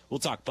back, we'll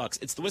talk Bucks.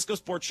 It's the Wisco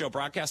Sports Show,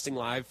 broadcasting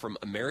live from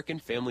American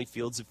Family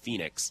Fields of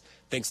Phoenix,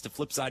 thanks to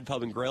Flipside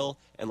Pub and Grill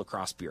and La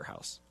Crosse Beer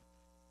House.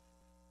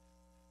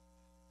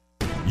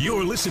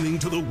 You're listening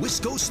to the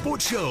Wisco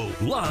Sports Show,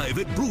 live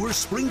at Brewers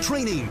Spring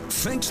Training,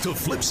 thanks to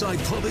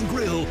Flipside Pub and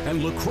Grill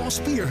and La Crosse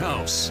Beer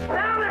House.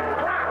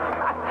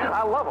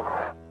 I love them.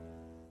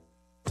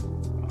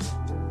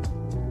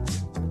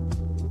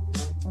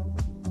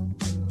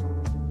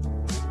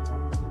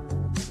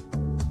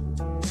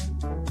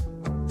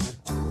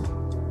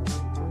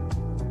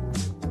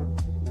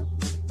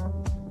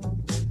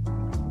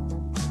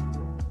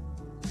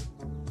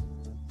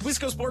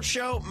 Wisco Sports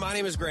Show, my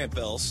name is Grant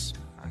Bills.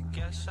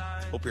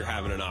 Hope you're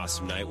having an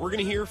awesome night. We're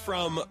going to hear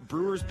from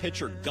Brewers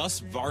pitcher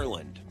Gus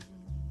Varland.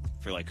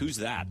 If you're like, who's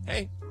that?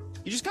 Hey,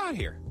 he just got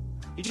here.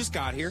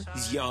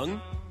 He's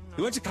young.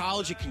 He went to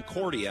college at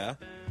Concordia,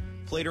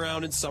 played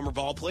around in summer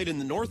ball, played in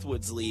the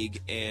Northwoods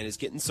League, and is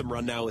getting some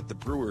run now with the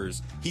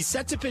Brewers. He's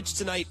set to pitch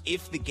tonight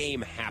if the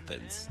game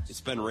happens.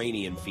 It's been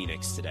rainy in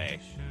Phoenix today,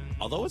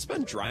 although it's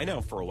been dry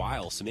now for a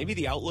while, so maybe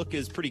the outlook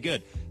is pretty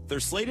good. They're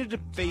slated to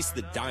face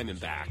the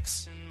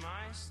Diamondbacks.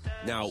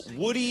 Now,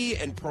 Woody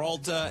and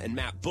Peralta and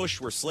Matt Bush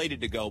were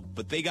slated to go,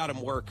 but they got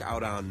him work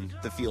out on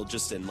the field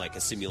just in like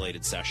a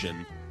simulated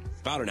session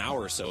about an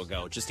hour or so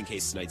ago, just in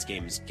case tonight's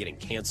game is getting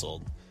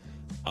canceled.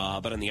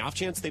 But on the off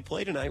chance they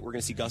play tonight, we're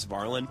going to see Gus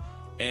Varland.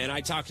 And I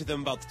talked to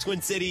them about the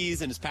Twin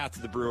Cities and his path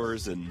to the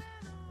Brewers, and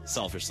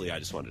selfishly, I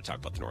just wanted to talk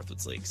about the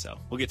Northwoods League. So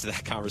we'll get to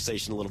that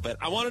conversation a little bit.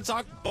 I want to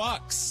talk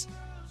Bucks.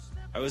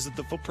 I was at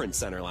the Footprint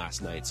Center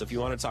last night, so if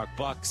you want to talk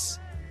Bucks,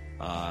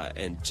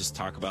 and just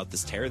talk about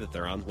this tear that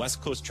they're on.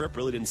 West Coast trip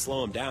really didn't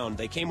slow them down.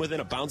 They came within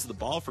a bounce of the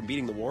ball from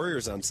beating the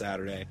Warriors on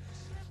Saturday.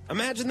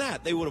 Imagine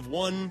that. They would have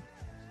won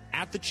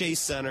at the Chase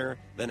Center,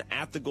 then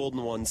at the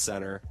Golden One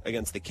Center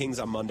against the Kings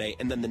on Monday,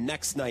 and then the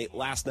next night,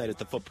 last night at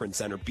the Footprint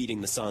Center,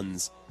 beating the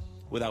Suns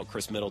without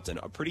Chris Middleton.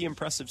 A pretty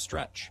impressive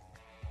stretch.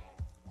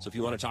 So if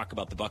you want to talk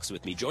about the Bucks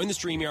with me, join the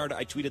StreamYard.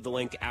 I tweeted the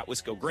link at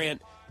Wisco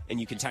Grant, and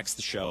you can text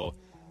the show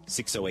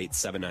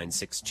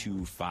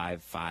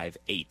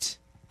 608-796-2558.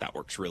 That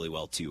works really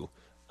well, too.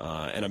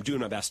 And I'm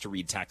doing my best to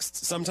read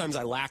texts. Sometimes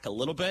I lack a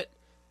little bit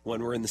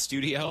when we're in the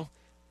studio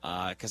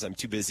because I'm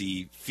too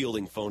busy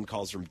fielding phone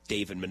calls from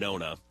Dave and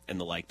Monona and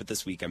the like. But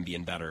this week I'm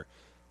being better.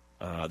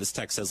 This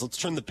text says, let's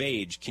turn the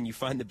page. Can you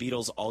find the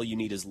Beatles' All You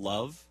Need Is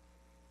Love?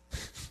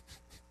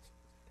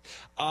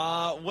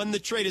 When the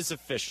trade is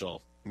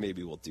official,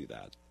 maybe we'll do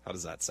that. How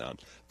does that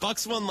sound?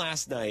 Bucks won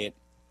last night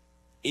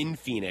in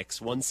Phoenix,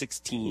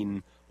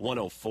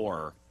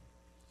 116-104.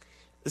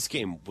 This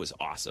game was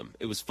awesome.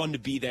 It was fun to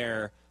be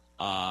there.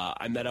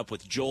 I met up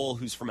with Joel,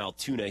 who's from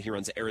Altoona. He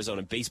runs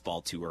Arizona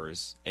baseball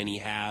tours, and he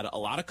had a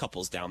lot of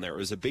couples down there. It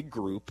was a big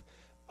group,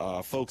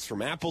 folks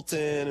from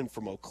Appleton and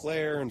from Eau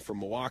Claire and from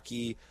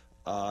Milwaukee,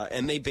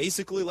 and they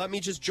basically let me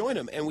just join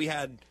them. And we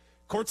had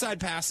courtside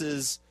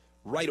passes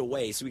right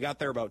away, so we got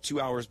there about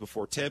 2 hours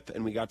before tip,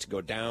 and we got to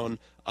go down.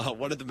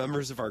 One of the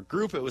members of our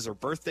group, it was her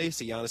birthday,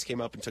 so Giannis came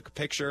up and took a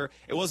picture.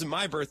 It wasn't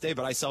my birthday,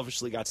 but I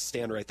selfishly got to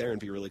stand right there and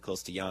be really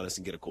close to Giannis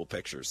and get a cool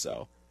picture.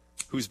 So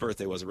whose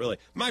birthday was it really?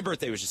 My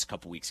birthday was just a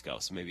couple weeks ago,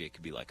 so maybe it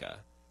could be like a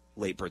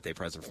late birthday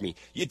present for me.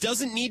 It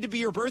doesn't need to be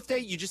your birthday.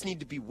 You just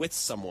need to be with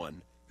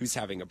someone who's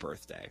having a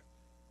birthday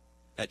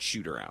at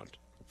shoot-around.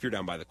 If you're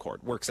down by the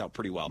court, works out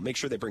pretty well. Make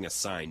sure they bring a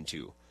sign,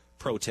 too.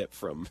 Pro tip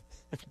from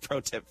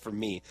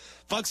me.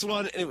 Bucks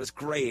won, and it was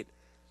great.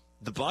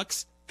 The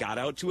Bucks got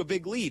out to a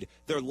big lead.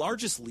 Their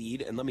largest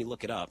lead, and let me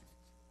look it up.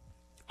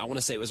 I want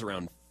to say it was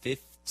around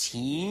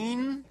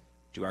 15.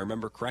 Do I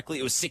remember correctly?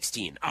 It was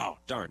 16. Oh,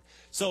 darn.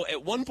 So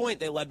at one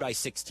point, they led by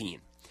 16.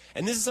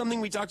 And this is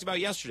something we talked about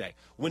yesterday.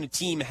 When a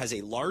team has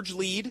a large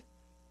lead,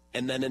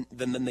 and then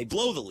they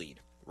blow the lead,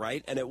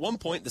 right? And at one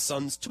point, the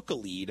Suns took a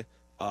lead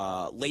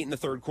late in the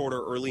third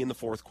quarter, early in the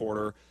fourth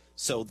quarter.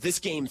 So this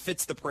game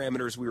fits the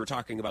parameters we were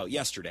talking about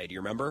yesterday. Do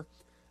you remember?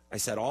 I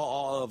said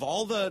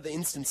all the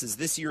instances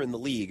this year in the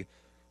league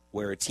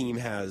where a team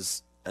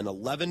has an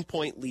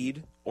 11-point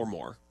lead or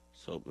more,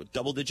 so a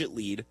double-digit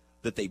lead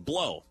that they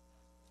blow,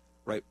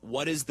 right?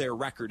 What is their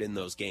record in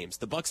those games?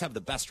 The Bucks have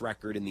the best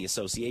record in the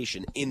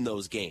association in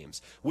those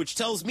games, which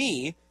tells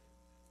me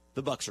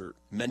the Bucks are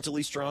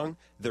mentally strong,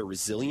 they're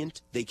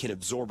resilient, they can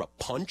absorb a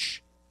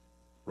punch,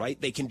 right?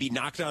 They can be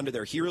knocked onto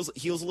their heels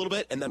a little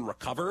bit and then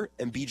recover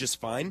and be just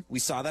fine. We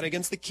saw that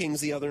against the Kings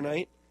the other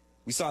night.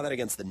 We saw that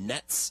against the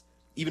Nets,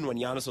 even when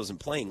Giannis wasn't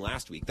playing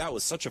last week. That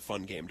was such a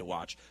fun game to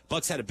watch.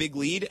 Bucks had a big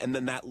lead, and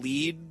then that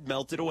lead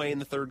melted away in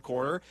the third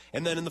quarter.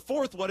 And then in the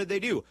fourth, what did they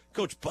do?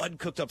 Coach Bud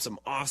cooked up some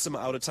awesome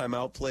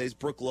out-of-timeout plays.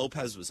 Brook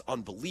Lopez was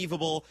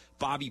unbelievable.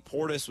 Bobby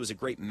Portis was a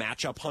great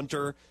matchup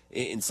hunter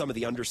in some of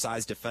the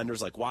undersized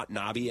defenders like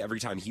Watanabe.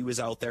 Every time he was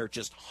out there,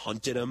 just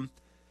hunted him.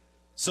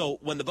 So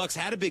when the Bucks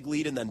had a big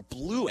lead and then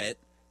blew it,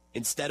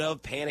 instead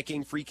of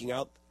panicking, freaking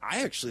out,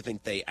 I actually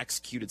think they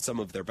executed some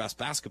of their best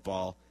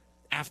basketball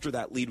after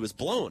that lead was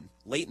blown,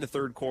 late in the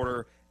third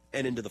quarter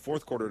and into the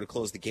fourth quarter to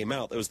close the game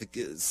out. That was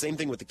the same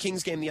thing with the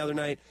Kings game the other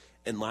night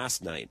and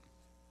last night.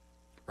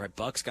 All right,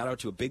 Bucks got out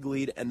to a big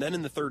lead, and then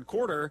in the third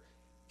quarter,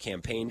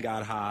 Campaign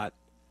got hot,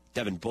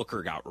 Devin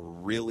Booker got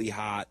really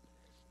hot.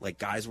 Like,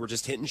 guys were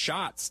just hitting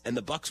shots, and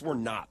the Bucks were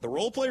not. The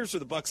role players for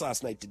the Bucks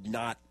last night did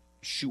not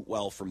shoot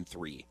well from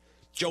three.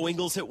 Joe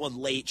Ingles hit one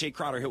late, Jay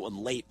Crowder hit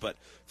one late, but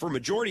for a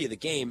majority of the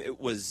game,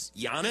 it was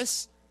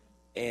Giannis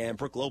and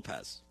Brook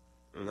Lopez.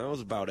 And that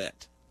was about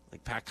it.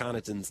 Like, Pat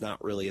Connaughton's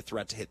not really a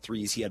threat to hit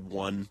threes. He had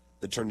one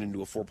that turned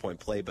into a 4-point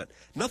play, but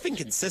nothing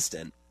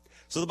consistent.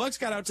 So the Bucks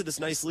got out to this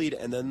nice lead,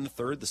 and then in the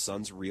third, the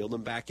Suns reeled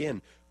them back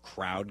in.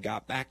 Crowd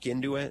got back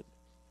into it,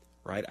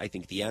 right? I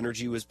think the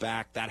energy was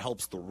back. That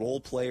helps the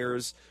role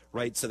players,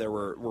 right? So there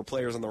were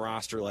players on the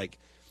roster like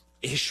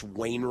Ish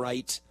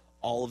Wainwright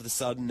all of a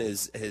sudden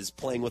is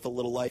playing with a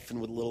little life and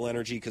with a little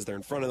energy because they're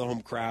in front of the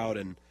home crowd,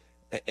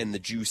 and the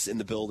juice in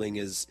the building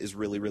is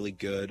really, really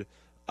good.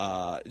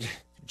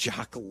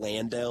 Jock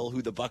Landale,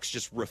 who the Bucks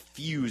just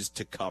refused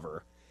to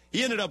cover.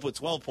 He ended up with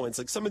 12 points.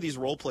 Like, some of these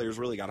role players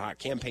really got hot.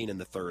 Campaign in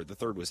the third. The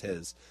third was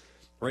his.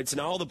 Right, so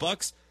now all the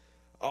Bucks,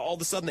 all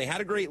of a sudden they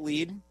had a great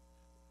lead.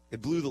 They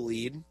blew the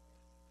lead.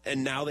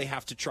 And now they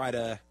have to try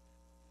to,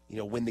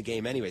 win the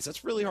game anyways.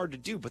 That's really hard to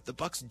do, but the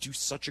Bucks do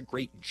such a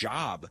great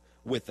job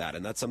with that.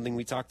 And that's something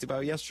we talked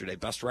about yesterday.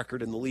 Best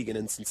record in the league in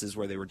instances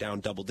where they were down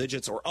double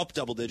digits or up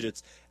double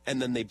digits,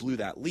 and then they blew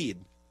that lead.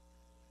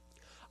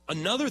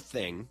 Another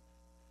thing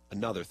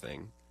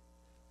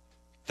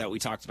that we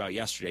talked about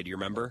yesterday, do you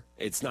remember?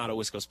 It's not a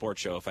Wisco Sports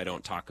Show if I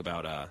don't talk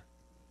about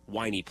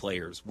whiny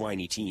players,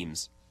 whiny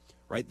teams,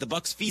 right? The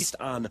Bucks feast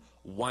on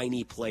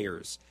whiny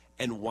players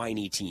and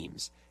whiny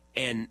teams.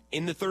 And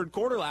in the third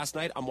quarter last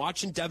night, I'm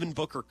watching Devin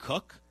Booker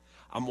cook.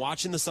 I'm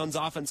watching the Suns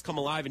offense come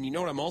alive. And you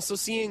know what I'm also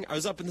seeing? I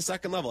was up in the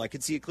second level. I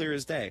could see it clear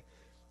as day.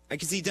 I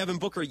could see Devin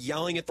Booker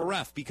yelling at the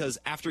ref because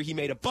after he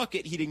made a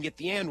bucket, he didn't get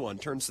the and one.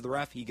 Turns to the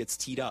ref, he gets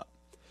teed up.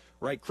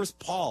 Right? Chris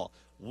Paul,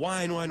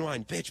 whine,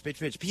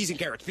 bitch, peas and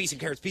carrots.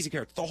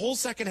 The whole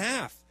second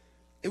half.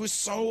 It was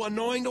so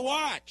annoying to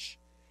watch.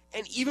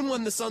 And even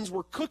when the Suns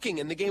were cooking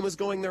and the game was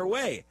going their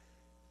way,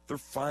 they're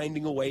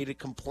finding a way to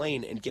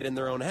complain and get in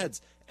their own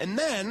heads. And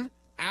then,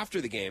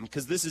 after the game,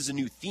 because this is a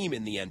new theme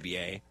in the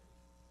NBA,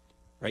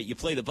 right? You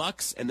play the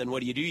Bucks, and then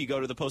what do? You go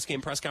to the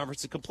post-game press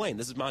conference to complain.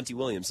 This is Monty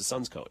Williams, the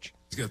Suns coach.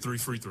 He's got 3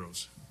 free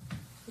throws.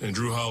 And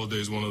Drew Holiday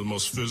is one of the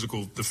most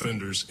physical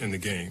defenders in the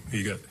game.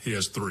 He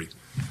has 3.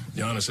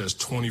 Giannis has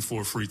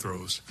 24 free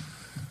throws.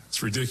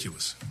 It's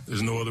ridiculous.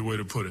 There's no other way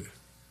to put it.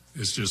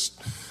 It's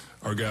just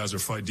our guys are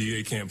fight.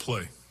 DA can't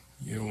play.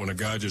 When a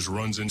guy just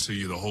runs into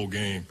you the whole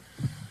game,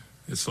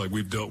 it's like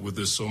we've dealt with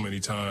this so many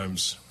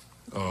times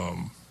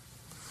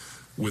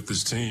with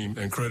this team.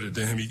 And credit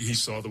to him, he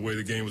saw the way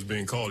the game was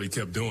being called. He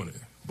kept doing it.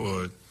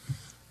 But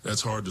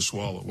that's hard to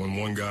swallow when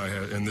one guy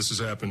and this has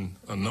happened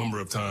a number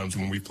of times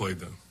when we played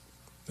them.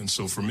 And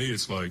so for me,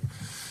 it's like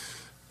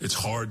it's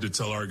hard to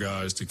tell our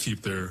guys to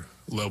keep their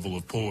level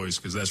of poise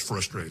because that's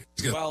frustrating.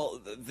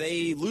 Well,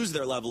 they lose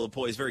their level of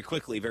poise very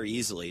quickly, very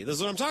easily. This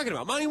is what I'm talking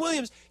about. Monty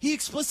Williams, he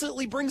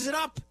explicitly brings it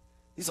up.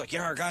 He's like,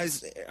 yeah, our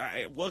guys,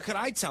 what could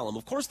I tell them?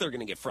 Of course they're going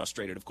to get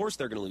frustrated. Of course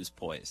they're going to lose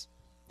poise.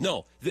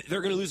 No,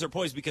 they're going to lose their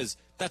poise because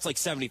that's like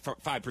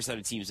 75%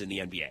 of teams in the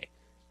NBA.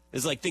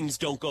 It's like things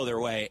don't go their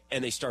way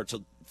and they start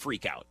to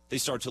freak out. They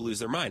start to lose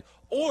their mind.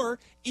 Or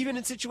even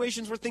in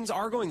situations where things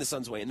are going the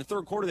Suns' way. In the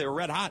third quarter, they were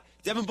red hot.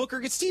 Devin Booker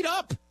gets teed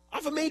up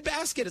off a made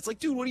basket. It's like,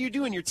 dude, what are you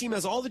doing? Your team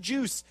has all the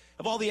juice,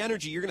 have all the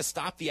energy. You're going to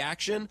stop the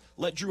action,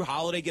 let Drew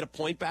Holiday get a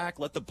point back,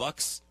 let the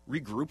Bucks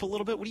regroup a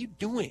little bit. What are you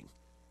doing?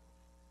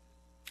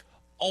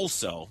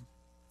 Also,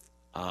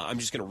 I'm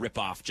just going to rip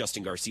off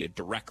Justin Garcia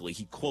directly.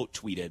 He quote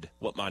tweeted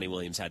what Monty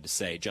Williams had to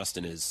say.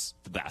 Justin is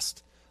the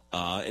best.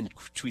 And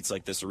tweets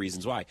like this are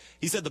reasons why.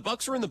 He said the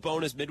Bucks were in the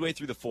bonus midway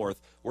through the fourth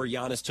where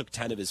Giannis took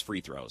 10 of his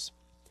free throws.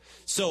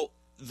 So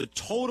the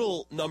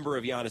total number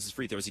of Giannis'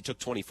 free throws, he took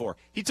 24.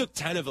 He took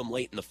 10 of them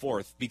late in the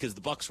fourth because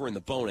the Bucks were in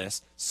the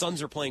bonus.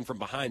 Suns are playing from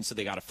behind, so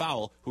they got a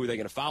foul. Who are they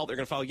going to foul? They're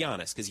going to foul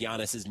Giannis because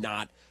Giannis is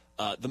not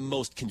the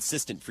most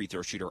consistent free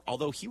throw shooter,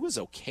 although he was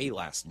okay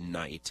last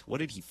night. What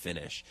did he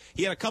finish?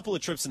 He had a couple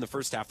of trips in the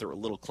first half that were a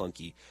little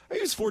clunky. He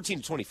was 14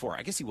 to 24.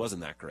 I guess he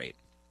wasn't that great.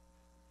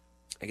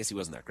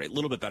 A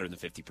little bit better than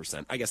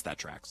 50%. I guess that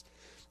tracks.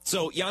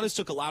 So Giannis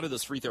took a lot of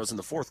those free throws in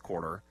the fourth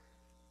quarter.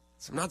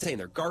 So I'm not saying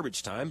they're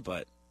garbage time,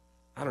 but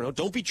I don't know.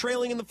 Don't be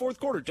trailing in the fourth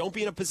quarter. Don't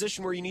be in a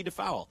position where you need to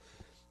foul.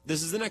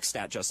 This is the next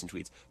stat Justin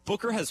tweets.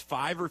 Booker has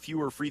 5 or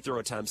fewer free throw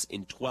attempts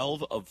in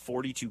 12 of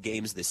 42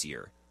 games this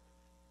year.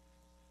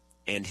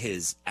 And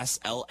his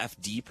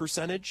SLFD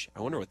percentage,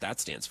 I wonder what that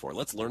stands for.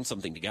 Let's learn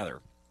something together,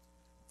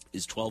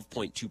 is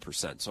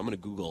 12.2%. So I'm going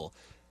to Google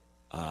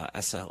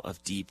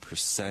SLFD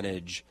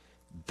percentage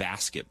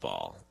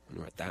basketball. I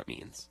wonder what that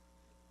means.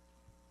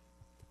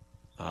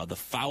 The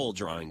foul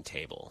drawing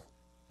table.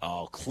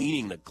 Oh,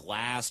 cleaning the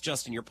glass.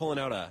 Justin, you're pulling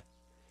out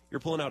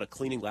a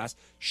cleaning glass.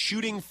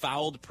 Shooting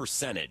fouled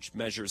percentage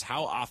measures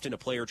how often a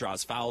player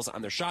draws fouls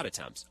on their shot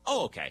attempts.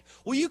 Oh, okay.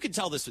 Well, you can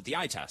tell this with the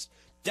eye test.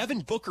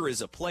 Devin Booker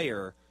is a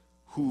player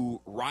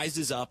who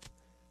rises up,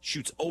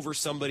 shoots over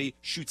somebody,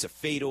 shoots a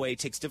fadeaway,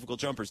 takes difficult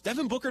jumpers.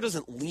 Devin Booker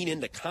doesn't lean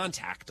into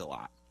contact a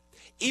lot.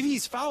 If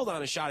he's fouled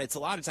on a shot, it's a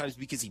lot of times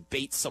because he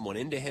baits someone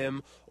into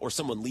him or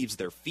someone leaves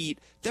their feet.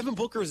 Devin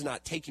Booker is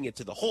not taking it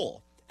to the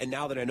hole. And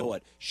now that I know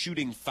what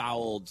shooting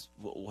fouled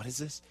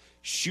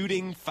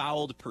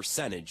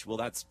percentage, well,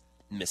 that's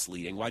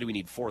misleading. Why do we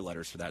need 4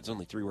 letters for that? It's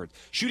only 3 words.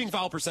 Shooting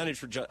foul percentage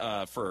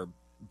for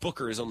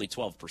Booker is only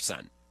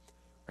 12%.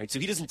 Right? So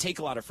he doesn't take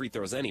a lot of free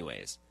throws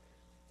anyways.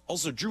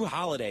 Also, Drew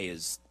Holiday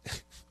is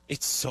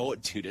it's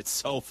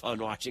so fun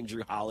watching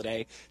Drew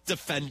Holiday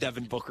defend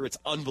Devin Booker. It's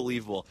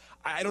unbelievable.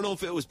 I don't know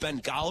if it was Ben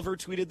Golliver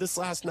tweeted this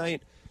last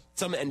night.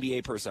 Some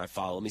NBA person I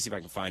follow. Let me see if I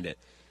can find it.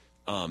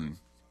 I'm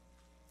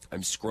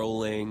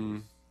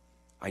scrolling.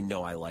 I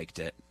know I liked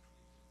it.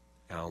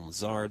 Alan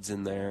Lazard's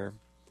in there.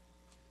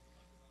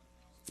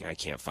 I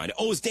can't find it.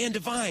 Oh, it's Dan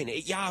Devine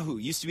at Yahoo.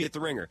 Used to be at The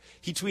Ringer.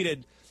 He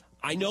tweeted,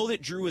 I know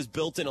that Drew is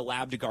built in a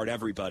lab to guard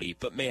everybody,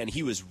 but, man,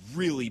 he was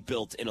really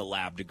built in a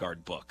lab to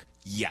guard Book.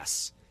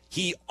 Yes,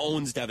 he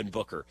owns Devin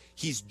Booker.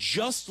 He's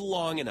just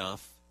long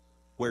enough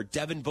where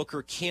Devin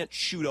Booker can't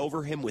shoot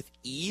over him with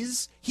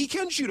ease. He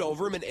can shoot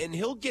over him, and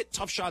he'll get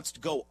tough shots to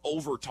go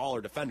over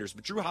taller defenders,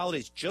 but Drew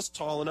Holiday's just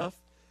tall enough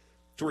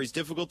to where he's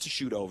difficult to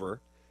shoot over.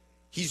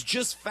 He's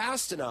just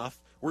fast enough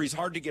where he's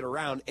hard to get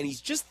around, and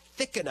he's just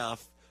thick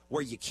enough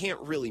where you can't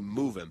really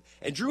move him.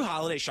 And Drew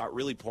Holiday shot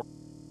really poor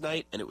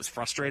night, and it was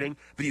frustrating,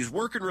 but he's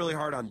working really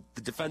hard on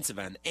the defensive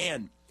end.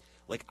 And,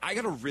 I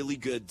got a really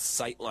good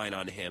sight line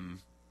on him.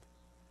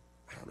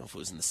 I don't know if it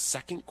was in the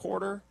second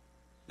quarter,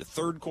 the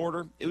third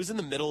quarter. It was in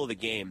the middle of the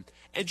game.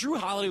 And Drew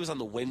Holiday was on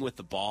the wing with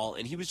the ball,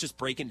 and he was just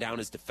breaking down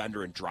his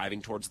defender and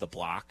driving towards the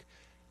block.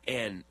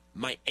 And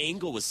my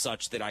angle was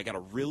such that I got a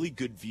really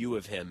good view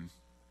of him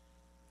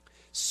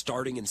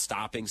starting and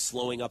stopping,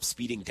 slowing up,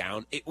 speeding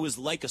down. It was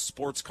like a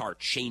sports car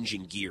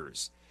changing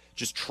gears,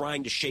 just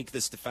trying to shake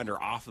this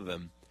defender off of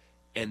him.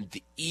 And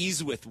the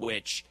ease with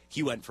which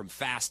he went from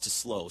fast to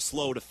slow,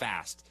 slow to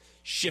fast,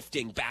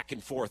 shifting back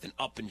and forth and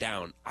up and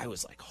down, I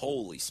was like,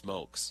 holy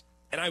smokes.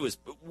 And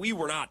we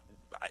were not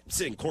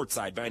sitting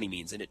courtside by any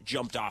means, and it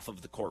jumped off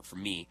of the court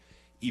from me,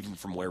 even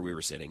from where we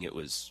were sitting. It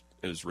was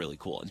really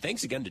cool. And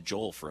thanks again to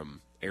Joel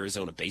from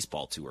Arizona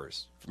Baseball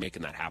Tours for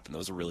making that happen. That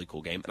was a really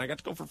cool game. And I got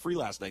to go for free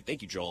last night.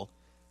 Thank you, Joel.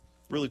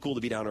 Really cool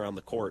to be down around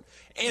the court.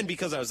 And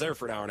because I was there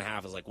for an hour and a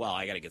half, I was like, well,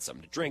 I got to get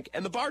something to drink.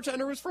 And the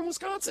bartender was from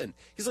Wisconsin.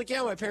 He's like,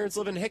 yeah, my parents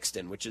live in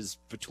Hickston, which is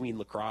between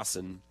La Crosse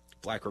and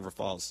Black River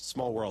Falls.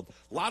 Small world.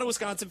 A lot of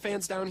Wisconsin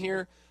fans down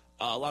here.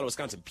 A lot of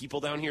Wisconsin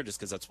people down here, just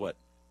because that's what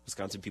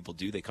Wisconsin people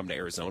do. They come to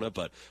Arizona.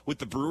 But with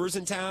the Brewers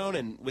in town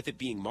and with it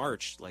being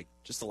March,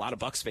 just a lot of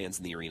Bucks fans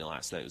in the arena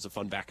last night. It was a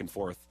fun back and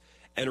forth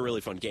and a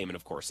really fun game. And,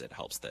 of course, it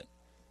helps that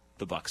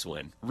the Bucks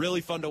win.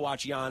 Really fun to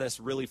watch Giannis.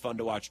 Really fun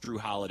to watch Drew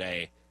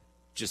Holiday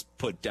just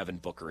put Devin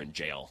Booker in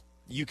jail.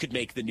 You could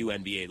make the new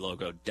NBA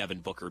logo Devin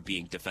Booker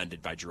being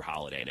defended by Drew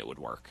Holiday, and it would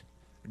work.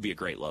 It would be a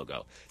great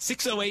logo.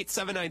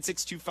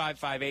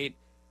 608-796-2558.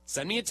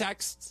 Send me a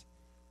text.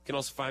 You can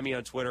also find me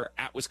on Twitter,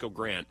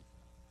 @WiscoGrant.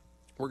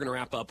 We're going to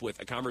wrap up with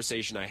a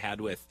conversation I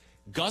had with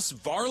Gus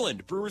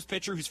Varland, Brewers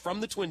pitcher who's from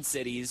the Twin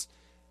Cities,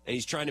 and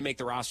he's trying to make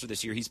the roster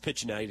this year. He's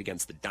pitching tonight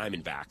against the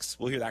Diamondbacks.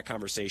 We'll hear that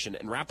conversation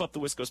and wrap up the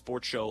Wisco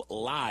Sports Show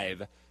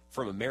live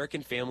from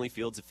American Family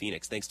Fields of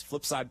Phoenix. Thanks to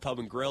Flipside Pub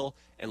and Grill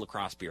and La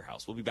Crosse Beer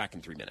House. We'll be back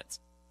in 3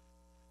 minutes.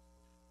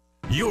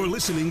 You're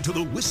listening to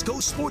the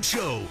Wisco Sports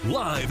Show,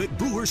 live at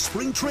Brewers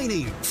Spring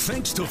Training.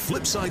 Thanks to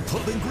Flipside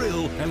Pub and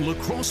Grill and La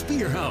Crosse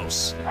Beer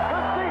House. Good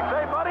seats,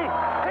 hey, buddy.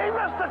 He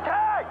missed the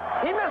tag.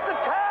 He missed the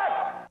tag.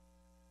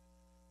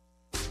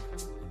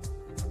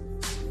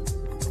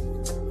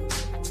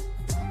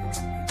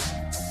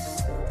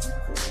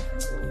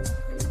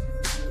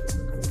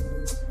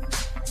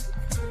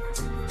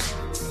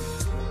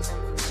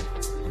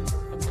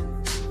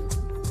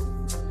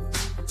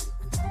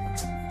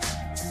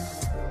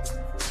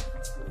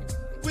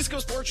 Wisco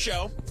Sports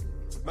Show.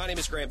 My name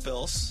is Grant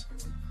Bills.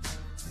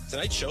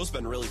 Tonight's show's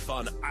been really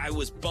fun. I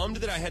was bummed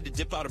that I had to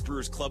dip out of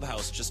Brewers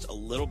Clubhouse just a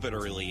little bit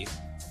early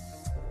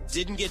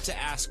Didn't get to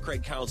ask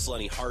Craig Counsell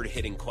any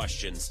hard-hitting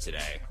questions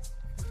today.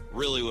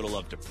 Really would have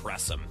loved to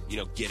press him.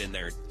 Get in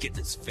there, get in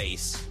his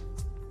face.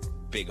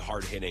 Big,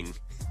 hard-hitting,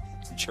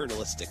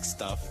 journalistic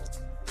stuff.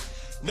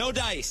 No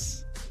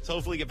dice. So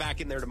hopefully get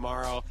back in there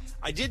tomorrow.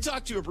 I did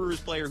talk to a Brewers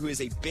player who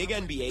is a big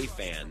NBA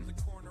fan.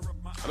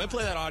 I might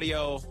play that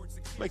audio.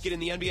 Might get in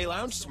the NBA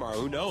lounge tomorrow.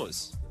 Who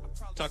knows?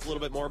 Talk a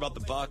little bit more about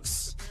the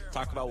Bucks.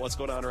 Talk about what's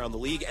going on around the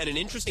league. And an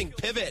interesting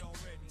pivot.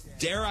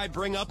 Dare I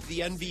bring up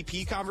the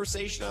MVP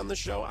conversation on the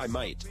show? I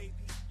might.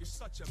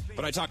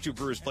 But I talked to a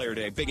Brewers player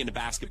today, big into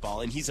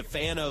basketball, and he's a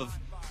fan of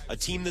a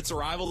team that's a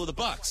rival of the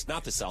Bucks,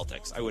 not the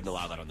Celtics. I wouldn't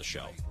allow that on the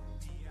show.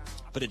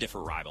 But a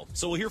different rival.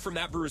 So we'll hear from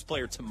that Brewers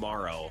player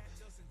tomorrow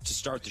to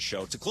start the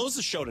show. To close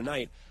the show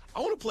tonight,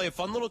 I want to play a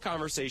fun little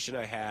conversation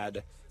I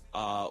had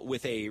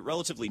with a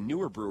relatively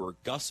newer Brewer,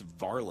 Gus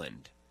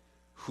Varland,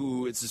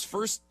 who it's his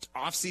first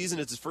offseason.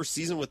 It's his first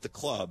season with the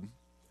club.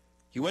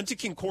 He went to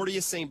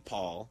Concordia St.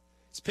 Paul.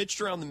 He's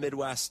pitched around the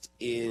Midwest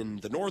in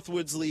the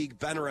Northwoods League,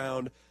 been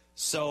around.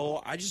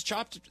 So I just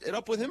chopped it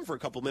up with him for a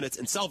couple minutes.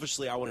 And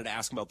selfishly, I wanted to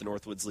ask him about the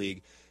Northwoods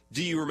League.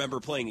 Do you remember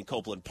playing in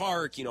Copeland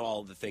Park? All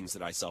of the things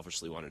that I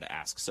selfishly wanted to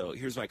ask. So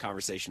here's my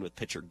conversation with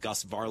pitcher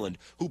Gus Varland,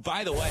 who,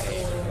 by the way,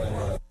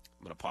 I'm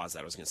going to pause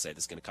that. I was going to say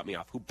this is going to cut me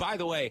off. Who, by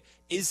the way,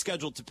 is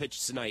scheduled to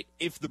pitch tonight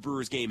if the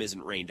Brewers game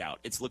isn't rained out.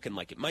 It's looking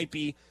like it might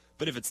be.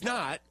 But if it's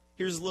not,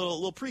 here's a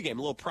little pregame,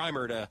 a little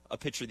primer to a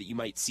pitcher that you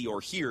might see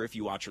or hear if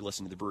you watch or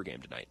listen to the Brewer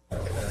game tonight.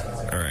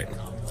 All right.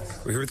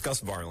 We're here with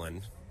Gus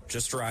Varland.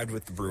 Just arrived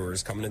with the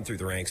Brewers, coming in through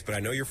the ranks, but I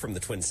know you're from the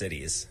Twin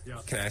Cities. Yeah.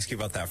 Can I ask you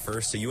about that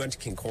first? So you went to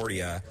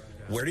Concordia.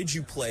 Where did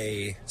you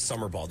play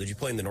summer ball? Did you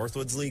play in the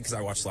Northwoods League? Because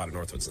I watched a lot of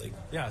Northwoods League.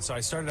 Yeah, so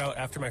I started out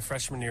after my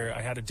freshman year.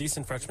 I had a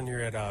decent freshman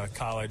year at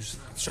college,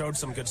 showed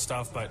some good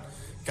stuff, but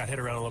got hit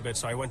around a little bit.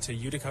 So I went to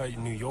Utica,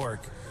 New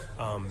York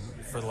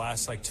for the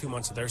last 2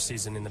 months of their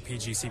season in the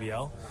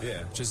PGCBL,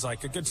 which is a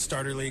good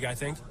starter league, I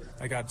think.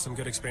 I got some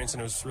good experience, and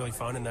it was really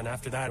fun. And then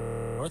after that,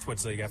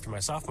 Northwoods League after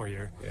my sophomore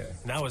year. Yeah.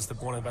 And that was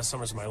one of the best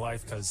summers of my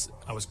life because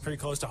I was pretty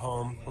close to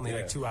home,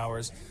 only 2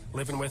 hours,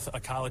 living with a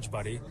college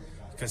buddy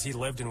because he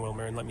lived in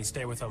Wilmer and let me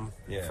stay with him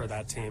for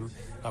that team.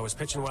 I was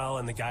pitching well,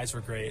 and the guys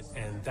were great,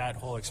 and that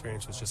whole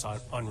experience was just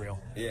unreal.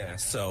 Yeah,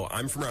 so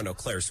I'm from around Eau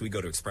Claire, so we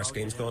go to Express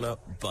games going up,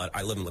 but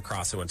I live in La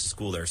Crosse. I went to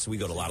school there, so we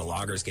go to a lot of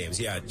Loggers games.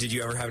 Yeah, did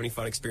you ever have any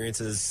fun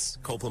experiences,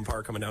 Copeland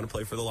Park, coming down to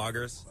play for the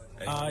Loggers?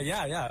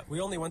 Yeah. We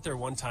only went there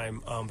one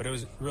time, but it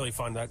was really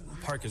fun. That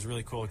park is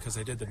really cool because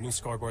they did the new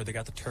scoreboard. They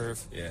got the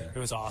turf. Yeah. It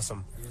was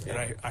awesome.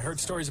 Yeah. And I heard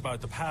stories about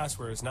the past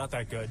where it's not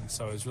that good,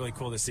 so it was really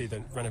cool to see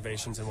the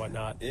renovations and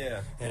whatnot.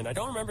 Yeah. And I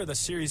don't remember the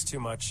series too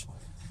much,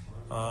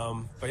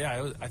 but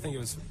yeah, I think it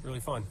was really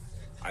fun.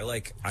 I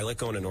like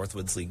going to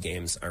Northwoods League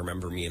games. I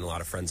remember me and a lot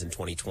of friends in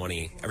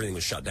 2020. Everything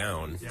was shut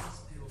down. Yeah.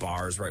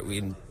 Bars, right? We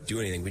didn't do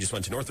anything. We just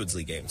went to Northwoods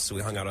League games. So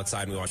we hung out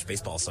outside and we watched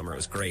baseball all summer. It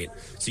was great.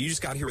 So you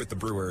just got here with the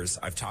Brewers.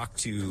 I talked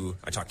to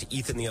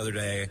Ethan the other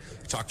day.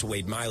 I talked to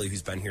Wade Miley,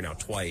 who's been here now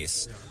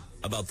twice,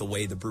 about the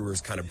way the Brewers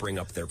kind of bring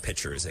up their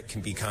pitchers. It can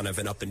be kind of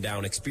an up and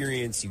down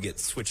experience. You get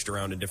switched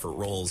around in different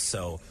roles.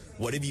 So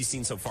what have you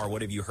seen so far?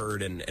 What have you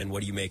heard? And what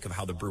do you make of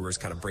how the Brewers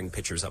kind of bring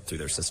pitchers up through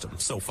their system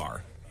so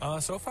far?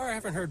 So far, I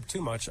haven't heard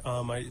too much.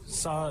 I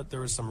saw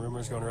there was some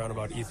rumors going around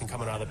about Ethan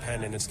coming out of the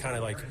pen, and it's kind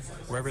of like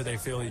wherever they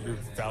feel your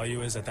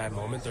value is at that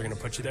moment, they're going to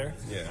put you there.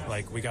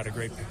 Yeah. We got a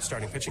great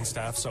starting pitching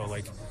staff, so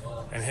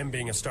and him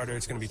being a starter,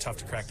 it's going to be tough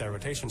to crack that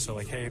rotation. So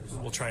hey,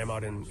 we'll try him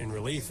out in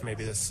relief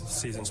maybe this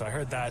season. So I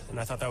heard that, and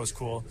I thought that was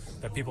cool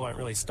that people aren't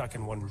really stuck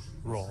in one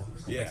role.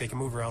 Yeah. They can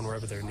move around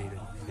wherever they're needed.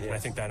 Yeah. And I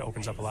think that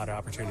opens up a lot of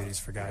opportunities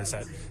for guys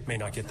that may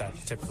not get that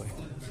typically.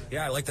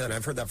 Yeah, I like that, and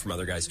I've heard that from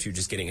other guys too.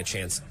 Just getting a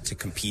chance to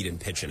compete and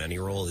pitch in any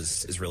role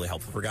is really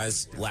helpful for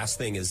guys. Last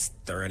thing, is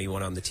there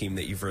anyone on the team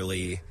that you've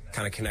really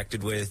kind of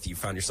connected with, you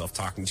found yourself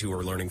talking to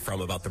or learning from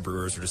about the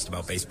Brewers or just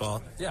about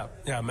baseball? Yeah,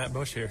 Matt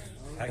Bush here.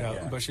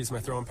 Bushy's my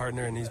throwing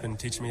partner, and he's been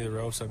teaching me the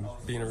ropes of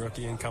being a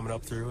rookie and coming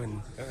up through,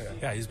 and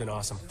he's been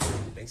awesome.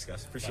 Thanks,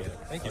 Gus. Appreciate it.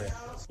 Thank you.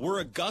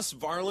 We're a Gus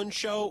Varland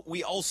show.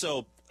 We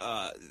also,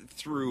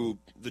 through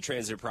the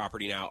transit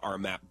property now, are a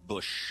Matt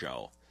Bush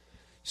show.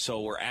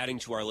 So we're adding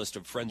to our list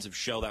of friends of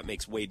show. That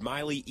makes Wade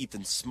Miley,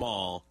 Ethan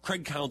Small,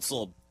 Craig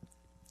Counsell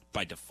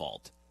by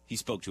default. He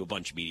spoke to a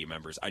bunch of media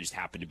members. I just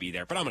happened to be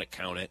there, but I'm going to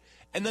count it.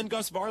 And then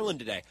Gus Varland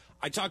today.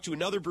 I talked to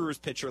another Brewers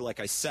pitcher, like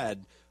I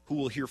said, who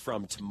we'll hear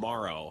from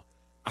tomorrow.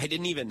 I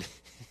didn't even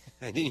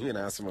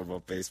ask him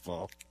about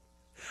baseball.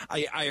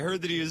 I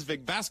heard that he was a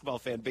big basketball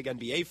fan, big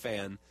NBA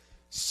fan,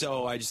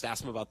 so I just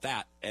asked him about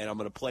that, and I'm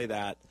going to play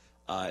that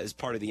as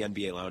part of the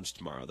NBA Lounge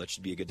tomorrow. That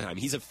should be a good time.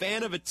 He's a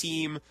fan of a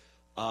team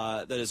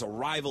that is a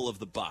rival of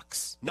the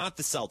Bucks, not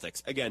the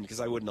Celtics, again, because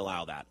I wouldn't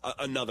allow that.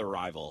 Another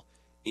rival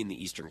in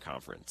the Eastern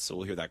Conference. So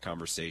we'll hear that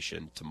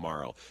conversation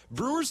tomorrow.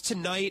 Brewers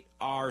tonight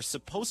are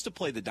supposed to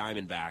play the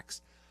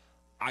Diamondbacks.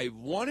 I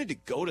wanted to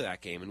go to that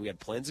game, and we had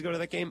plans to go to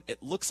that game.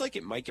 It looks like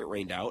it might get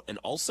rained out. And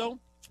also,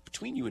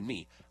 between you and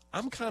me,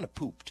 I'm kind of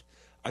pooped.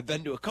 I've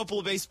been to a couple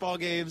of baseball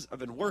games. I've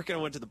been working. I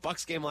went to the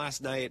Bucks game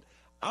last night.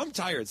 I'm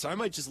tired, so I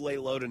might just lay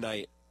low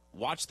tonight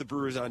watch the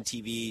Brewers on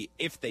TV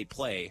if they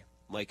play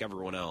like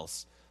everyone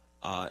else.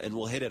 And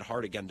we'll hit it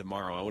hard again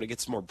tomorrow. I want to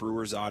get some more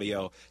Brewers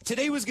audio.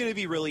 Today was going to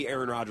be really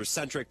Aaron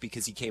Rodgers-centric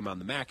because he came on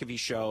the McAfee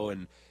show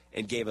and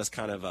gave us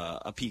kind of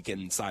a peek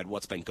inside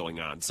what's been going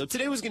on. So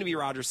today was going to be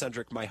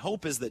Rodgers-centric. My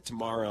hope is that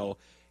tomorrow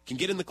can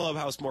get in the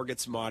clubhouse more, get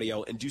some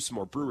audio, and do some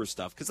more Brewers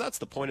stuff because that's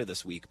the point of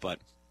this week. But,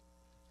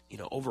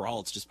 overall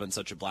it's just been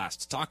such a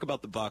blast to talk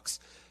about the Bucks,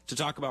 to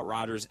talk about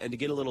Rodgers, and to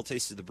get a little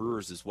taste of the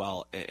Brewers as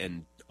well.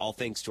 And all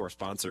thanks to our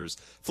sponsors,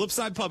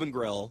 Flipside Pub and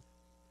Grill,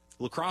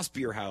 Lacrosse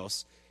Beer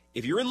House.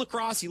 If you're in La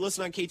Crosse, you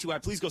listen on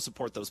K2I, please go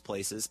support those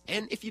places.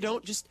 And if you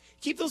don't, just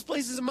keep those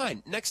places in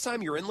mind. Next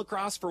time you're in La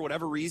Crosse for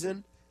whatever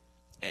reason,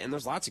 and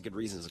there's lots of good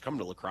reasons to come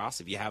to La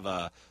Crosse. If you have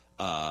a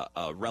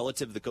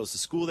relative that goes to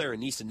school there, a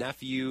niece and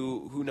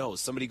nephew, who knows,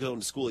 somebody going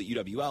to school at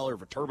UWL or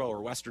Viterbo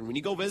or Western, when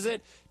you go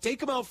visit, take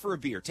them out for a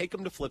beer. Take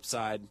them to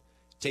Flipside.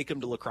 Take them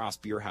to La Crosse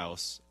Beer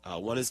House.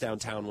 One is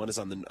downtown, one is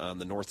on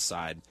the north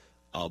side.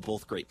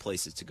 Both great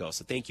places to go.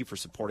 So thank you for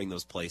supporting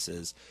those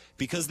places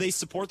because they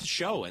support the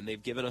show and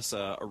they've given us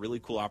a really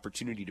cool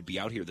opportunity to be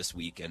out here this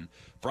week and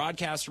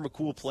broadcast from a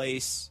cool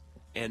place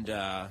and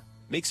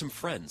make some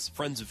friends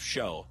of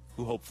show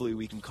who hopefully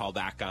we can call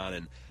back on.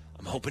 And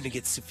I'm hoping to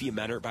get Sophia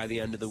Menert by the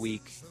end of the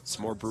week,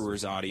 some more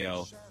Brewers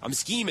audio. I'm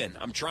scheming.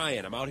 I'm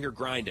trying. I'm out here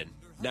grinding,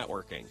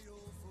 networking.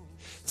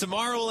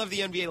 Tomorrow we'll have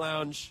the NBA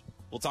Lounge.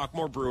 We'll talk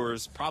more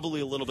Brewers,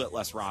 probably a little bit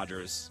less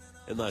Rodgers,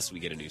 unless we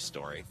get a new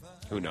story.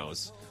 Who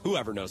knows?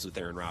 Whoever knows with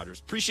Aaron Rodgers.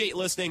 Appreciate you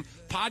listening.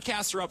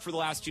 Podcasts are up for the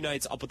last 2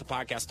 nights. I'll put the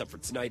podcast up for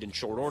tonight in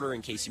short order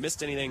in case you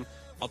missed anything.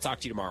 I'll talk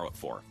to you tomorrow at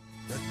 4.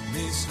 Let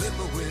me slip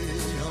away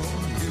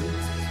on you.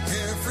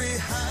 Every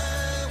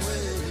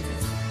highway,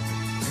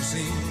 you've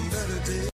seen better days.